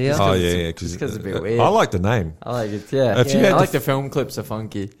 'cause- dear. just 'cause Oh it's- yeah, just 'cause it's a bit I weird. like the name. I like it. Yeah, If you Yeah. had I to like the film clips are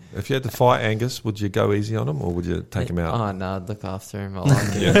funky. If you had to fight Angus, would you go easy on him or would you take him out? Oh no, I'd look after him. I like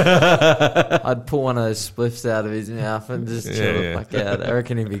him. I'd pull one of those spliffs out of his mouth and just chill Yeah, the yeah. fuck out. I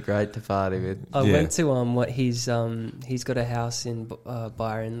reckon he'd be great to party with. I Yeah. went to what he's got a house in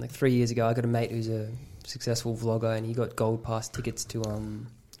Byron like 3 years ago. I got a mate who's a successful vlogger, and he got gold pass tickets to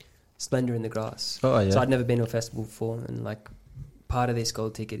Splendor in the Grass. Oh yeah. So I'd never been to a festival before, and like part of this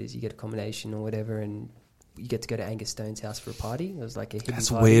gold ticket is you get accommodation or whatever, and you get to go to Angus Stone's house for a party. It was like a hidden That's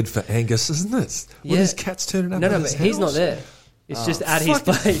party. weird for Angus, isn't it? Yeah. With his cats turning up. No, at but his he's not house? there. It's just at his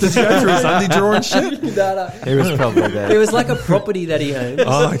Fuck. place. Did you go through his underdrawer and shit? No. He was probably It there. was like a property that he owned.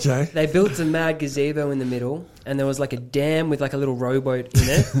 Oh, okay. They built a mad gazebo in the middle, and there was like a dam with like a little rowboat in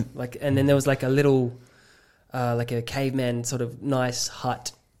it, and then there was like a little, like a caveman sort of nice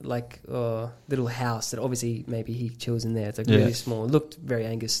hut, like little house that obviously maybe he chills in there. It's like Yeah. really small. It looked very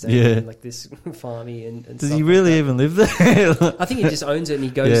Angus Stone, Yeah. like this farmy and Does stuff he like really that. even live there? I think he just owns it, and he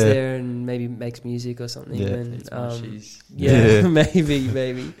goes Yeah. there and maybe makes music or something. Yeah. And, It's mushies. yeah, Yeah.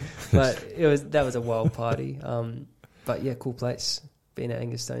 maybe. But that was a wild party. But yeah, cool place. been at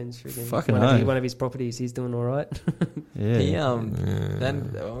Angus Stone's freaking Fucking one hell. of his properties. He's doing all right. Yeah. He,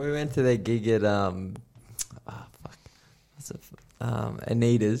 then we went to their gig at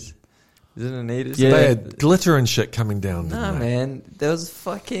Anita's. Is it Anita's? Yeah. They had glitter and shit coming down. No, didn't they? man. There was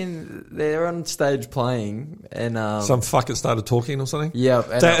they're on stage playing and Some fucker started talking or something. Yep,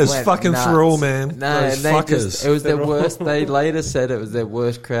 and That it is went fucking nuts. thrall, man. No, Those and fuckers. it was their worst. They later said it was their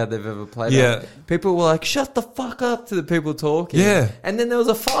worst crowd they've ever played. Yeah. at. People were like, "Shut the fuck up!" to the people talking. Yeah. and then there was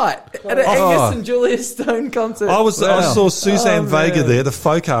a fight at an Oh. Angus and Julius Stone concert. I saw Suzanne Oh, Vega man. there, the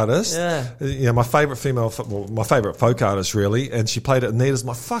folk artist. Yeah. My favourite my favourite folk artist, really. And she played at Anita's.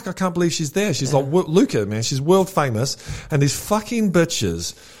 My fuck, I can't believe she's there. She's like, Luca, man, she's world famous. And these fucking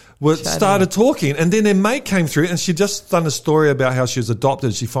bitches started talking. And then their mate came through and she just done a story about how she was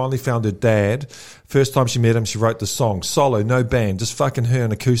adopted. She finally found her dad. First time she met him, she wrote the song. Solo, no band, just fucking her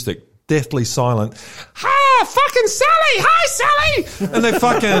and acoustic. Deathly silent. Fucking Sally! Hi, Sally! And they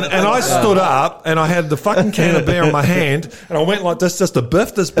and I stood up and I had the fucking can of beer in my hand and I went like this just to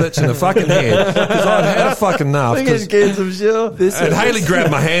biff this bitch in the fucking head because I'd had a fucking enough. kids, I'm sure. And Haley grabbed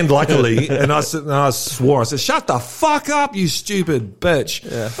my hand luckily and I swore. I said, shut the fuck up, you stupid bitch.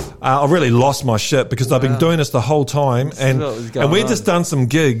 Yeah. I really lost my shit because I've been doing this the whole time and what was going we'd on. just done some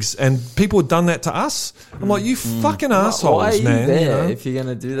gigs and people had done that to us. I'm like, you fucking assholes, Why are you man. there you know? if you're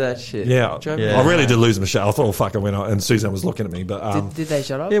gonna do that shit? Yeah. Drove me Yeah. I really mad. did lose my shit. I thought, oh, fuck, I went out and Suzanne was looking at me. But Did they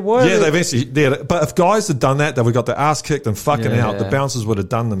shut up? Yeah, why? yeah, they eventually did. But if guys had done that, they would have got their ass kicked and fucking Yeah. out. The bouncers would have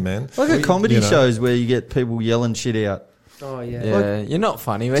done them, man. Like at comedy you know. shows where you get people yelling shit out. Oh yeah. Yeah, you're not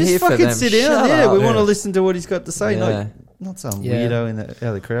funny. We're here Just for fucking them. sit down. Shut Yeah, up. we want to Yeah. listen to what he's got to say. Yeah. Not some Yeah. weirdo in the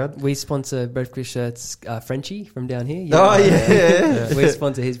other crowd. We sponsor Breakfast Shirts, Frenchie from down here. Oh, yeah. We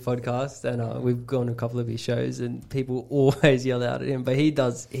sponsor his podcast, and we've gone to a couple of his shows, and people always yell out at him. But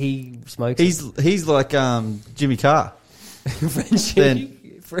he smokes. He's like Jimmy Carr. Frenchie. then-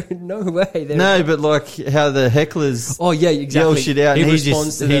 No way. They're- No, but like how the hecklers Oh yeah, exactly. yell shit out and he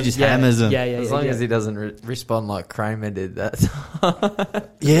responds just to them. hammers them. Yeah. As long as he doesn't respond like Kramer did that.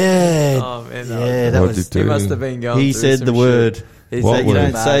 Yeah. Oh man, Yeah, that What'd was. you he do? must have been going. He through said some the shit. word. He What said You word?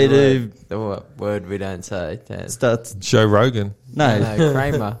 don't bad say word. to The word we don't say. starts. Joe Rogan. No. No,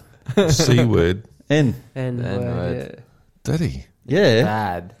 Kramer. C word. N. And word. Did he? Yeah.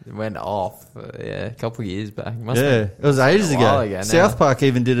 Bad. It went off. Yeah, a couple of years back. Yeah. It was ages a while ago. ago now. South Park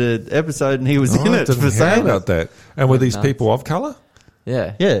even did an episode and he was in I it didn't for hear saying about that. that. And were these Nuts. people of colour?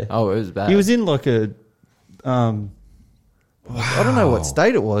 Yeah. Yeah. Oh, it was bad. He was in like a. I don't know what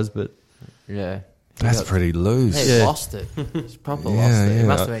state it was, but Yeah. That's pretty loose. He Yeah. lost it. He's proper Yeah, lost it. He yeah.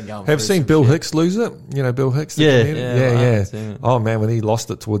 must have been going. Have through seen some Bill shit. Hicks lose it? You know Bill Hicks? the Yeah. comedian? Yeah, I haven't seen it. Oh man, when he lost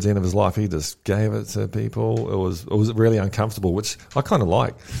it towards the end of his life, he just gave it to people. It was really uncomfortable, which I kind of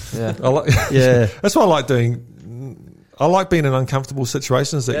like. Yeah. I like. Yeah. That's what I like doing. I like being in uncomfortable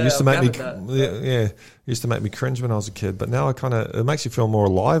situations that Yeah, used to I'm make me, down with yeah, used to make me cringe when I was a kid. But now it makes you feel more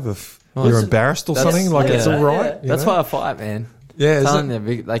alive if Well, you're it's- embarrassed or that's- something. Like yeah. it's all right. Yeah. you That's know? why I fight, man. Yeah, is Telling it?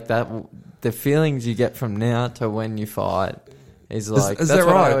 you, like that, the feelings you get from now to when you fight is like is that's that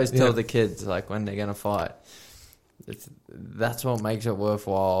what right? I always tell Yeah. the kids, like when they're gonna fight. That's what makes it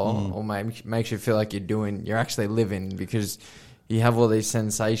worthwhile, or makes you feel like you're actually living, because you have all these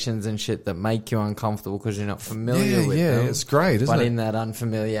sensations and shit that make you uncomfortable because you're not familiar with them. It's great, isn't But it? in that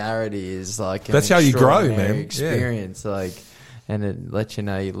unfamiliarity is like an That's how you grow, extraordinary man. Yeah. Experience, like, and it lets you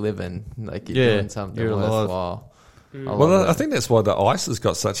know you're living, like you're Yeah, doing something you're alive. worthwhile. I Well, love I it. think that's why the ice has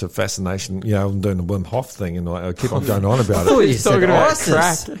got such a fascination. You know, I'm doing the Wim Hof thing, and I keep on going on about thought it. you said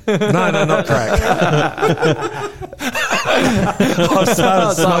ISIS. No, not crack. I've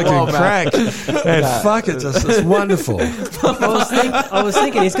started smoking well, crack, and fuck it, it's wonderful. I was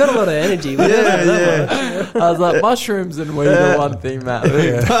thinking he's got a lot of energy. But Yeah, I was like, mushrooms and weed are one thing, Matt.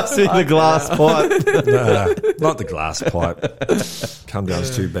 Pass me the glass pipe. No, not the glass pipe. Come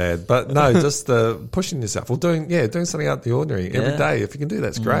down's too bad, but no, just pushing yourself or doing something out of the ordinary every Yeah. day. If you can do that,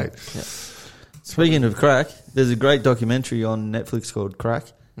 it's great. Speaking of crack, there's a great documentary on Netflix called Crack.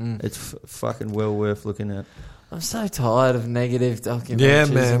 It's fucking well worth looking at. I'm so tired of negative documentaries Yeah,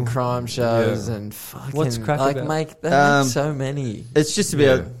 man. and crime shows Yeah. and fucking What's Crack like about? they Um, make so many. It's just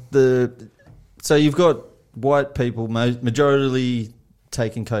about so you've got white people majority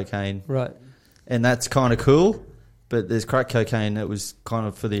taking cocaine, right. and that's kind of cool. But there's crack cocaine that was kind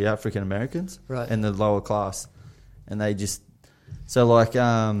of for the African Americans Right. and the lower class, and they just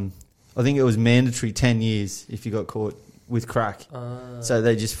I think it was mandatory 10 years if you got caught with crack. So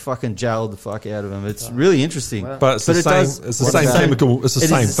they just fucking jailed the fuck out of them. It's really interesting. Wow. But it's the it same. does- It's the it's same the same- chemical. It's the it is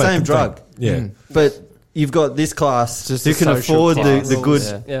same. the same fucking drug. thing. Yeah. But you've got this class who can social afford class. the good,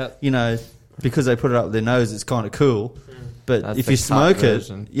 Yeah. Yeah. you know, because they put it up their nose, it's kind of cool. But That's if the you cut smoke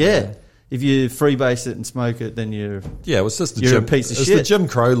version. it, yeah. If you freebase it and smoke it, then you're Yeah, it was just the You're a Jim, piece of it's shit. the Jim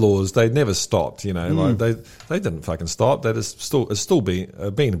Crow laws. They never stopped, you know. Like they didn't fucking stop. That is still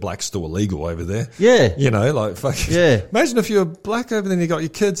being black's still illegal over there. yeah. You know, like fucking. Yeah. Imagine if you're black over there and you got your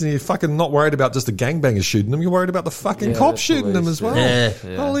kids and you're fucking not worried about just the gangbanger shooting them. You're worried about the fucking Yeah, cops the shooting them police, as well. yeah.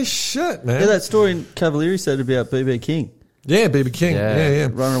 Yeah. Holy shit, man. Yeah, that story in Cavalieri said about BB King Yeah, BB King. Yeah. Yeah.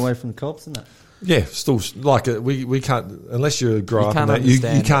 running away from the cops and that. Yeah, still like we can't unless you grow up in can't that you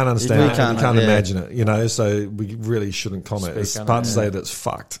understand can't it. understand We it. can't, You can't yeah. imagine it, you know. So we really shouldn't comment. Speak It's on part it, to say that it's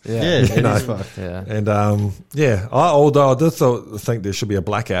fucked. Yeah, Yeah. it know. is fucked. Yeah. And although I did think there should be a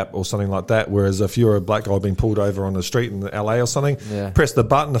black app or something like that, whereas if you're a black guy being pulled over on the street in LA or something, Yeah. press the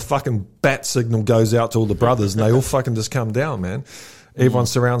button, the fucking bat signal goes out to all the brothers, and they all fucking just come down, man. Everyone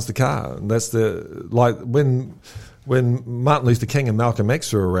surrounds the car, and that's when Martin Luther King and Malcolm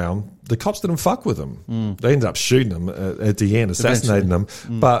X were around, the cops didn't fuck with them. They ended up shooting them at the end, assassinating them.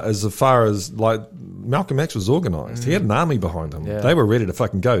 But as far as like Malcolm X was organised, he had an army behind him. Yeah. They were ready to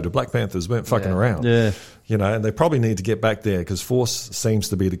fucking go. The Black Panthers weren't fucking Yeah. around. Yeah. You know, and they probably need to get back there because force seems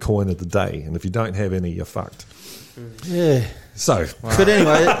to be the coin of the day. And if you don't have any, you're fucked. Yeah. So, But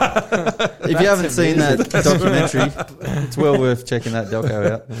anyway, if you haven't seen that documentary, it's well worth checking that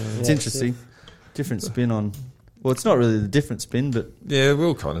doco out. It's Yeah, interesting. Different spin on. Well, it's not really the different spin, but yeah,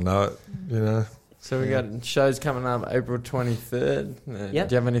 we'll kind of know it, you know. So we got shows coming up April 23rd. Yeah.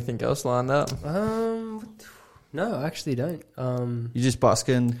 Do you have anything else lined up? No, I actually don't. you just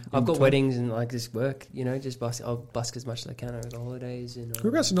busking. I've got weddings and like this work, you know, just busk. I'll busk as much as I can over the holidays. And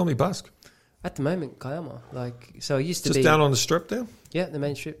Whereabouts you normally busk? at the moment, Kiama. Like, so it used to Just be down on the strip there? yeah, the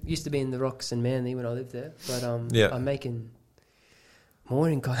main strip used to be in the Rocks and Manly when I lived there, but Yeah. I'm making more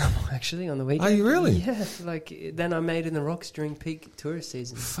in Kiama actually on the weekend. Are you really? Yeah, like then I made in the Rocks during peak tourist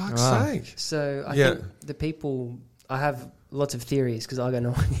season. Fuck's Wow. sake. So I Yeah. think the people, I have lots of theories because I got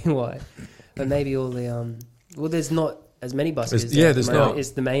no idea why, but maybe all the well, there's not as many buskers. There's- yeah, there's not.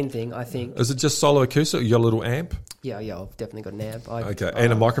 Is the main thing I think. Is it just solo acoustic? You got a little amp? Yeah, I've definitely got an amp. Okay.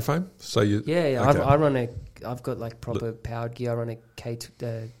 And a microphone? So you. Yeah. Okay. I've got like proper powered gear. I run a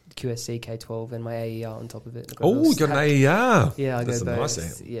QSC K12 and my AER on top of it. I've got a Oh, little you got an stack. AER. Yeah, I That's go a both. nice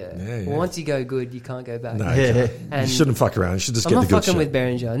amp. Yeah. Yeah. Well, once you go good, you can't go back. No, Yeah. you And shouldn't fuck around. You should just I'm get not the good fucking shit. with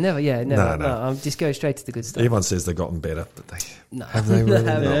Behringer. Never. Yeah, never. No. I'll just go straight to the good stuff. Everyone says they've gotten better, but they No, have they really? I Not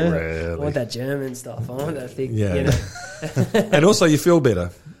haven't. Yeah. really. I want that German stuff. I want that thick. Yeah. You know. And also, you feel better.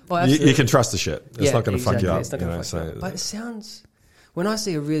 Oh, You absolutely. can trust the shit. It's Yeah, not going to fuck exactly. you up. It's not You gonna know, fuck you so up. But it sounds. When I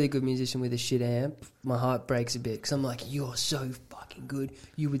see a really good musician with a shit amp, my heart breaks a bit because I'm like, you're so fucking good.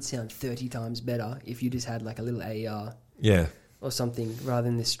 You would sound 30 times better if you just had like a little AER yeah, or something rather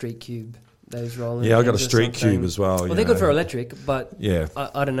than the Street Cube. Those rolling. yeah. I got a things or Street something. Cube as well. Well, you they're good know. for electric, but Yeah,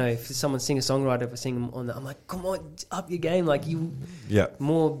 I don't know if someone singer-songwriter for singing on that. I'm like, come on, up your game. Like you, yeah.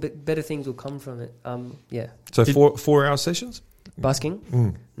 more better things will come from it. Yeah. So 4 hour sessions. Busking?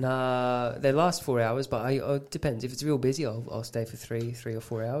 Mm. Nah, they last 4 hours, but it depends. If it's real busy, I'll stay for three or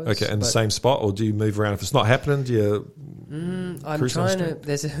 4 hours. Okay, in the But, same spot, or do you move around? If it's not happening, do you? I'm cruise on the trying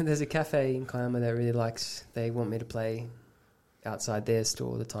to. There's a cafe in Kiama that really likes. They want me to play outside their store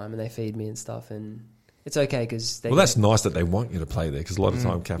all the time, and they feed me and stuff, and it's okay because they. Well, that's nice that they want you to play there because a lot of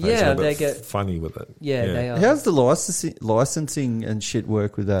time cafes Yeah, are a bit they get- funny with it. yeah, they are. How's the licensing and shit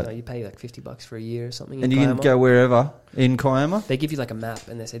work with that? You pay like $50 for a year or something. And in you can Kiama. go wherever in Kiama? They give you like a map,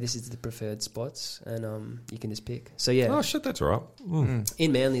 and they say this is the preferred spots, and you can just pick. So yeah, Oh shit, that's all right. Mm.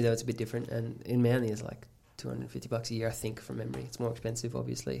 in Manly though it's a bit different, and in Manly it's like $250 a year, I think, from memory. It's more expensive,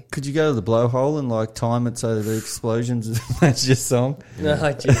 obviously. Could you go to the blowhole and like time it so that the explosions match your song? No,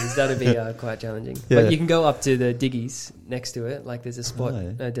 jeez, that'd be quite challenging. Yeah. But you can go up to the diggies next to it. Like there's a spot, Oh,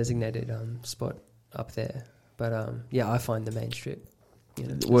 yeah. a designated spot up there. But yeah, I find the main strip. You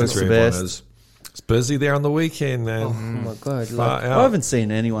know, Works That's the where everyone best. is. It's busy there on the weekend, man. oh my god, Far like, out. I haven't seen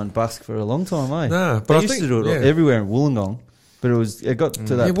anyone busk for a long time, eh? No, They but I used think to do it yeah. everywhere in Wollongong, but it got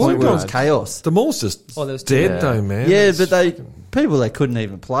to that Yeah, point where it was Wollongong's- chaos. The mall's just Oh, there was dead yeah. though, man. Yeah, It's but they couldn't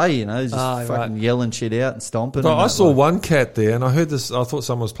even play, you know, just Ah, fucking right. yelling shit out and stomping. But and I that, saw like- one cat there, and I heard this. I thought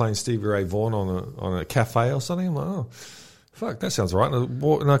someone was playing Stevie Ray Vaughan on a cafe or something. I'm like, oh, fuck, that sounds right.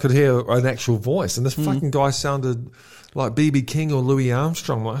 And I could hear an actual voice, and this fucking guy sounded like BB King or Louis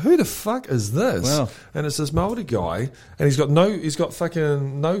Armstrong. I'm like, who the fuck is this? Wow. And it's this Maori guy, and he's got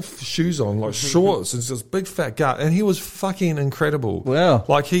fucking no shoes on, like shorts, and it's this big fat gut, and he was fucking incredible. Wow.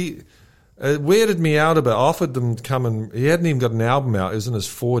 Like it weirded me out a bit. I offered them to come and he hadn't even got an album out. He was in his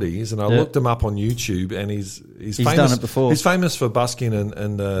 40s, and I Yeah. looked him up on YouTube, and he's famous. done it before. He's famous for busking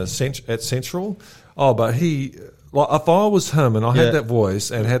at Central. Oh, but if I was him and I Yeah. had that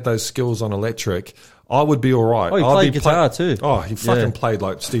voice and had those skills on electric, I would be all right. Oh, he I'd played be guitar too. Oh, he fucking Yeah. played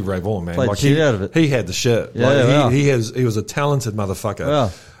like Steve Ray Vaughan, man. Played Like shit out of it. He had the shit. Yeah, Like, wow. he was a talented motherfucker.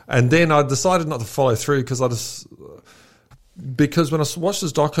 Wow. And then I decided not to follow through because when I watched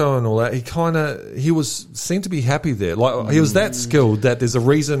his doco and all that, he seemed to be happy there. Like he was that skilled that there's a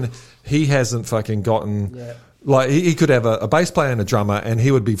reason he hasn't fucking gotten. Yeah. Like he could have a bass player and a drummer, and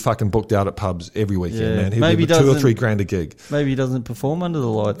he would be fucking booked out at pubs every weekend. Yeah. Man, he'd Maybe be $2,000 or doesn't- $3,000 a gig. Maybe he doesn't perform under the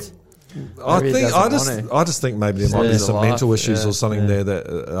lights. Maybe he doesn't want to. I just think maybe there might be Yeah. some Life, mental issues yeah. or something there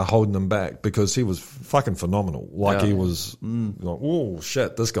that are holding him back because he was fucking phenomenal. Like Yeah. he was like, oh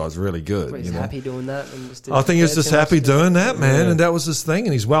shit, this guy's really good. But he's you know? happy doing that. And just I think he was didn't just care too happy much. doing that, man, Yeah. and that was his thing.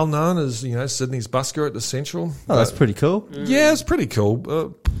 And he's well known as Sydney's busker at the Central. Oh, that's pretty cool. Yeah, it's pretty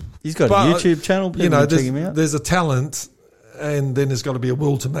cool. He's got But, a YouTube channel. People can check him out. there's a talent, and then there's got to be a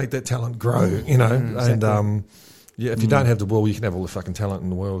will to make that talent grow. And yeah, if you don't have the will, you can have all the fucking talent in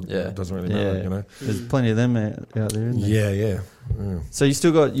the world. Yeah. It doesn't really matter, Yeah. you know. There's plenty of them out there, isn't there? Yeah. So you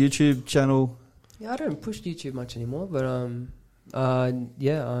still got YouTube channel? Yeah, I don't push YouTube much anymore, but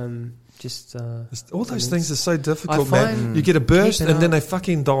yeah, I'm just All those things are so difficult, I man. find You get a burst keeping and then up- they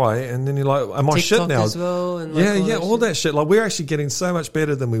fucking die, and then you're like, am I shit TikTok now? as well. And like Yeah, all that shit. Like we're actually getting so much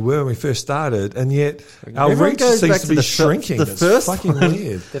better than we were when we first started, and yet our Everyone reach goes seems back to to be the fir- shrinking. the It's first fucking one.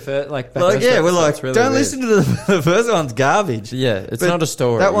 weird. The first, like, back Like, then. yeah, we're like, that's really don't weird. listen to the first one's garbage. Yeah, it's But not a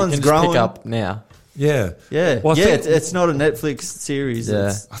story. that You one's can just growing. pick up now. Yeah. Yeah, Well, I yeah. think- It's not a Netflix series. Yeah.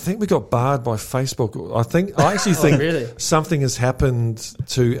 It's, I think we got barred by Facebook. I actually think really? something has happened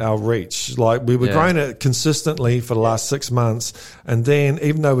to our reach. Like we were Yeah. growing it consistently for the last 6 months, and then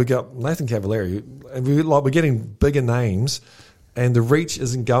even though we got Nathan Cavallari, and we're getting bigger names, and the reach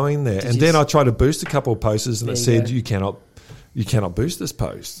isn't going there. And you then s- I tried to boost a couple of posters, and it There you said go. you cannot boost this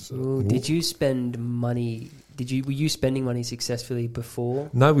post. Ooh, did you spend money? Were you spending money successfully before?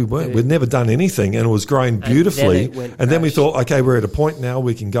 No, we weren't. Yeah. We'd never done anything, and it was growing then beautifully. it went And then we crash. thought, okay, we're at a point now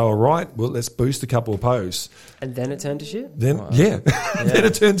we can go all right. Well, let's boost a couple of posts. And then it turned to shit? Then Wow. then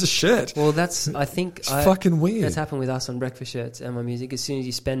it turns to shit. Well, I think It's fucking weird. that's happened with us on Breakfast Shirts and my music. As soon as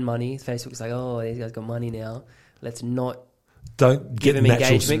you spend money, Facebook's like, oh, these guys got money now. Let's not Don't give get them natural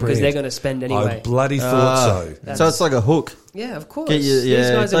engagement because spread. they're going to spend I anyway. bloody thought so. so it's like a hook. Yeah, of course. Get you- these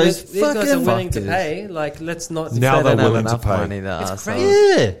yeah, guys are, those these guys are fucking willing to fuckers. pay. Like, let's not. Now They they're don't have willing to enough pay. money, the It's arseholes.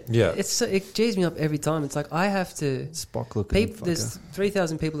 crazy. Yeah. It G's me up every time. It's like I have to. Spock looking. There's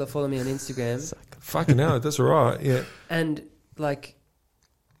 3,000 people that follow me on Instagram, Fucking hell, that's all right. Yeah. and like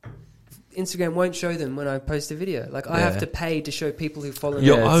Instagram won't show them when I post a video. Like I Yeah. have to pay to show people who follow me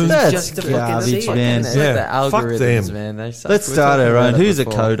Your Yeah, own- That's just to fucking garbage, see it. man. It's Yeah, like the fuck algorithms, them. man. They suck. Let's We were start talking our own. about it Who's a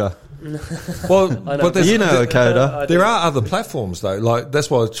before. coder? Well, I know. but there's, You know a coder. there are other platforms though. Like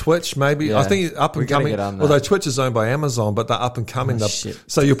that's why Twitch maybe. Yeah. I think up We and gotta coming. get on that. Although Twitch is owned by Amazon, but they're up and coming. Oh, They're- shit.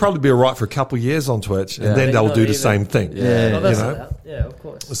 So you'll probably be all right for a couple of years on Twitch, Yeah. and then But they'll not do the even- same thing. Yeah. Oh, that's You know? allowed. Yeah, of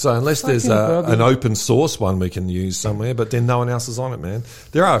course. So unless there's Fucking grubby. an open source one we can use somewhere, but then no one else is on it, man.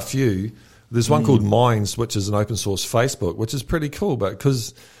 There are a few. There's one called Minds, which is an open source Facebook, which is pretty cool, but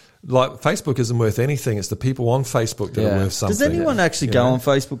because like Facebook isn't worth anything, it's the people on Facebook that Yeah. are worth something. Does anyone actually You go know? on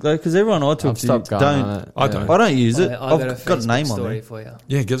Facebook though? Because everyone I talk I've to stopped going don't. on it. I Yeah. don't. I don't use it. I've got a I've got a Facebook name on story there. for you.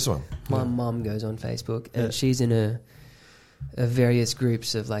 Yeah, give us one. My mum goes on Facebook and Yeah. she's in a various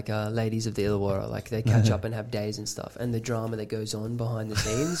groups of like ladies of the Illawarra. Like they catch up and have days and stuff. And the drama that goes on behind the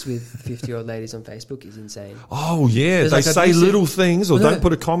scenes with 50-year-old ladies on Facebook is insane. Oh yeah, There's they like say abusive- little things or No, don't no.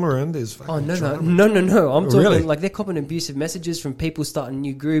 put a comma in. There's Oh fucking no drama. no! I'm talking Really? like they're copping abusive messages from people starting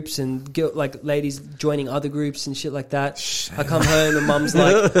new groups and like ladies joining other groups and shit like that. I come home and mum's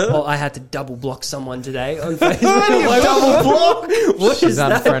like, "Oh, I had to double block someone today on Facebook." I'm like, double block? What She's is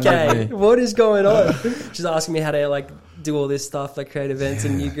that? unfriended Okay? me. What is going on? She's asking me how to like do all this stuff, like create events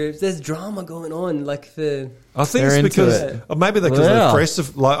and new groups. There's drama going on, like for I think They're it's into because it. or maybe because Wow. the press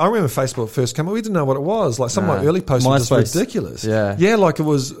of like I remember Facebook first came out, we didn't know what it was. Like some of my No. early posts were just MySpace. ridiculous. Yeah. yeah, like it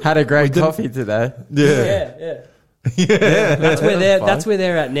was. Had a we great didn't- coffee today. Yeah, yeah. That's where they're Fine. that's where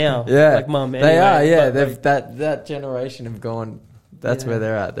they're at now. Yeah, like mum. They anyway, are. Yeah, but, they've that generation have gone. That's Yeah. where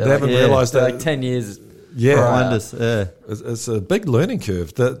they're at. They're They haven't like, realised they're that- like 10 years. yeah. Behind us. Yeah. It's a big learning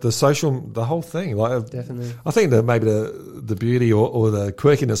curve. The social, the whole thing. Like definitely. I think that maybe the beauty or the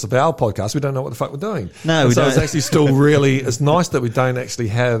quirkiness of our podcast, we don't know what the fuck we're doing. No, And we so don't. it's actually still really. It's nice that we don't actually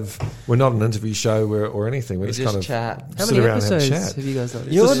have. We're not an interview show or anything. We We just just kind of chat. How sit many around and have a episodes chat. have you guys done?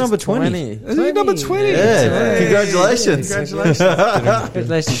 You're Just number 20. Is he number 20? Yeah, Hey. congratulations. Congratulations.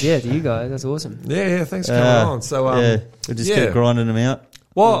 Congratulations, yeah, to you guys. That's awesome. Yeah, thanks for coming on. So, yeah, we just yeah. keep grinding them out.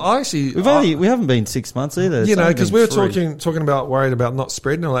 Well, I actually... We haven't been 6 months either. You It's know, only because been we were 3. talking about worried about not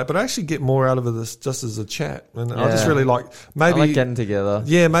spreading and all that, but I actually get more out of this just as a chat. And I just Yeah. really like, I maybe... like getting together.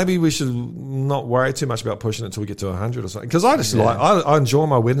 Yeah, maybe we should not worry too much about pushing it until we get to 100 or something. Because I just I enjoy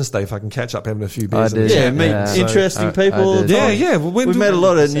my Wednesday if I can catch up having a few beers. I and did. Yeah, chat, meet man. interesting I people all the did. time. Yeah. Well, We've met a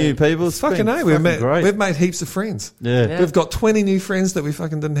lot of new people. It's Fucking been A, great. we've made heaps of friends. Yeah. We've got 20 new friends that we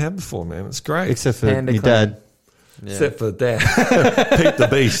fucking didn't have before, man. It's great. Except for Panda my Clan. dad. Yeah. Except for Dad. Pete the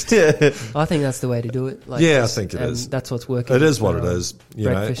Beast. Yeah. I think that's the way to do it. Like, Yeah, I think it and is. That's what's working. It is what it for, is. You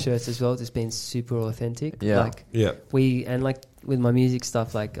know? breakfast shirts as well, just being super authentic. Yeah. Like Yeah. like with my music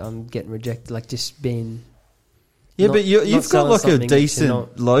stuff, like I'm getting rejected, like just being. Yeah, not- but you've not got selling like a something that you're decent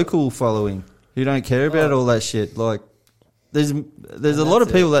not- local following who don't care about Oh. all that shit. Like, there's a lot of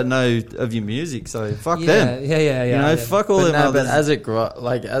that's people that know of your music, so fuck Yeah, them. yeah. You know, yeah. fuck all But them no, but others. as it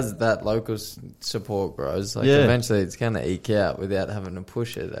as that local support grows, like Yeah. eventually it's gonna eke out without having to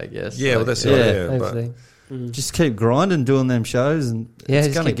push it. I guess. Yeah, well, Like, that's Yeah. right. Yeah, but Hopefully. Mm. Just keep grinding, doing them shows, and Yeah, it's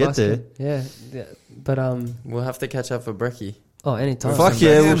just gonna keep get there. busting. Yeah. But we'll have to catch up for brekkie. anytime. Fuck Some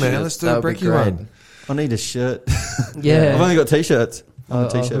yeah, brekkie well, man, shirts, let's do that a would be brekkie great. one. I need a shirt. Yeah. I've only got t-shirts. I'll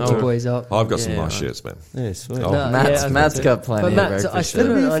t-shirt. hook too. the boys up. I've got some Yeah, nice man. shirts, man. Yeah, sweet. Oh. No, Matt's I was Matt's gonna got say- plenty But of Matt, breakfast I still shirts.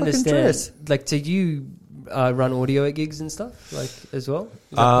 It'll be a don't fucking understand. dress. Like, do you run audio at gigs and stuff, like as well? Is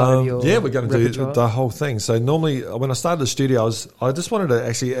that part of your Yeah, we're going to do repertoire? the whole thing. So normally, when I started the studio, I just wanted to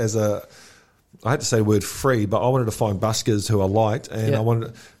actually, I hate to say the word free, but I wanted to find buskers who I liked, and Yeah. I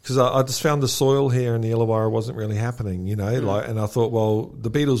wanted, because I just found the soil here in the Illawarra wasn't really happening, you know, and I thought, well, the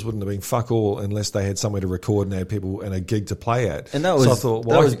Beatles wouldn't have been fuck all unless they had somewhere to record and they had people and a gig to play at. And that was so I thought,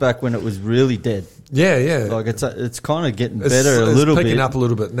 that was back when it was really dead. yeah. Like it's kind of getting It's- better a it's little picking bit. up a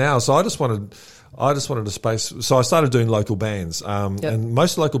little bit now. So I just wanted a space. So I started doing local bands, Yep. and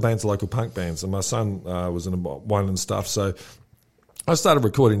most local bands are local punk bands. And my son was in one and stuff. So I started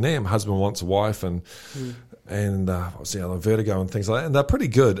recording them. Husband Wants a Wife and what's the other, Vertigo and things like that. And they're pretty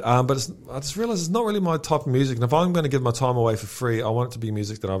good. But I just realised it's not really my type of music. And if I'm going to give my time away for free, I want it to be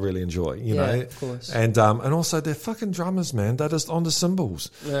music that I really enjoy. You Yeah, know, of course. And also they're fucking drummers, man. They're just on the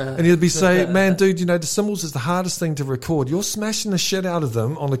cymbals. And you'd be saying, man, dude, you know, the cymbals is the hardest thing to record. You're smashing the shit out of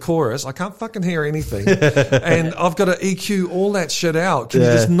them on the chorus. I can't fucking hear anything. And I've got to EQ all that shit out. Can you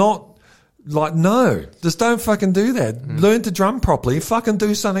Yeah. just not, like, no, just don't fucking do that. Learn to drum properly. Fucking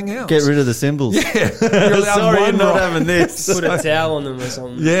do something else. Get rid of the cymbals. Yeah. You're allowed Sorry, one you're not right. having this. Put a towel on them or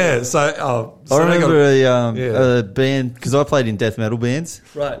something. Yeah. So I remember Yeah. a band because I played in death metal bands,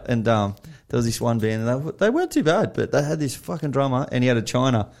 Right. and there was this one band, and they weren't too bad, but they had this fucking drummer, and he had a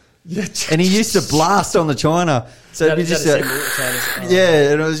china, and he used to blast on the china, so it'd be just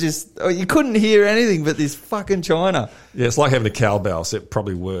yeah, and it was just you couldn't hear anything but this fucking china. Yeah, it's like having a cowbell, except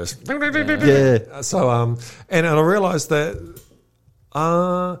probably worse. Yeah, So, and I realised that,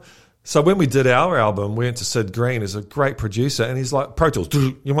 so when we did our album, we went to Sid Green, who's a great producer, and he's like, Pro Tools,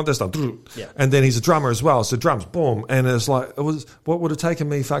 you want this done? Yeah. And then he's a drummer as well, so drums, boom. And it's like, it was what would have taken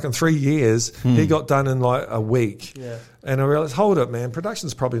me fucking 3 years, he got done in like a week. Yeah. And I realised, hold up, man,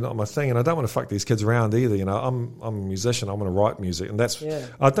 production's probably not my thing, and I don't want to fuck these kids around either. You know, I'm a musician, I want to write music, and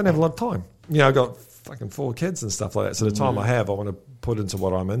I don't have a lot of time. You know, I've got fucking 4 kids and stuff like that. So the time I have, I want to put into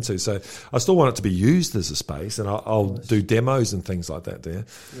what I'm into. So I still want it to be used as a space, and I'll do demos and things like that there.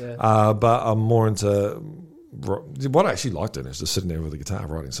 Yeah. But I'm more into what I actually like doing is just sitting there with a guitar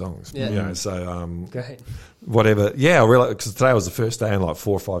writing songs. Yeah. You know, so Great. whatever. Yeah, I realized because today was the first day in like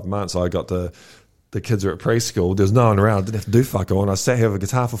 4 or 5 months. I got the kids are at preschool. There's no one around. I didn't have to do fuck all. And I sat here with a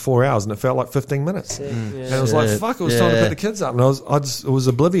guitar for 4 hours, and it felt like 15 minutes. Sick, And it yeah. was like, Yeah. fuck, it was time to Yeah. pick the kids up. And it was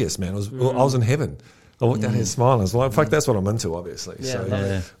oblivious, man. I was in heaven. I walked down here smiling. I was like, fuck, that's what I'm into, obviously. Yeah, So love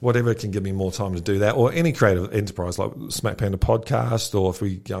it. whatever can give me more time to do that, or any creative enterprise like Smack Panda podcast, or if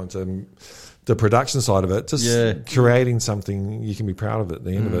we go into the production side of it, just Yeah. creating something you can be proud of at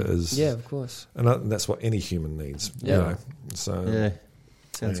the end of it is, Yeah, of course. and that's what any human needs. Yeah. You know? So yeah,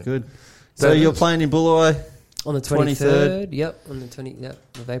 sounds Yeah. good. So That you're is- playing in Bulli. On the 23rd. 23rd, yep, on the 20th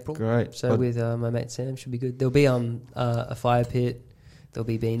of April. Great. So with my mate Sam, should be good. There'll be a fire pit. There'll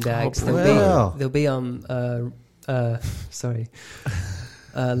be beanbags. Oh, wow. There'll be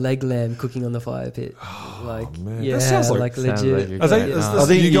leg lamb cooking on the fire pit. Like man. yeah, That sounds like- Sounds legit. like a Are they, great is night. this, I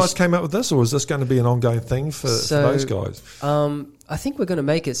think you you guys came up with this, or is this going to be an ongoing thing for those guys? I think we're going to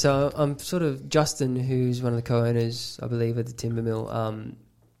make it. So I'm sort of Justin, who's one of the co-owners, I believe, at the Timber Mill.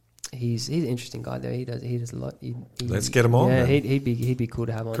 He's an interesting guy though. He does a lot. Let's get him on, Yeah, man. he'd be cool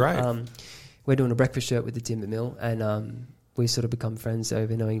to have on. Great. We're doing a breakfast shirt with the Timber Mill, and we sort of become friends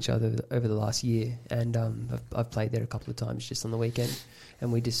over knowing each other over the last year. And I've played there a couple of times just on the weekend,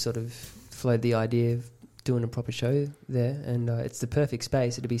 and we just sort of floated the idea of doing a proper show there, and it's the perfect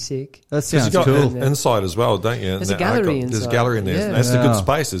space. It'd be sick. That 'Cause you sounds got cool. inside as well, don't you? There's a That gallery There's a inside. gallery in there. Yeah. That's the Wow. good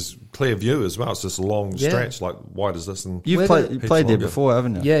space. There's clear view as well. It's just a long Yeah. stretch, like wide as this. And You've Where played, the- you played there longer. before,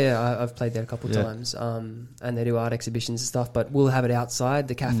 haven't you? Yeah, I've played there a couple of Yeah. times, and they do art exhibitions and stuff. But we'll have it outside.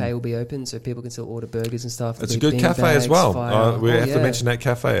 The cafe will be open, so people can still order burgers and stuff. it's a There'll good be cafe beanbags, as well. fire. We have yeah. to mention that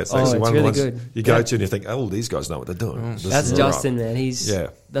cafe. It's Oh, actually it's one really of the ones good. you go Yeah. to and you think, oh, these guys know what they're doing. This That's is all right. Justin, man. Yeah.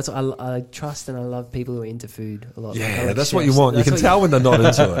 That's what I trust and I love people who are into food a lot. Like, I Yeah, like that's what you chefs. want. You That's can what tell when they're not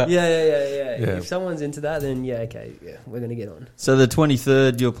into it. Yeah. Yeah. If someone's into that, then we're gonna get on. So the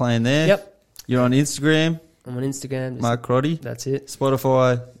 23rd, you're playing there. Yep, You're on Instagram, I'm on Instagram. Just- Mark Crotty. That's it.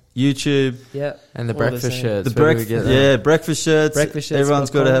 Spotify, YouTube, Yeah, And the All breakfast the same. shirts. the where do we breakfast. get that? Yeah, breakfast shirts. Breakfast shirts Everyone's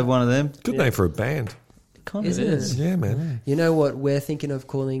got to .com. have one of them. Good Yeah. name for a band. Kind Isn't it? Yeah, man. You know what we're thinking of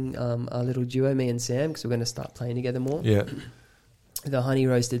calling our little duo, me and Sam, because we're going to start playing together more. Yeah. The honey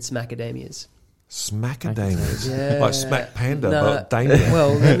roasted Smackadamias. Smackadamias. Yeah. Like Smack Panda, No, but Damien.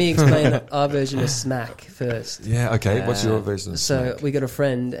 Well, let me explain our version of Smack first. Yeah, okay. What's your version of So Smack? we got a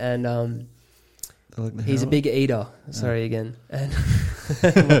friend, and Like the he's a hell? big eater. Sorry again. And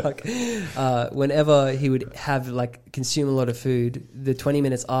Mark, whenever he would have consume a lot of food, the 20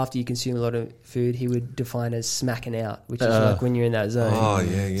 minutes after you consume a lot of food, he would define as smacking out, which is like when you're in that zone. Oh,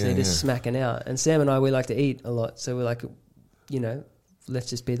 yeah, So you're just yeah. smacking out. And Sam and I, we like to eat a lot, so we're like, let's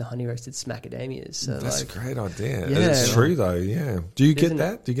just be the honey roasted Smackadamias. So That's a great idea. Yeah. It's true, though, yeah. Do you get Isn't it?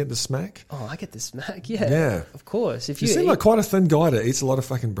 that? Do you get the smack? oh, I get the smack. Yeah, Yeah. of course. If You you seem eat, like quite a thin guy that eats a lot of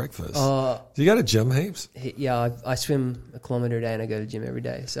fucking breakfast. oh, Do you go to gym heaps? I swim a kilometre a day and I go to the gym every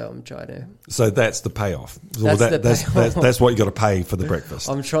day. So I'm trying to. So that's the payoff. That's the payoff. That's what you got to pay for the breakfast.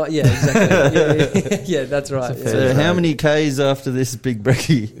 I'm trying. Yeah, exactly. yeah, that's right. It's a Yeah. So how many Ks after this big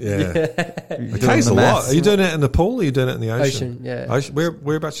brekkie? Yeah. You're A doing K's the a lot. maths. Are you doing it in the pool or are you doing it in the ocean? Ocean, yeah. Ocean?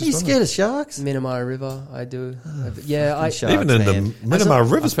 Whereabouts Are you you swimming? scared of sharks? Minamara River, I do. Yeah, I sharks, Even in man. the Minamar I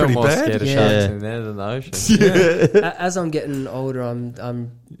River's feel pretty more bad. scared of Yeah. sharks in there than the ocean. as I'm getting older,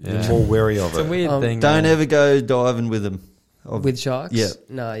 I'm You're more wary of It's a it. weird thing. Don't man. ever go diving with them. with sharks. Yeah.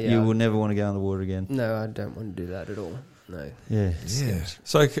 No, yeah. You will never want to go in the water again. No, I don't want to do that at all. No. Yeah. Yeah.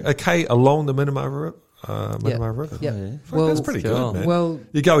 So a K along the Minamar River? Minamar River? Yeah. Yeah. Fuck, Well, that's pretty cool. good, man. Well,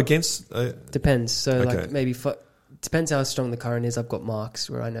 You go against... depends. So Okay. maybe depends how strong the current is. I've got marks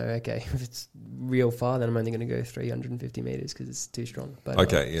where I know, okay, if it's real far, then I'm only going to go 350 meters because it's too strong. But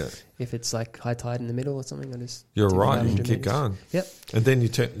okay, yeah. if it's like high tide in the middle or something, I just You're do right. You 500 can keep meters. going. Yep. And then you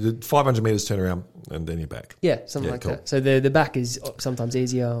turn 500 metres, turn around, and then you're back. Yeah, something Yeah, like cool. that. So the back is sometimes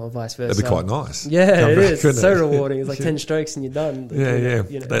easier or vice versa. That'd be quite nice. Yeah, Come it back, is. It's couldn't so it? rewarding. It's like 10 strokes and you're done. Like, Yeah, yeah.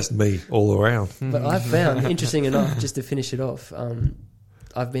 you know. That's me all around. But I've found, interesting enough, just to finish it off,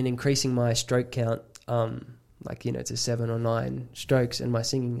 I've been increasing my stroke count, to 7 or 9 strokes, and my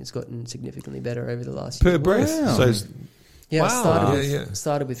singing has gotten significantly better over the last Per year. breath. Wow. So it's- Yeah, Wow. I started with, Yeah.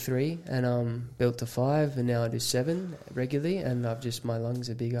 started with 3 and built to 5, and now I do 7 regularly, and my lungs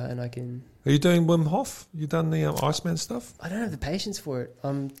are bigger, and I are you doing Wim Hof? You done the Iceman stuff? don't have the patience for it.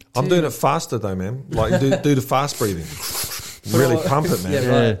 I'm doing it faster though, man. Like do the fast breathing. Really pump it, man. Yeah,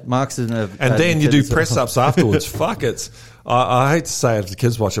 Yeah. right. Mark's in a. And then you do press ups afterwards. Fuck it. I hate to say it if the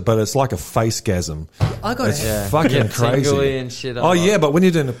kids watch it, but it's like a face gasm. I got It's it. Yeah. fucking You get tingly crazy. and shit. Oh yeah, but when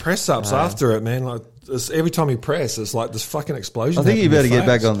you're doing the press ups No. after it, man, like every time you press, it's like this fucking explosion. I think you happening better in get your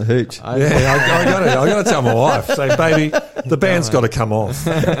back face. on the hooch. I gotta tell my wife. Say, baby, the band's got to come off.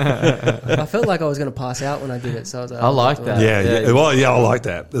 I felt like I was going to pass out when I did it, so I was like, I like "Oh, that. Yeah, Yeah. yeah. Well, yeah, I like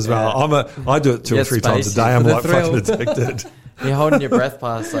that as well. Yeah. I do it 2 or Get 3 times a spacey day. I'm for the like fucking thrill. addicted. You're holding your breath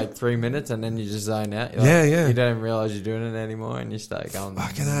past like 3 minutes and then you just zone out. You're like, Yeah, yeah. You don't even realize you're doing it anymore and you start going.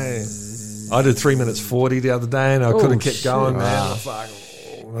 Fucking A. I did 3 minutes 40 the other day, and I couldn't keep shit. going, man. Wow. Fuck.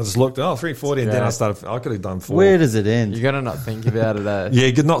 I just looked, 3:40, and then I Great. started. I could have done 4. Where does it end? You got to not think about it. Yeah,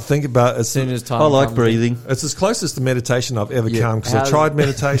 you could not think about it. As soon as time I like comes, breathing. It's as closest to meditation I've ever Yeah. come, because I How's- tried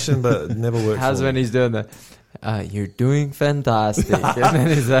meditation, but it never worked. How's for when me. he's doing the, you're doing fantastic. And then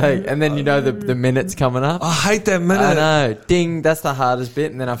he's like, and then you know the minute's coming up. I hate that minute. I know. Ding, that's the hardest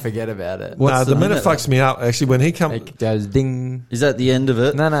bit, and then I forget about it. What's No, the the minute minute fucks me up. Actually, when he comes, It goes ding. Is that the end of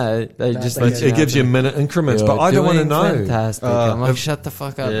it? No, they No, just they let go you it gives you minute increments, You're but I don't want to doing know. Fantastic. Oh. I'm like, shut the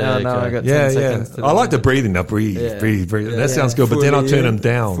fuck up. Yeah, No, okay. I got 10 Yeah, yeah. seconds. to I like the minute. breathing. Now breathe, Yeah. breathe. Yeah. That sounds good, but then I'll Fully turn in, him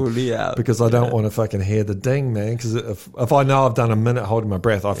down. Fully out. Because I don't want to fucking hear the ding, man. Because if I know I've done a minute holding my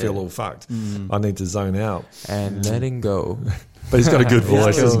breath, I feel Yeah. all fucked. I need to zone out. And letting go. But he's got a good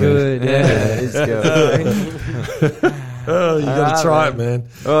voice, That was isn't he? good. Yeah, it's good. Oh, you got to Alright, try man. it, man.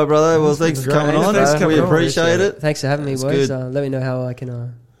 All right, brother. Well, thanks for Great. coming on. Thanks for coming We on. appreciate it. Thanks for having me, That's boys. good. Let me know how I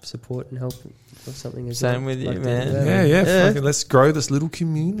can support and help. or something. As Same well. with you, Like man. that. Yeah. Yeah. Fucking, let's grow this little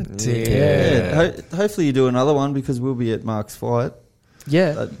community. Yeah. Hopefully you do another one because we'll be at Mark's fight.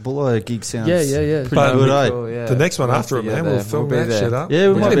 Yeah. That Bullo gig sounds Yeah. pretty But- good, eh? Cool, yeah. The next one We'll after it, have to man, get we'll there. film be that there. shit up. Yeah,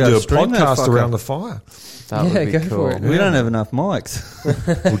 we might can be able do to a stream that podcast fucker. around the fire. That would Yeah, be go cool. for it. We don't have enough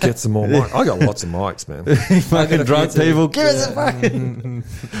mics. We'll get some more mics. I got lots of mics, man. Fucking drunk people. Give us a fucking.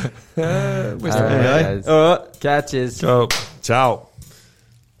 Where's All the right, mic? guys. All right. Catches. Oh, ciao.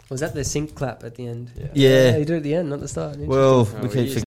 Was that the sync clap at the end? Yeah. You do it at the end, not the start. Well, Oh, we we keep used to